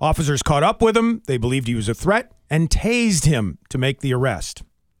 Officers caught up with him. They believed he was a threat and tased him to make the arrest.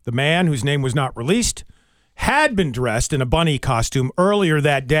 The man, whose name was not released, had been dressed in a bunny costume earlier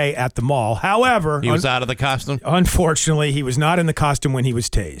that day at the mall. However, he was out of the costume? Unfortunately, he was not in the costume when he was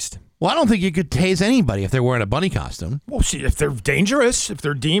tased. Well, I don't think you could tase anybody if they're wearing a bunny costume. Well, see, if they're dangerous, if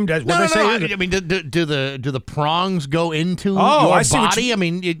they're deemed as no. I mean, do the prongs go into your body? I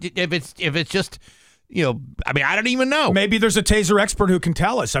mean, if it's just, I mean, I don't even know. Maybe there's a taser expert who can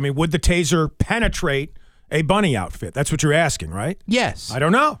tell us. I mean, would the taser penetrate a bunny outfit? That's what you're asking, right? Yes. I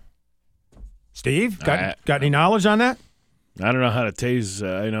don't know. Steve, got any knowledge on that? I don't know how to tase.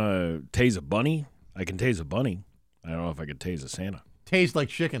 I know tase a bunny. I can tase a bunny. I don't know if I could tase a Santa. Tastes like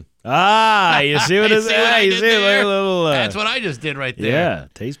chicken. You see what it is? That's what I just did right there. Yeah,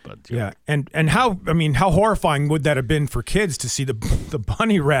 taste buds. Yeah, and how horrifying would that have been for kids to see the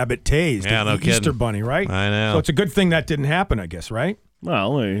bunny rabbit tased? Yeah, no the kidding. Easter bunny, right? I know. So it's a good thing that didn't happen, I guess, right?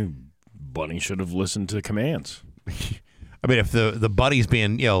 Well, bunny should have listened to commands. I mean, if the bunny's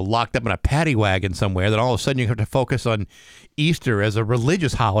being locked up in a paddy wagon somewhere, then all of a sudden you have to focus on Easter as a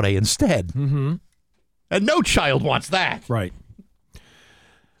religious holiday instead. Mm-hmm. And no child wants that. Right.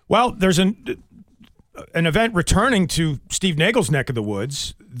 Well, there's an event returning to Steve Nagel's neck of the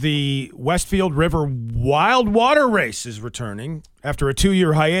woods. The Westfield River Wild Water Race is returning after a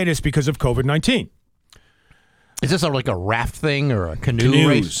 2-year hiatus because of COVID-19. Is this like a raft thing or a canoe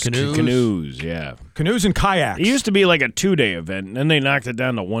race? Canoes, yeah. Canoes and kayaks. It used to be like a 2-day event, and then they knocked it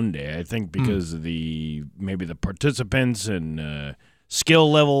down to 1 day, I think, because of maybe the participants and skill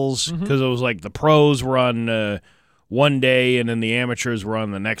levels, because it was like the pros were on 1 day and then the amateurs were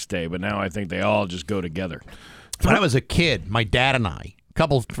on the next day, but now I think they all just go together. When I was a kid, my dad and I,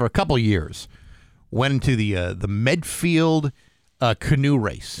 for a couple years, went into the Medfield canoe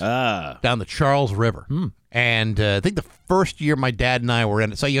race down the Charles River. And I think the first year my dad and I were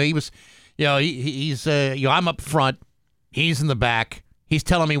in it, so he was, he's I'm up front, he's in the back, he's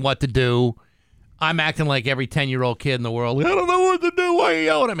telling me what to do. I'm acting like every 10-year-old kid in the world. I don't know what to do. Why are you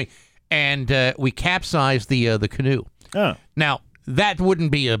yelling at me? And we capsized the canoe. Oh. Now, that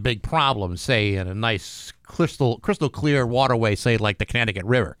wouldn't be a big problem, say, in a nice crystal clear waterway, say, like the Connecticut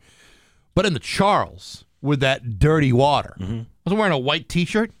River. But in the Charles, with that dirty water, I was wearing a white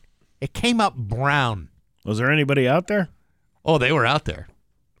T-shirt. It came up brown. Was there anybody out there? Oh, they were out there.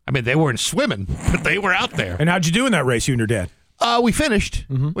 I mean, they weren't swimming, but they were out there. And how'd you do in that race, you and your dad? We finished.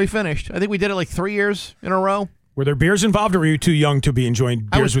 We finished. I think we did it like 3 years in a row. Were there beers involved, or were you too young to be enjoying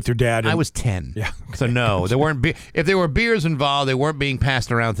beers with your dad? I was 10. Yeah. So no, there weren't. If there were beers involved, they weren't being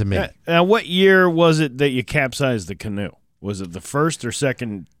passed around to me. Now, what year was it that you capsized the canoe? Was it the first or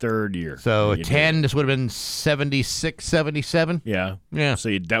second, third year? So 10, this would have been 76, 77. Yeah. Yeah.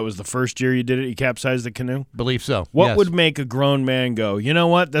 So that was the first year you did it? You capsized the canoe? Believe so. What would make a grown man go, you know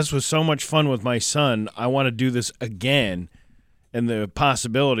what? This was so much fun with my son. I want to do this again. And the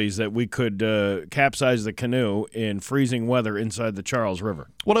possibilities that we could capsize the canoe in freezing weather inside the Charles River.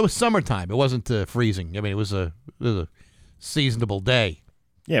 Well, it was summertime. It wasn't freezing. I mean, it was a seasonable day.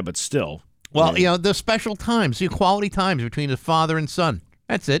 Yeah, but still. Well, the special times, the quality times between the father and son.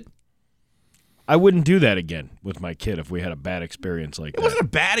 That's it. I wouldn't do that again with my kid if we had a bad experience like that. It wasn't a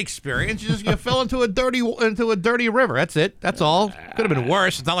bad experience. You fell into a dirty river. That's it. That's all. Could have been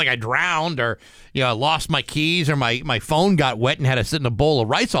worse. It's not like I drowned or I lost my keys or my phone got wet and had to sit in a bowl of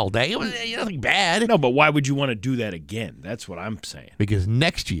rice all day. It was nothing bad. No, but why would you want to do that again? That's what I'm saying. Because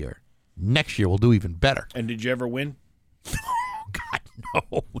next year we'll do even better. And did you ever win? God,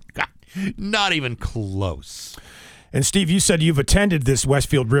 no. God, not even close. And Steve, you said you've attended this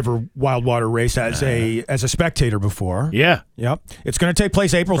Westfield River Wildwater race as a spectator before. Yeah. Yep. It's going to take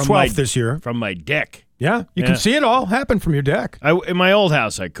place April 12th this year. From my deck. Yeah. You can see it all happen from your deck. In my old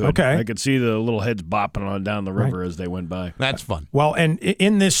house, I could. Okay. I could see the little heads bopping on down the river as they went by. That's fun. Well, and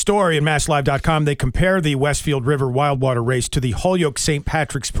in this story in MassLive.com, they compare the Westfield River Wildwater race to the Holyoke St.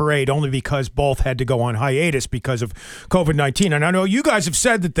 Patrick's Parade only because both had to go on hiatus because of COVID-19. And I know you guys have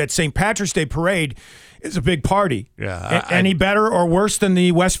said that St. Patrick's Day Parade is a big party. Yeah. Any better or worse than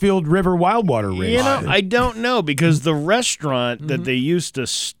the Westfield River Wildwater race? I don't know because the restaurant that they used to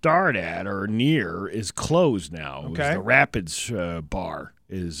start at or near is closed now. Okay. The Rapids bar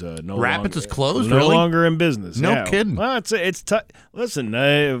is no Rapids longer, is closed? No Really? longer in business. No yeah. kidding. Well, it's tough. Listen,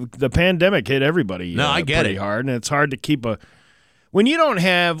 the pandemic hit everybody. No, I get pretty it. hard, and it's hard to keep a. When you don't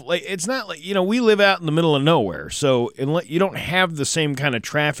have, it's not like, we live out in the middle of nowhere, so you don't have the same kind of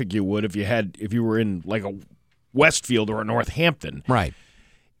traffic you would if you were in like a Westfield or a Northampton. Right.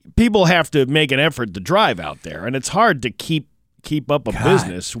 People have to make an effort to drive out there, and it's hard to keep up a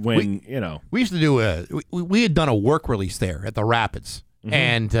business when, We used to do we had done a work release there at the Rapids,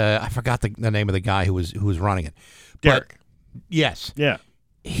 and I forgot the name of the guy who was running it. Derek. But, yes. Yeah.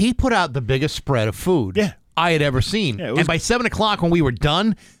 He put out the biggest spread of food I had ever seen. Yeah, it was- and by 7 o'clock when we were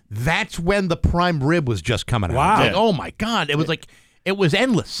done, that's when the prime rib was just coming out. Wow. It was like, oh, my God. It was it was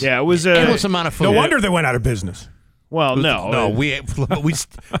endless. Yeah, it was endless amount of food. No wonder they went out of business. Well, no.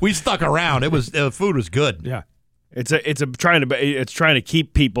 we stuck around. It was food was good. Yeah. It's trying to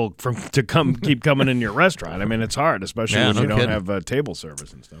keep people keep coming in your restaurant. I mean, it's hard, especially when you don't have table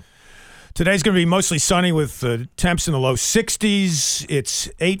service and stuff. Today's going to be mostly sunny with temps in the low 60s. It's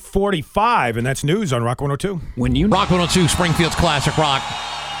 8:45, and that's news on Rock 102. Rock 102, Springfield's Classic Rock.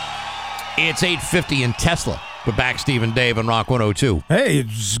 It's 8:50 in Tesla. We're back, Steve and Dave, on Rock 102. Hey,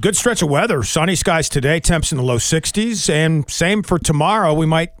 it's a good stretch of weather. Sunny skies today, temps in the low 60s, and same for tomorrow. We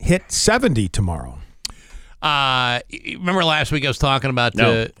might hit 70 tomorrow. Remember last week I was talking about...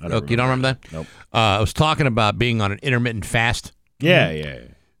 No, you don't remember that? Nope. I was talking about being on an intermittent fast. Yeah.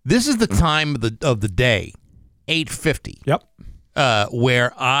 This is the time of the day, 8:50. Yep.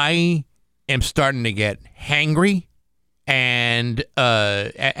 Where I am starting to get hangry and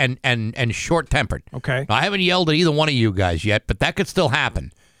short-tempered. Okay. I haven't yelled at either one of you guys yet, but that could still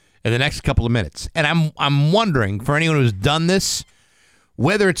happen in the next couple of minutes. And I'm wondering, for anyone who's done this,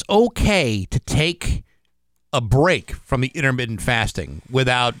 whether it's okay to take a break from the intermittent fasting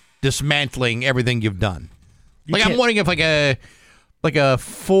without dismantling everything you've done. I'm wondering if like a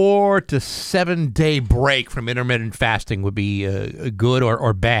 4 to 7 day break from intermittent fasting would be good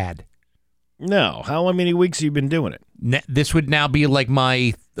or bad. No. How many weeks have you been doing it? This would now be like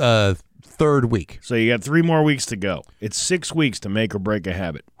my third week. So you got 3 more weeks to go. It's 6 weeks to make or break a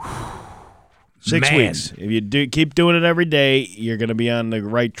habit. 6 weeks. If you keep doing it every day, you're going to be on the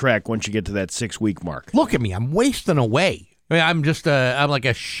right track once you get to that 6-week mark. Look at me. I'm wasting away. I mean, I'm just I'm like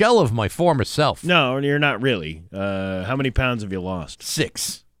a shell of my former self. No, you're not really. How many pounds have you lost?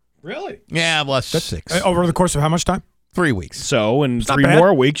 6. Really? Yeah, well, 6. Over the course of how much time? 3 weeks. So in It's not 3 bad.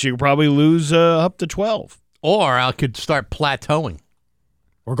 more weeks, you could probably lose up to 12. Or I could start plateauing.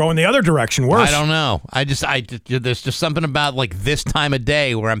 Or going the other direction, worse. I don't know. There's just something about like this time of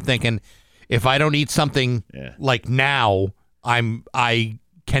day where I'm thinking, if I don't eat something like now, I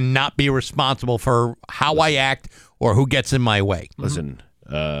cannot be responsible for how I act or who gets in my way. Listen,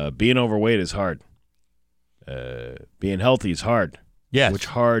 being overweight is hard. Being healthy is hard. Yes. Which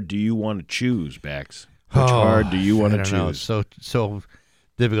hard do you want to choose, Bax? Which hard do you want to choose? Know. It's so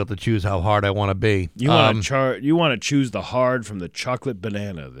difficult to choose how hard I want to be. You want to choose the hard from the chocolate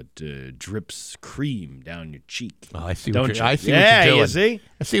banana that drips cream down your cheek. Oh, I see. Don't what you? I see what you're doing. You see?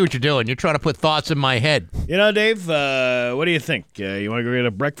 I see what you're doing. You're trying to put thoughts in my head. You know, Dave. What do you think? You want to go get a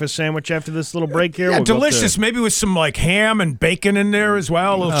breakfast sandwich after this little break here? Yeah, We'll go delicious. Maybe with some like ham and bacon in there as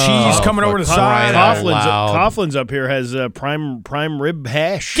well. A little cheese Oh, coming over the side. Coughlin's up here has prime rib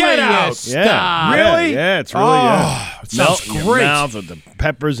hash. Get out! Stop. Really? Yeah, it's really it sounds melt in great. your mouth with the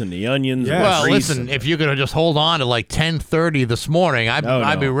peppers and the onions. And the Well, grease listen, if you're going to just hold on to like 10:30 this morning,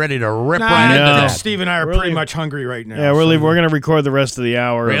 I'd be ready to rip Nah, right into I think that. Steve and I are Really? pretty much hungry right now. Yeah, we're going to record the rest of the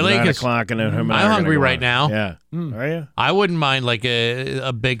hour Really? at 9 'Cause o'clock, and then him and I I'm are hungry gonna go right on. now. Yeah. Are you? I wouldn't mind like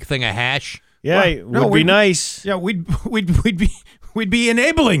a big thing of hash Yeah, it would be nice. Yeah, we'd be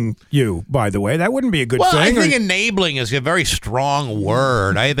enabling you. By the way, that wouldn't be a good well, thing. I think enabling is a very strong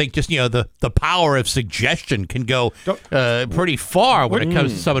word. I think just the power of suggestion can go pretty far when it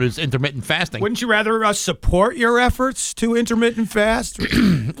comes to someone who's intermittent fasting. Wouldn't you rather us support your efforts to intermittent fast?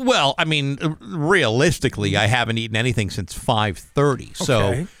 Well, I mean, realistically, I haven't eaten anything since 5:30.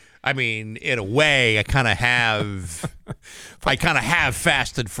 So, I mean, in a way, I kind of have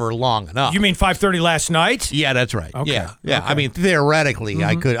fasted for long enough. You mean 5:30 last night? Yeah, that's right. Okay. Yeah. Okay. I mean, theoretically,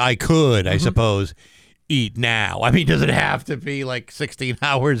 I could, I suppose, eat now. I mean, does it have to be like 16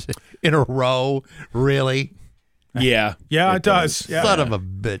 hours in a row? Really? Yeah. Yeah, it does. Yeah. Son of a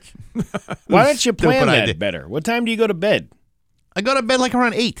bitch. Why don't you plan Stupid that idea. better? What time do you go to bed? I go to bed like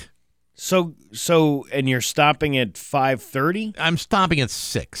around 8. So, and you're stopping at 5:30? I'm stopping at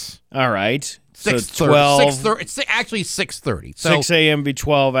 6. All right. 6:30. So 12. 6:30. It's actually 6:30. So 6 a.m. be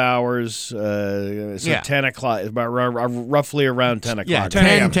 12 hours. So 10 o'clock, about roughly around 10 o'clock.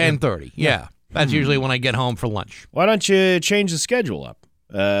 Yeah, 10:30. Yeah. That's usually when I get home for lunch. Why don't you change the schedule up?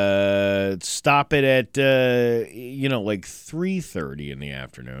 Stop it at like 3:30 in the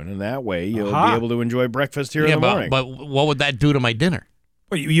afternoon, and that way you'll be able to enjoy breakfast here in the morning. But what would that do to my dinner?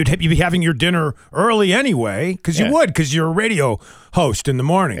 Well, you'd be having your dinner early anyway, because you're a radio host in the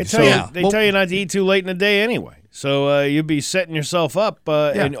morning. They tell you not to eat too late in the day anyway. So you'd be setting yourself up,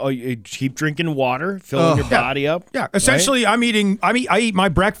 and you keep drinking water, filling your body up. Yeah, essentially, right? I eat my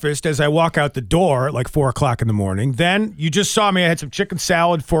breakfast as I walk out the door at like 4 o'clock in the morning. Then you just saw me. I had some chicken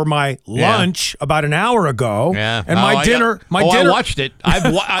salad for my lunch about an hour ago. Yeah, and my dinner. I watched it.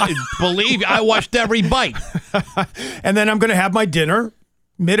 I believe I watched every bite. And then I'm going to have my dinner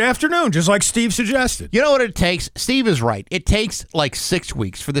mid-afternoon, just like Steve suggested. You know what it takes? Steve is right. It takes like 6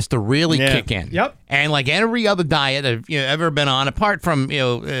 weeks for this to really kick in. Yep. And like every other diet I've ever been on, apart from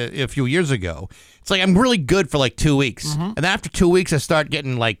a few years ago, it's like I'm really good for like 2 weeks, and then after 2 weeks, I start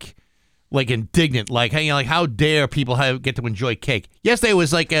getting like indignant, like how dare people get to enjoy cake? Yesterday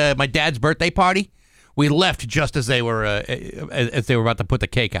was like my dad's birthday party. We left just as they were about to put the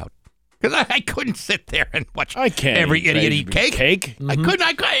cake out. Because I couldn't sit there and watch every idiot eat cake. I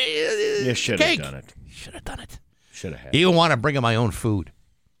couldn't. You should have done it. Should have done it. Should have. Even want to bring in my own food.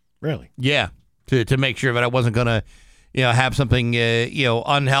 Really? Yeah. To make sure that I wasn't gonna, have something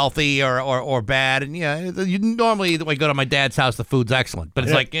unhealthy or bad. And normally when I go to my dad's house, the food's excellent. But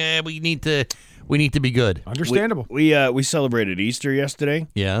it's like we need to be good. Understandable. We celebrated Easter yesterday.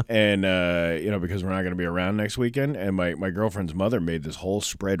 Yeah. And because we're not going to be around next weekend, and my girlfriend's mother made this whole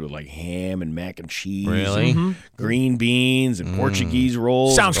spread with like ham and mac and cheese, really, green beans and Portuguese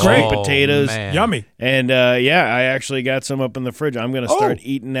rolls. Sounds great. Potatoes, yummy. And I actually got some up in the fridge. I'm going to start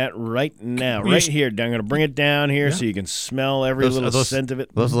eating that right now, right here. I'm going to bring it down here so you can smell every little scent of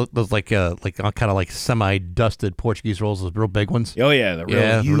it. Those kind of like semi-dusted Portuguese rolls, those real big ones. Oh yeah, the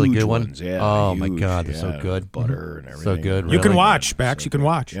real huge really good ones. One. Yeah. Oh my God, they're so good. Butter and everything. So good. You really. can watch, Bax. You can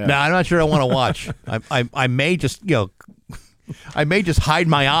watch. No, I'm not sure I want to watch. I may just I may just hide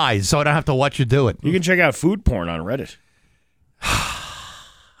my eyes so I don't have to watch you do it. You can check out food porn on Reddit.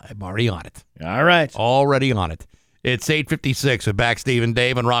 I'm already on it. All right. Already on it. It's 8:56 with Bax, Steve, and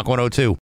Dave on Rock 102.